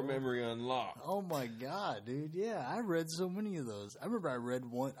God. Core memory unlocked. Oh, my God, dude. Yeah, I read so many of those. I remember I read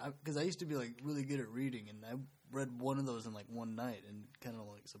one, because I used to be, like, really good at reading, and I read one of those in, like, one night, and kind of,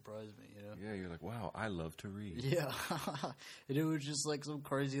 like, surprised me, you know? Yeah, you're like, wow, I love to read. Yeah. And it was just, like, some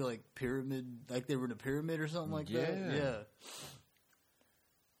crazy, like, pyramid, like they were in a pyramid or something like that. Yeah.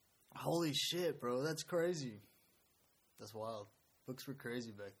 Holy shit, bro. That's crazy. That's wild. Books were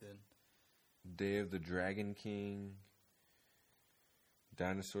crazy back then. Day of the Dragon King.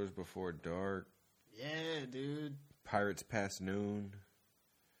 Dinosaurs Before Dark. Yeah, dude. Pirates Past Noon.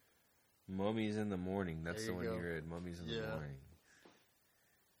 Mummies in the Morning. That's the one you read. Mummies in the Morning.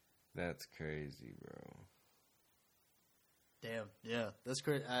 That's crazy, bro. Damn. Yeah, that's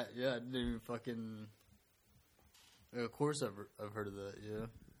crazy. I didn't even fucking... Of course I've heard of that, yeah.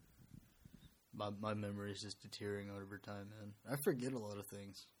 My memory is just deteriorating over time, man. I forget a lot of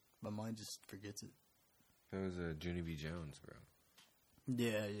things. My mind just forgets it. That was Junie B. Jones, bro.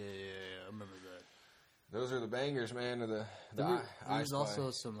 Yeah. I remember that. Those are the bangers, man. There's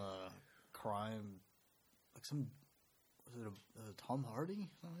also some crime, like some. Was it a Tom Hardy?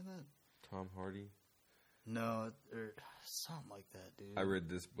 Something like that. Tom Hardy? No, or something like that, dude. I read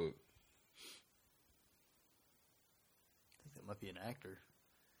this book. I think that might be an actor.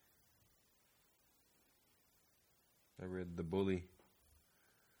 I read The Bully.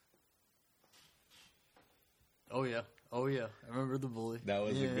 Oh yeah. I remember The Bully. That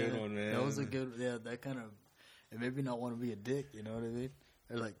was a good one, man. That was a good. Yeah, that kind of. It made me not want to be a dick. You know what I mean?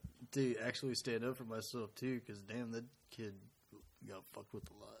 Or like to actually stand up for myself too, because damn, that kid got fucked with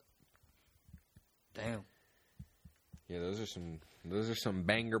a lot. Damn. Yeah, those are some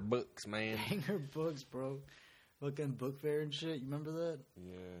banger books, man. Banger books, bro. Fucking book fair and shit. You remember that?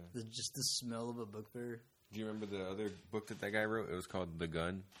 Yeah. Just the smell of a book fair. Do you remember the other book that guy wrote? It was called The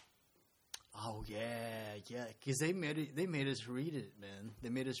Gun. Oh yeah. Because they made us read it, man. They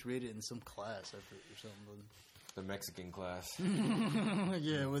made us read it in some class or something. The Mexican class.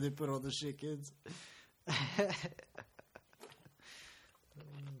 Yeah, where they put all the shit kids. That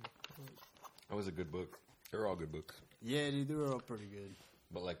was a good book. They were all good books. Yeah, dude, they were all pretty good.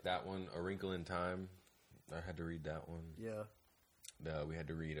 But like that one, A Wrinkle in Time, I had to read that one. Yeah. We had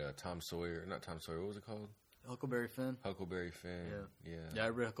to read Tom Sawyer. Not Tom Sawyer. What was it called? Huckleberry Finn. Huckleberry Finn. Yeah, I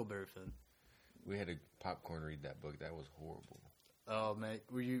read Huckleberry Finn. We had to popcorn read that book. That was horrible. Oh man,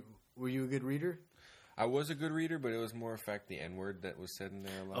 were you a good reader? I was a good reader, but it was more in fact the N-word that was said in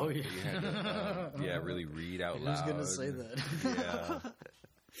there a lot. Oh yeah, you had to, really read out loud. Who's gonna say that? Yeah.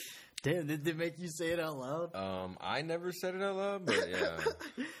 Damn, did they make you say it out loud? I never said it out loud, but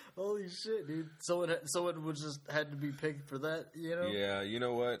yeah. Holy shit, dude! Someone was just had to be picked for that, you know? Yeah, you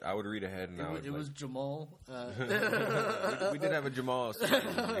know what? I would read ahead, and it was Jamal. We did have a Jamal.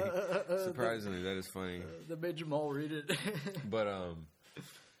 Surprisingly, that is funny. They made Jamal read it. But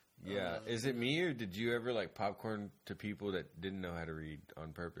yeah. Is it me, or did you ever like popcorn to people that didn't know how to read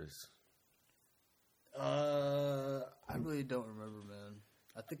on purpose? I really don't remember, man.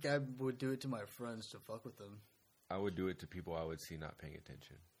 I think I would do it to my friends to fuck with them. I would do it to people I would see not paying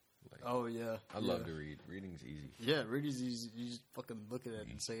attention. Like, oh, yeah. I love to read. Reading's easy. Yeah, reading's easy. You just fucking look at it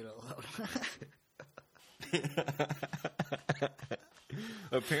and say it out loud.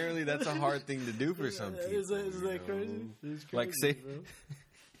 Apparently, that's a hard thing to do for some people. Is that crazy? It's crazy? Like,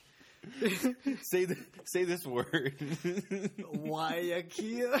 say this word.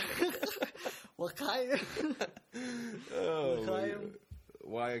 Guayaquil. Wakaya. Oh,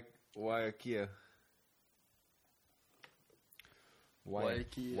 Guayaquil.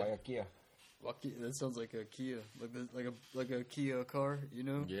 Guayaquil. That sounds like a Kia, like a Kia car, you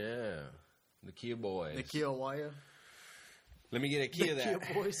know? Yeah, the Kia boys. The Kia Waya. Let me get a Kia of that.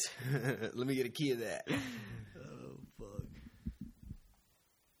 Kia boys. Let me get a Kia of that. Oh fuck!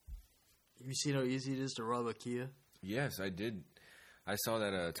 Have you seen how easy it is to rob a Kia? Yes, I did. I saw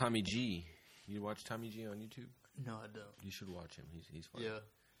that Tommy G. You watch Tommy G on YouTube? No, I don't. You should watch him. He's funny. Yeah.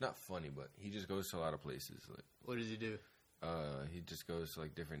 Not funny, but he just goes to a lot of places. Like, what does he do? He just goes to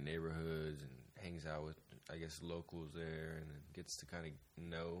like different neighborhoods and hangs out with, I guess, locals there, and gets to kind of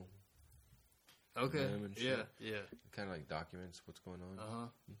know. Okay. Them and shit. Yeah. Kind of like documents what's going on.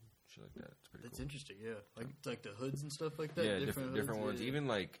 Mm-hmm. Shit like that. It's pretty That's cool. interesting. Yeah, like the hoods and stuff like that. Yeah, different ones. Yeah. Even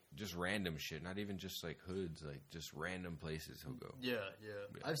like just random shit. Not even just like hoods. Like just random places he'll go. Yeah.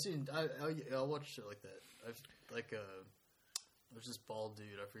 I've seen. I'll watch shit like that. There's this bald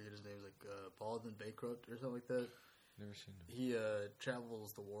dude. I forget his name. Like Bald and Bankrupt or something like that. Never seen him. He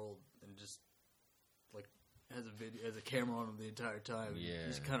travels the world and just like has a camera on him the entire time. Yeah,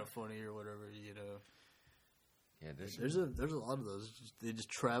 he's kind of funny or whatever, you know. Yeah, there's a lot of those. They just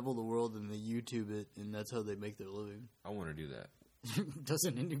travel the world and they YouTube it, and that's how they make their living. I want to do that.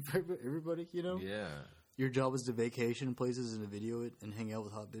 Doesn't everybody, you know? Yeah. Your job is to vacation places and to video it and hang out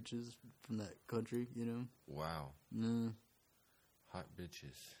with hot bitches from that country, you know? Wow. Hot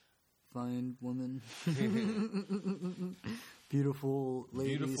bitches. Fine women. Beautiful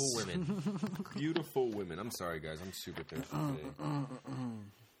ladies. Beautiful women. Beautiful women. I'm sorry, guys. I'm super thirsty today.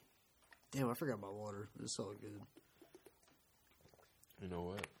 Damn, I forgot my water. It's all good. You know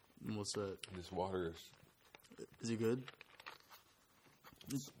what? What's that? This water is it good?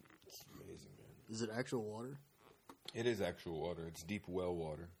 It's amazing, man. Is it actual water? It is actual water. It's deep well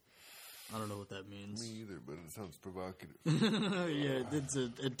water. I don't know what that means. Me either, but it sounds provocative. Yeah, it's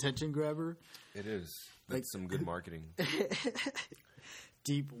an attention grabber. It is. That's some good marketing.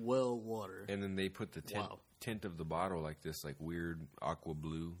 Deep well water. And then they put the tint of the bottle like this, like weird aqua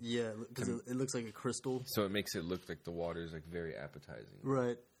blue. Yeah, because it looks like a crystal. So it makes it look like the water is like very appetizing.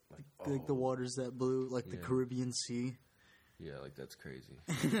 Right. Like the water's that blue, like the Caribbean Sea. Yeah, like that's crazy.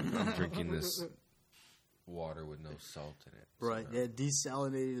 I'm drinking this water with no salt in it. Right, yeah,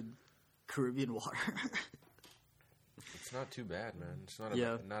 desalinated Caribbean water. It's not too bad, man. It's not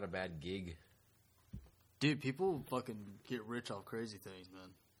not a bad gig. Dude, people fucking get rich off crazy things,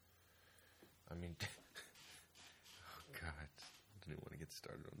 man. I mean, oh God, I didn't want to get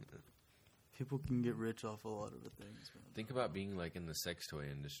started on that. People can get rich off a lot of things, man. Think about being like in the sex toy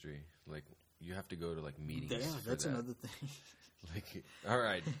industry. Like you have to go to like meetings. Yeah, that's another thing. Like, all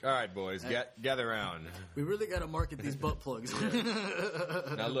right, boys, gather around. We really got to market these butt plugs.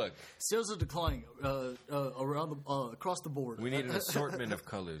 Now look, sales are declining around across the board. We need an assortment of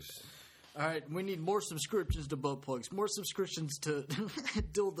colors. All right, we need more subscriptions to butt plugs, more subscriptions to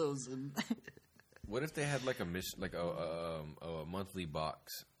dildos, and. What if they had like a monthly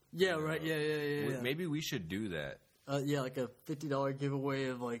box? Yeah, right. Yeah. Maybe we should do that. Yeah, like a $50 giveaway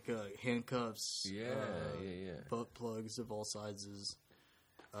of like handcuffs. Yeah. Butt plugs of all sizes.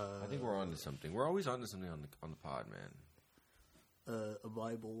 I think we're on to something. We're always on to something on the pod, man. A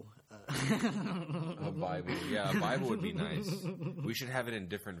Bible. A Bible. Yeah, a Bible would be nice. We should have it in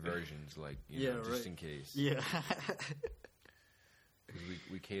different versions, like just in case. Yeah. Because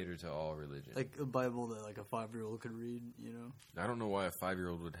we cater to all religions. Like a Bible that like a 5-year-old could read, you know? I don't know why a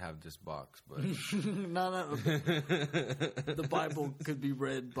 5-year-old would have this box, but... No. The Bible could be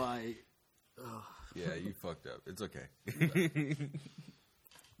read by... Yeah, you fucked up. It's okay.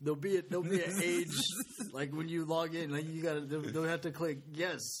 There'll be an age, like when you log in, like they'll have to click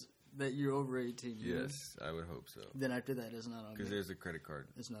yes that you're over 18. Yes, I would hope so. Then after that, it's not on me. Because there's a credit card.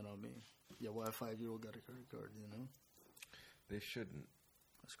 It's not on me. Yeah, why a 5-year-old got a credit card, you know? They shouldn't.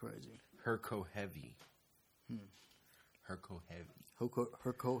 That's crazy. Herco heavy. Herco heavy.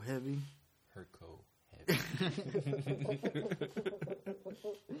 Herco heavy? Herco heavy.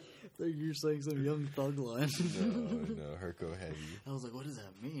 I thought you were saying some Young Thug line. No, Herco heavy. I was like, what does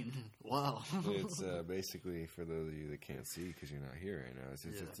that mean? Wow. It's basically, for those of you that can't see because you're not here right now, it's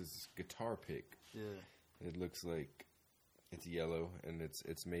this guitar pick. Yeah. It looks like it's yellow, and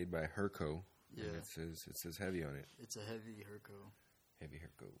it's made by Herco. Yeah. And it says heavy on it. It's a heavy Herco. Heavy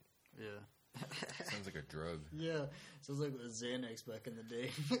Herco. Yeah. Sounds like a drug. Yeah. Sounds like a Xanax back in the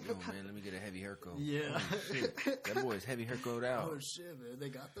day. Yo, man, let me get a heavy Herco. Yeah. Oh, shit. That boy's heavy Herco'd out. Oh, shit, man. They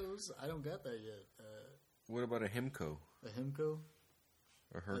got those? I don't got that yet. What about a Himco? A Himco?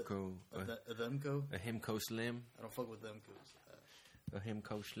 A Herco? A Themco? A Himco Slim? I don't fuck with Themcos. A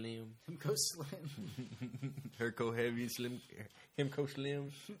Himco Slim? Himco Slim. Herco Heavy Slim? Himco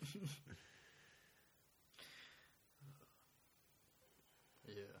Slim?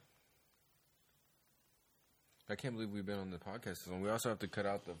 Yeah. I can't believe we've been on the podcast so long. We also have to cut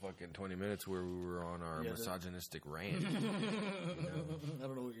out the fucking 20 minutes where we were on our misogynistic rant. I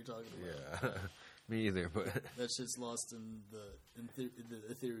don't know what you're talking about. Yeah, me either. But that shit's lost in the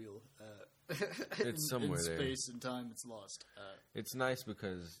ethereal. It's somewhere in there. Space and time, it's lost. It's nice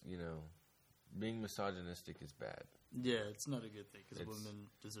because being misogynistic is bad. Yeah, it's not a good thing because women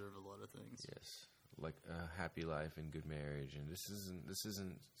deserve a lot of things. Yes, like a happy life and good marriage, and this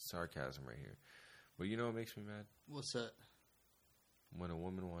isn't sarcasm right here. But you know what makes me mad? What's that? When a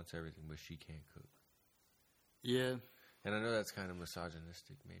woman wants everything, but she can't cook. Yeah. And I know that's kind of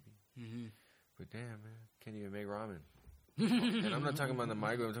misogynistic, maybe. Mm-hmm. But damn, man, can't even make ramen. And I'm not talking about the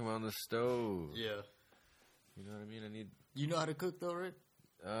microwave, I'm talking about on the stove. Yeah. You know what I mean? You know how to cook, though, right?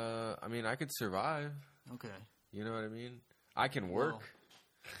 I mean, I could survive. Okay. You know what I mean? I can work.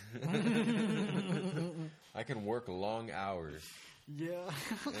 Wow. I can work long hours. Yeah.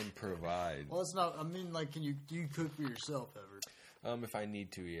 And provide. Well, it's not. I mean, like, do you cook for yourself ever? If I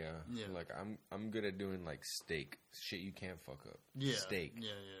need to, yeah. Like I'm good at doing like steak shit you can't fuck up. Yeah. Steak.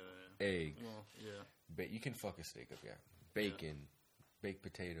 Yeah. Egg. Well, yeah. You can fuck a steak up, yeah. Bacon. Baked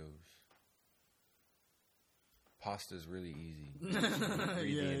potatoes. Pasta's really easy. Read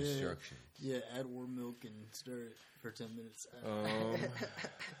the instructions. Yeah, add warm milk and stir it for 10 minutes.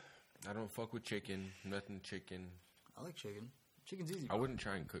 I don't fuck with chicken. Nothing chicken. I like chicken. Chicken's easy. I wouldn't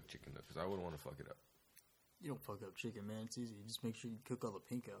try and cook chicken, though, because I wouldn't want to fuck it up. You don't fuck up chicken, man. It's easy. Just make sure you cook all the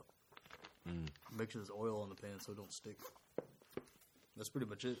pink out. Make sure there's oil on the pan so it don't stick. That's pretty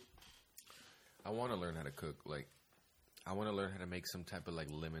much it. I want to learn how to cook, like... I want to learn how to make some type of like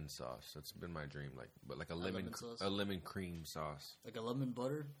lemon sauce. That's been my dream, but a lemon cream sauce, like a lemon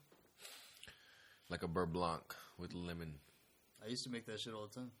butter, like a beurre blanc with lemon. I used to make that shit all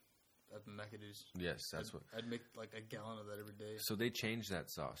the time at McAdoo's. Yes, I'd make like a gallon of that every day. So they changed that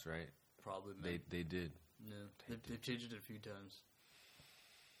sauce, right? Probably, man. They did. Yeah, they've changed it a few times.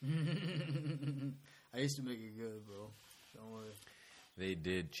 I used to make it good, bro. Don't worry. They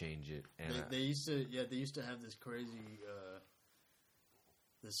did change it, and they used to. Yeah, they used to have this crazy,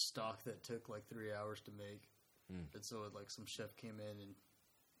 this stock that took like 3 hours to make, and so like some chef came in and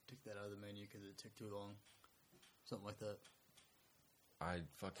took that out of the menu because it took too long, something like that. I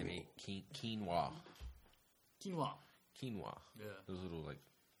fucking ate quinoa. Quinoa. Yeah, those little like.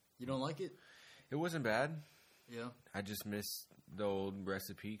 You don't like it? It wasn't bad. Yeah. I just miss the old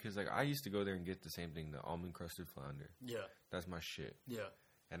recipe because like I used to go there and get the same thing, the almond crusted flounder. Yeah. That's my shit. Yeah.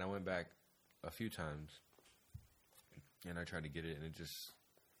 And I went back a few times and I tried to get it and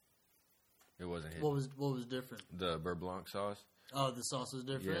it wasn't hitting. What was different? The beurre blanc sauce. Oh, the sauce was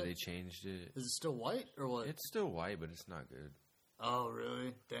different? Yeah, they changed it. Is it still white or what? It's still white, but it's not good. Oh,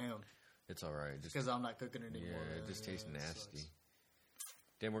 really? Damn. It's all right. Because I'm not cooking it anymore. Yeah, it just tastes nasty.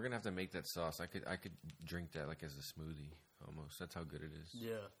 Damn, we're gonna have to make that sauce. I could drink that like as a smoothie almost. That's how good it is.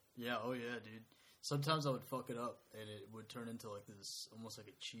 Yeah. Oh yeah, dude. Sometimes I would fuck it up and it would turn into like this, almost like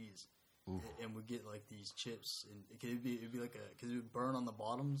a cheese. Ooh. And we'd get like these chips, and it'd be like because it would burn on the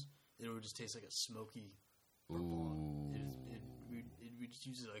bottoms. It would just taste like a smoky. Ooh. We'd just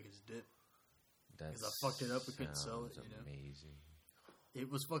use it like as dip. Because I fucked it up, we couldn't sell it. Amazing. It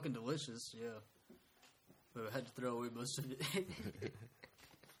was fucking delicious, yeah. But I had to throw away most of it.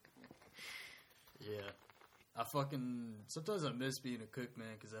 Yeah, sometimes I miss being a cook,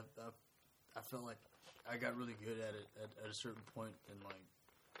 man, because I felt like I got really good at it at a certain point, and like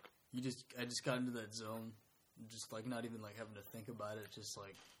I just got into that zone, just like not even like having to think about it, just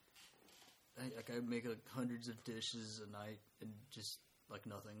like I make like hundreds of dishes a night and just like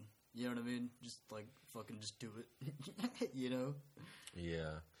nothing, you know what I mean? Just like fucking just do it, you know?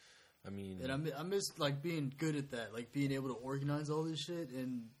 Yeah, I mean, and I miss like being good at that, like being able to organize all this shit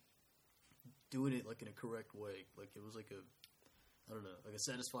and doing it like in a correct way. Like it was like I don't know, like a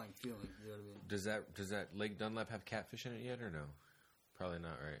satisfying feeling. You know what I mean? Does that Lake Dunlap have catfish in it yet or no? Probably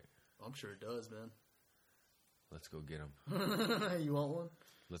not, right? I'm sure it does, man. Let's go get them. You want one?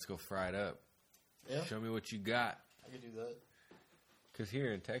 Let's go fry it up. Yeah. Show me what you got. I can do that. Because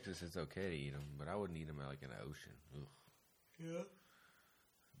here in Texas, it's okay to eat them, but I wouldn't eat them like in the ocean. Ugh. Yeah.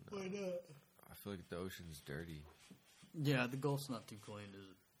 No. Why not? I feel like the ocean's dirty. Yeah, the Gulf's not too clean, is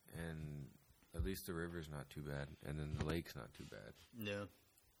it? And at least the river's not too bad, and then the lake's not too bad. Yeah.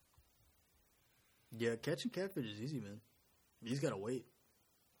 Yeah, catching catfish is easy, man. You just gotta wait.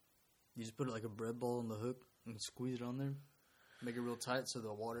 You just put it like a bread ball on the hook and squeeze it on there. Make it real tight so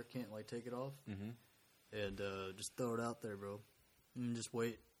the water can't like take it off. Mm-hmm. And just throw it out there, bro. And just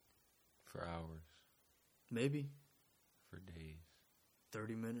wait. For hours. Maybe. For days.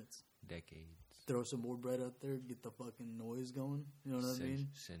 30 minutes. Decades. Throw some more bread out there, get the fucking noise going. You know what I mean?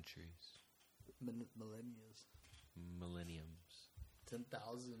 Centuries. Millenniums.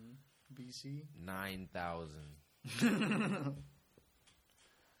 10,000 BC? 9,000.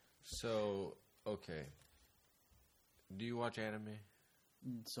 So, okay. Do you watch anime?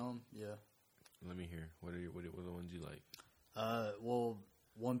 Some, yeah. Let me hear. What are the ones you like? Well,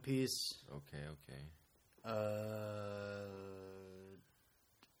 One Piece. Okay.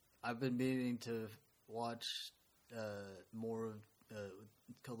 I've been meaning to watch more of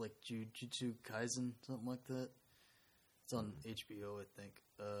it's called like Jujutsu Kaisen, something like that. It's on HBO, I think.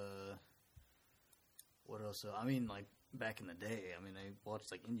 What else? I mean, like back in the day. I mean, I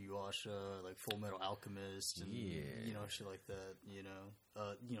watched like Inuyasha, like Full Metal Alchemist, and you know, shit like that. You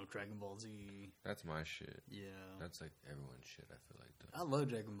know, Dragon Ball Z. That's my shit. Yeah, that's like everyone's shit. I feel like. I love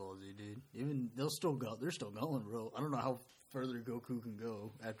Dragon Ball Z, dude. Even they're still going, bro. I don't know how further Goku can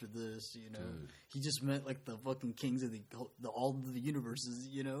go after this, you know. Dude. He just met, like, the fucking kings of all of the universes,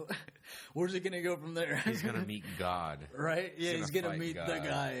 you know. Where's it gonna go from there? He's gonna meet God. Right? Yeah, he's gonna meet God. the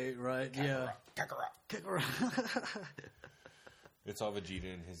guy, right? Kakarot. It's all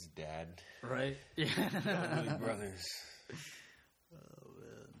Vegeta and his dad. Right? Yeah. Really brothers. Oh,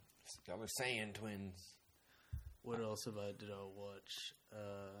 man. Y'all are Saiyan twins. What else did I watch?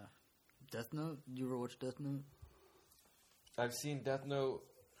 Death Note? You ever watch Death Note? I've seen Death Note,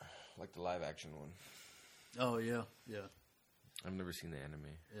 like the live action one. Oh, yeah. I've never seen the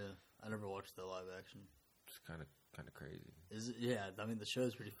anime. Yeah, I never watched the live action. It's kind of crazy. Is it? Yeah, I mean, the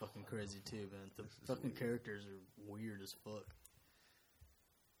show's pretty fucking crazy, too, man. The fucking weird. Characters are weird as fuck.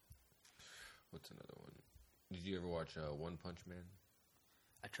 What's another one? Did you ever watch One Punch Man?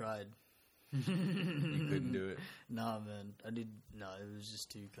 I tried. You couldn't do it? Nah, man. It was just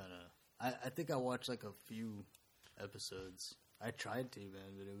too kind of... I think I watched, like, a few episodes. I tried to,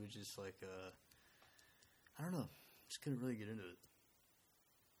 man, but it was just like, I don't know. Just couldn't really get into it.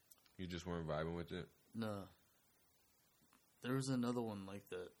 You just weren't vibing with it? No. There was another one like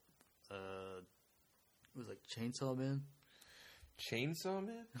that. It was like Chainsaw Man. Chainsaw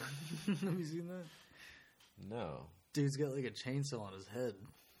Man? Have you seen that? No. Dude's got like a chainsaw on his head.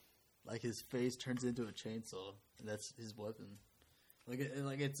 Like his face turns into a chainsaw, and that's his weapon.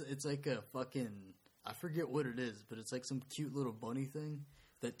 It's like a fucking... I forget what it is, but it's like some cute little bunny thing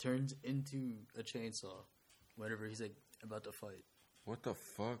that turns into a chainsaw whenever he's like about to fight. What the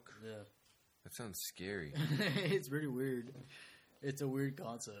fuck? Yeah. That sounds scary. It's pretty weird. It's a weird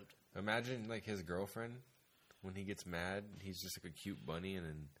concept. Imagine like his girlfriend when he gets mad, he's just like a cute bunny and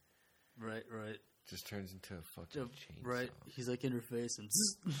then Right. Just turns into a fucking chainsaw. Right. He's like in her face and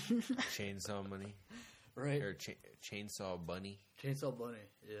Chainsaw bunny. Right. Or chainsaw bunny. Chainsaw bunny,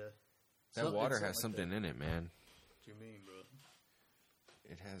 yeah. That water has something in it, man. What do you mean, bro?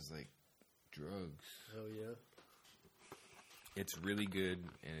 It has, like, drugs. Oh, yeah? It's really good,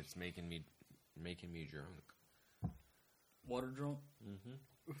 and it's making me drunk. Water drunk? Mm-hmm.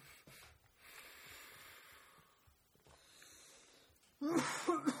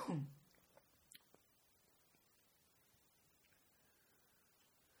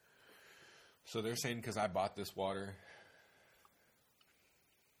 So they're saying because I bought this water...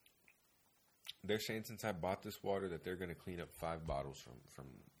 They're saying since I bought this water that they're going to clean up 5 bottles from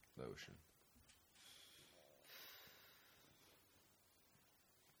the ocean.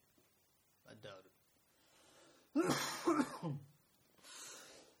 I doubt it.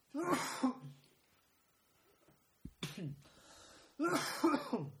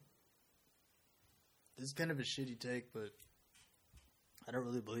 This is kind of a shitty take, but I don't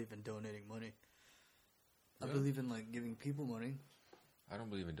really believe in donating money. I believe in like giving people money. I don't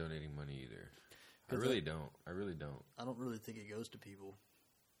believe in donating money either. I really don't. I don't really think it goes to people.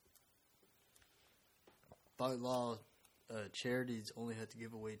 By law, charities only have to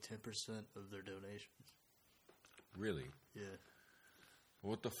give away 10% of their donations. Really? Yeah.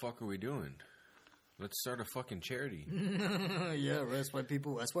 What the fuck are we doing? Let's start a fucking charity. Yeah, that's why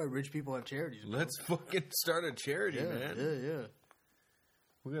rich people have charities. Bro. Let's fucking start a charity, man. Yeah.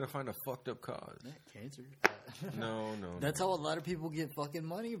 We gotta find a fucked up cause. Not cancer. No. That's how a lot of people get fucking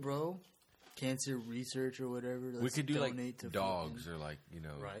money, bro. Cancer research or whatever. We could do like dogs or like, you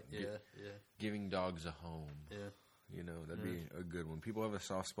know. Right, yeah. Giving dogs a home. Yeah. You know, that'd be a good one. People have a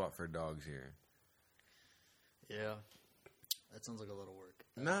soft spot for dogs here. Yeah. That sounds like a lot of work.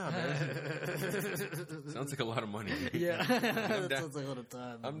 Nah, man. Sounds like a lot of money. Yeah. That sounds like a lot of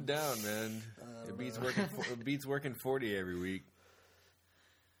time. I'm down, man. It beats working 40 every week.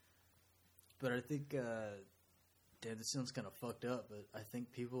 But I think, damn, this sounds kind of fucked up, but I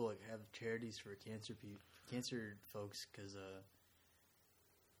think people like have charities for cancer folks because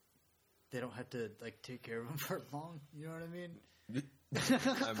they don't have to like take care of them for long. You know what I mean?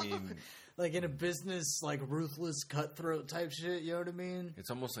 I mean, like in a business, like ruthless, cutthroat type shit. You know what I mean? It's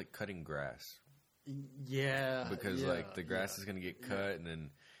almost like cutting grass. Yeah, because like the grass is gonna get cut, and then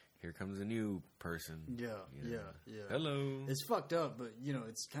here comes a new person. Yeah. Hello. It's fucked up, but you know,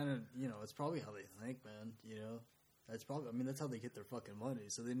 it's kind of it's probably how they think, man. You know, that's how they get their fucking money.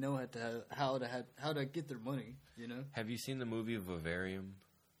 So they know how to get their money. You know. Have you seen the movie Vivarium?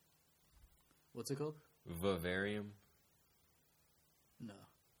 What's it called? Vivarium. No.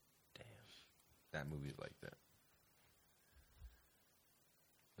 Damn. That movie's like that.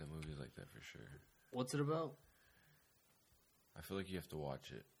 That movie's like that for sure. What's it about? I feel like you have to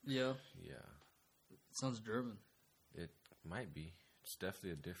watch it. Yeah. Yeah. It sounds German. It might be. It's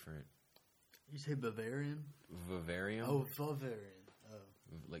definitely a different... You say Bavarian? Vivarium? Oh, Bavarian. Oh.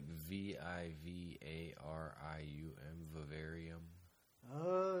 like Vivarium, Vivarium.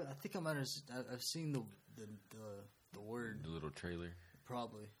 I think I might have. I've seen the word. The little trailer.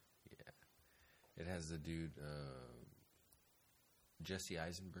 Probably. Yeah. It has the dude Jesse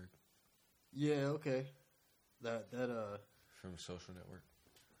Eisenberg. Yeah. Okay. That from Social Network.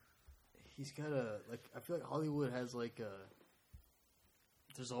 He's got I feel like Hollywood has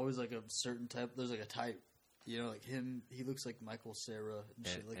there's always a certain type. There's a type. You know, like him, he looks like Michael Cera and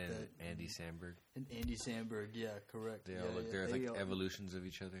shit like that. Andy Samberg. And Andy Samberg, yeah, correct. They all look, they're like evolutions of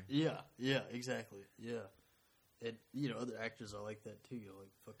each other. Yeah, exactly, yeah. And, other actors are like that too,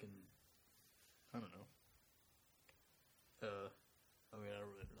 like fucking, I don't know. I mean, I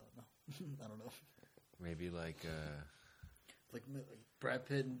really don't know. I don't know. Maybe like Brad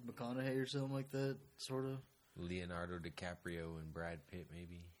Pitt and McConaughey or something like that, sort of. Leonardo DiCaprio and Brad Pitt,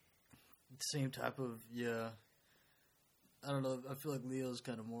 maybe. Same type of, yeah. I don't know. I feel like Leo's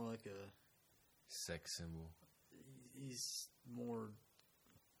kind of more like a sex symbol. He's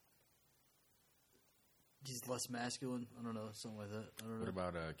less masculine. I don't know, something like that. I don't know. What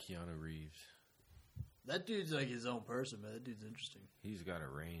about Keanu Reeves? That dude's like his own person, man. That dude's interesting. He's got a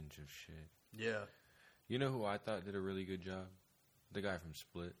range of shit. Yeah. You know who I thought did a really good job? The guy from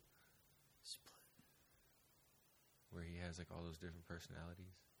Split. Where he has all those different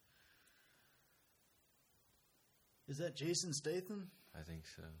personalities. Is that Jason Statham? I think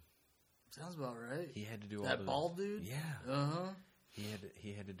so. Sounds about right. He had to do that bald dude. Yeah. Uh-huh.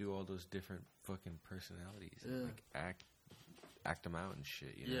 He had to do all those different fucking personalities. Yeah. And, act them out and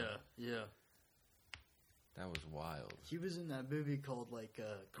shit. You know? Yeah. That was wild. He was in that movie called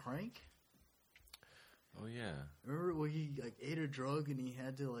Crank. Oh yeah. Remember when he ate a drug and he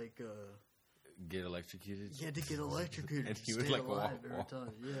had to get electrocuted? He had to get electrocuted. And he would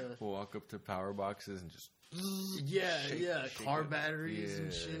walk up to power boxes and just shake car it. batteries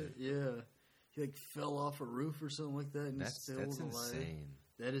and shit. Yeah, he fell off a roof or something like that, and that's insane. Alive.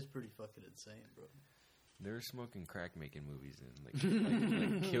 That is pretty fucking insane, bro. They were smoking crack making movies in like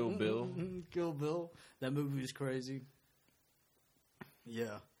Kill Bill. Kill Bill. That movie was crazy.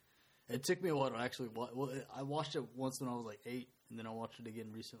 Yeah, it took me a while to actually watch. Well, I watched it once when I was 8, and then I watched it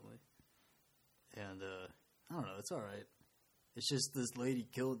again recently. And I don't know, it's all right. It's just this lady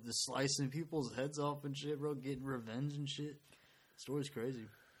slicing people's heads off and shit, bro, getting revenge and shit. The story's crazy.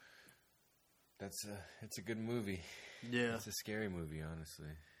 It's a good movie. Yeah, it's a scary movie,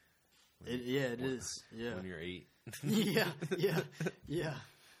 honestly. It is. Yeah, when you're 8. yeah.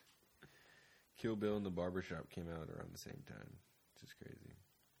 Kill Bill and The Barbershop came out around the same time, which is crazy.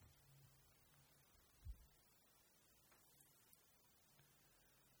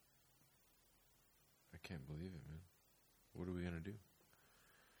 I can't believe it, man. What are we going to do?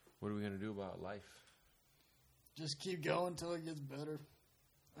 What are we going to do about life? Just keep going until it gets better.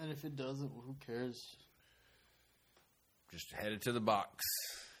 And if it doesn't, well, who cares? Just head it to the box.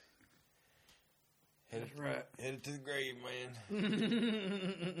 That's right. Head it to the grave,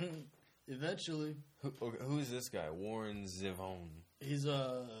 man. Eventually. Who is this guy? Warren Zevon. He's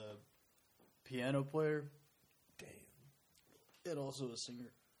a piano player. Damn. And also a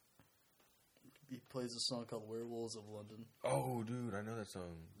singer. He plays a song called Werewolves of London. Oh, dude, I know that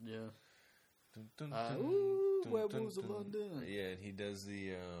song. Yeah. Dun, dun, dun, Werewolves of London. Yeah, and he does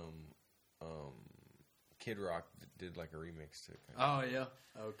the Kid Rock did a remix to it. Oh, yeah.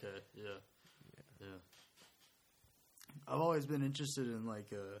 Okay, yeah. I've always been interested in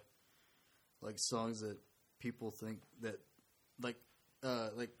songs that people think that like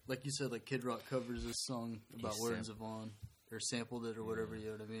you said, Kid Rock covers this song about Warren Zevon or sampled it or whatever, you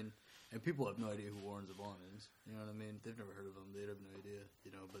know what I mean? And people have no idea who Warren Zevon is. You know what I mean? They've never heard of him. They have no idea.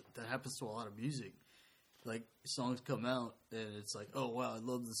 But that happens to a lot of music. Songs come out, and it's oh, wow, I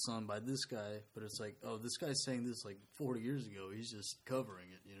love this song by this guy. But it's oh, this guy sang this 40 years ago. He's just covering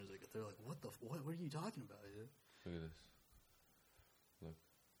it. It's they're what are you talking about, dude? Look at this. Look,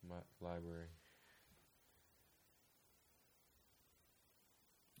 my library.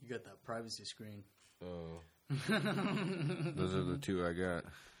 You got that privacy screen. Oh. Those are the two I got.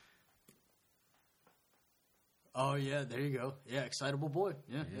 Oh, yeah, there you go. Yeah, Excitable Boy.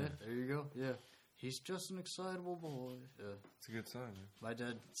 Yeah, there you go. Yeah. He's just an excitable boy. Yeah. It's a good song, man. My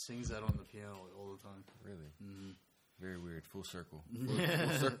dad sings that on the piano all the time. Really? Mm-hmm. Very weird. Full circle.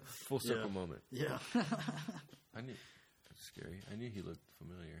 Full Yeah. circle moment. Yeah. I knew. That's scary. I knew he looked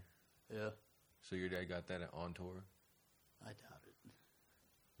familiar. Yeah. So your dad got that on tour? I doubt it.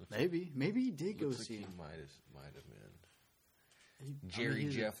 Maybe he did go see him. He might have, man.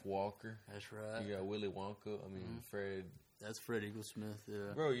 Jeff Walker. That's right. You got Willy Wonka. Fred. That's Fred Eaglesmith,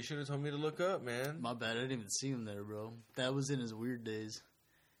 yeah. Bro, you should have told me to look up, man. My bad, I didn't even see him there, bro. That was in his weird days.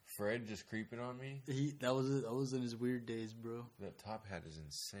 Fred just creeping on me? That was in his weird days, bro. That top hat is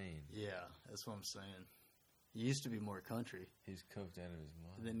insane. Yeah, that's what I'm saying. He used to be more country. He's coked out of his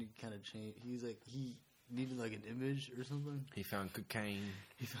mind. And then he kind of changed. He's like, he needed like an image or something. He found cocaine.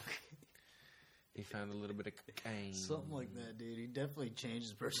 He found a little bit of cocaine. Something like that, dude. He definitely changed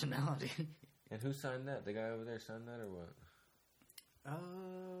his personality. And who signed that? The guy over there signed that or what?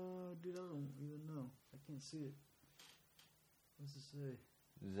 Dude, I don't even know. I can't see it. What's it say?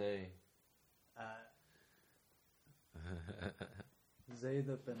 Zay. Zay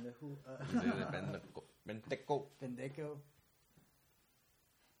the pendejo. Zay the pendejo. Pendejo.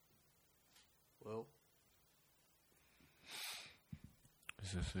 Well.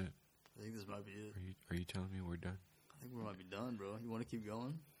 Is this it? I think this might be it. Are you telling me we're done? I think we might be done, bro. You want to keep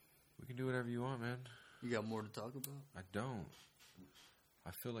going? We can do whatever you want, man. You got more to talk about? I don't.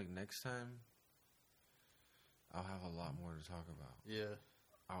 I feel like next time I'll have a lot more to talk about. Yeah.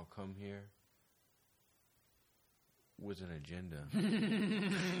 I'll come here with an agenda.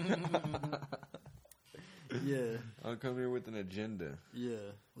 Yeah. I'll come here with an agenda.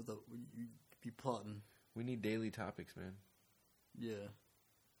 Yeah. You be plotting. We need daily topics, man. Yeah.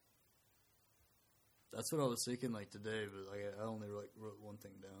 That's what I was thinking like today, but like I only wrote one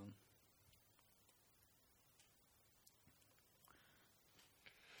thing down.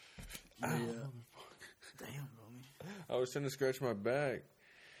 Yeah. Damn, homie. I was trying to scratch my back.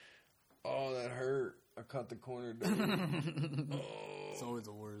 Oh, that hurt. I caught the corner. It's always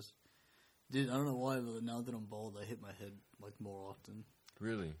the worst. Dude, I don't know why, but now that I'm bald, I hit my head like more often.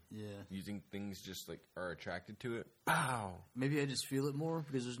 Really? Yeah. You think things just like are attracted to it? Ow! Maybe I just feel it more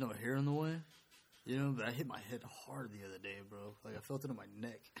because there's no hair in the way. You know, but I hit my head hard the other day, bro. Like I felt it in my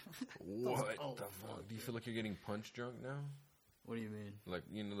neck. What the fuck? Do you feel like you're getting punch drunk now? What do you mean? Like,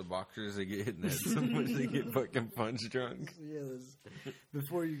 you know, the boxers, they get hit in the head so much they get fucking punch drunk? Yeah,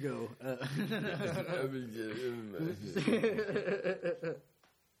 before you go.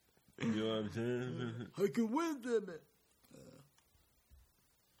 You know what I'm saying? I can win, damn it.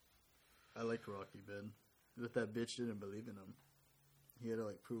 I liked Rocky, man. But that bitch didn't believe in him. He had to,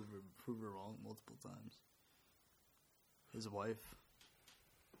 like, prove her wrong multiple times. His wife.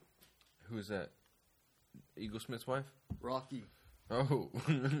 Who is that? Eagle Smith's wife? Rocky. Oh.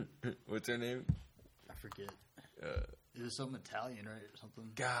 What's her name? I forget. It was something Italian, right? Or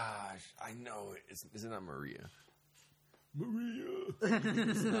something. Gosh, I know it. Is it not Maria? Maria!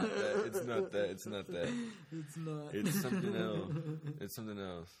 It's not that. It's not that. It's not. It's something else. It's something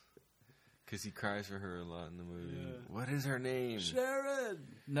else. Because he cries for her a lot in the movie. Yeah. What is her name?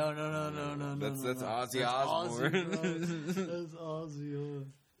 Sharon! No. That's Ozzy Osbourne. That's Ozzy.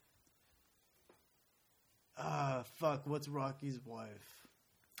 Fuck. What's Rocky's wife?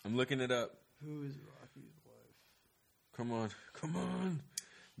 I'm looking it up. Who is Rocky's wife? Come on.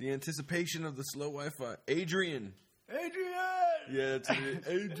 The anticipation of the slow Wi-Fi. Adrian! Yeah, that's it.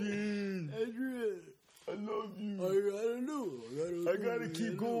 Adrian! I love you. I don't know. I gotta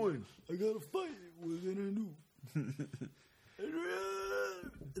keep going. I gotta fight. What are gonna do?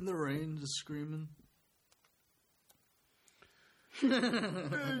 Adrian! In the rain, just screaming.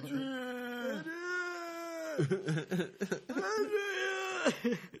 Adrian!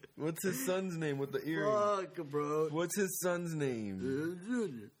 What's his son's name with the earring? Fuck, bro. What's his son's name?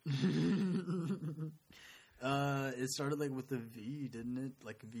 It started like with a V, didn't it?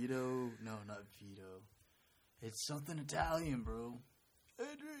 Like Vito. No, not Vito. It's something Italian, bro.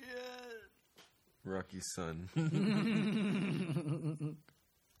 Adrian. Rocky's son.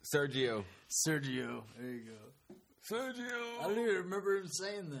 Sergio. There you go. Sergio. I don't even remember him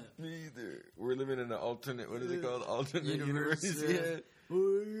saying that. Me either. We're living in an alternate. What is it called? Alternate universe. Yeah. What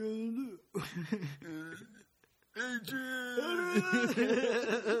are you gonna do? Adrian.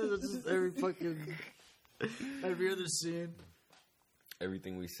 That's just every other scene.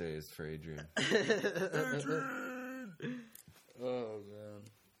 Everything we say is for Adrian. Adrian. Oh man.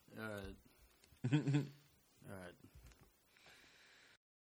 All right.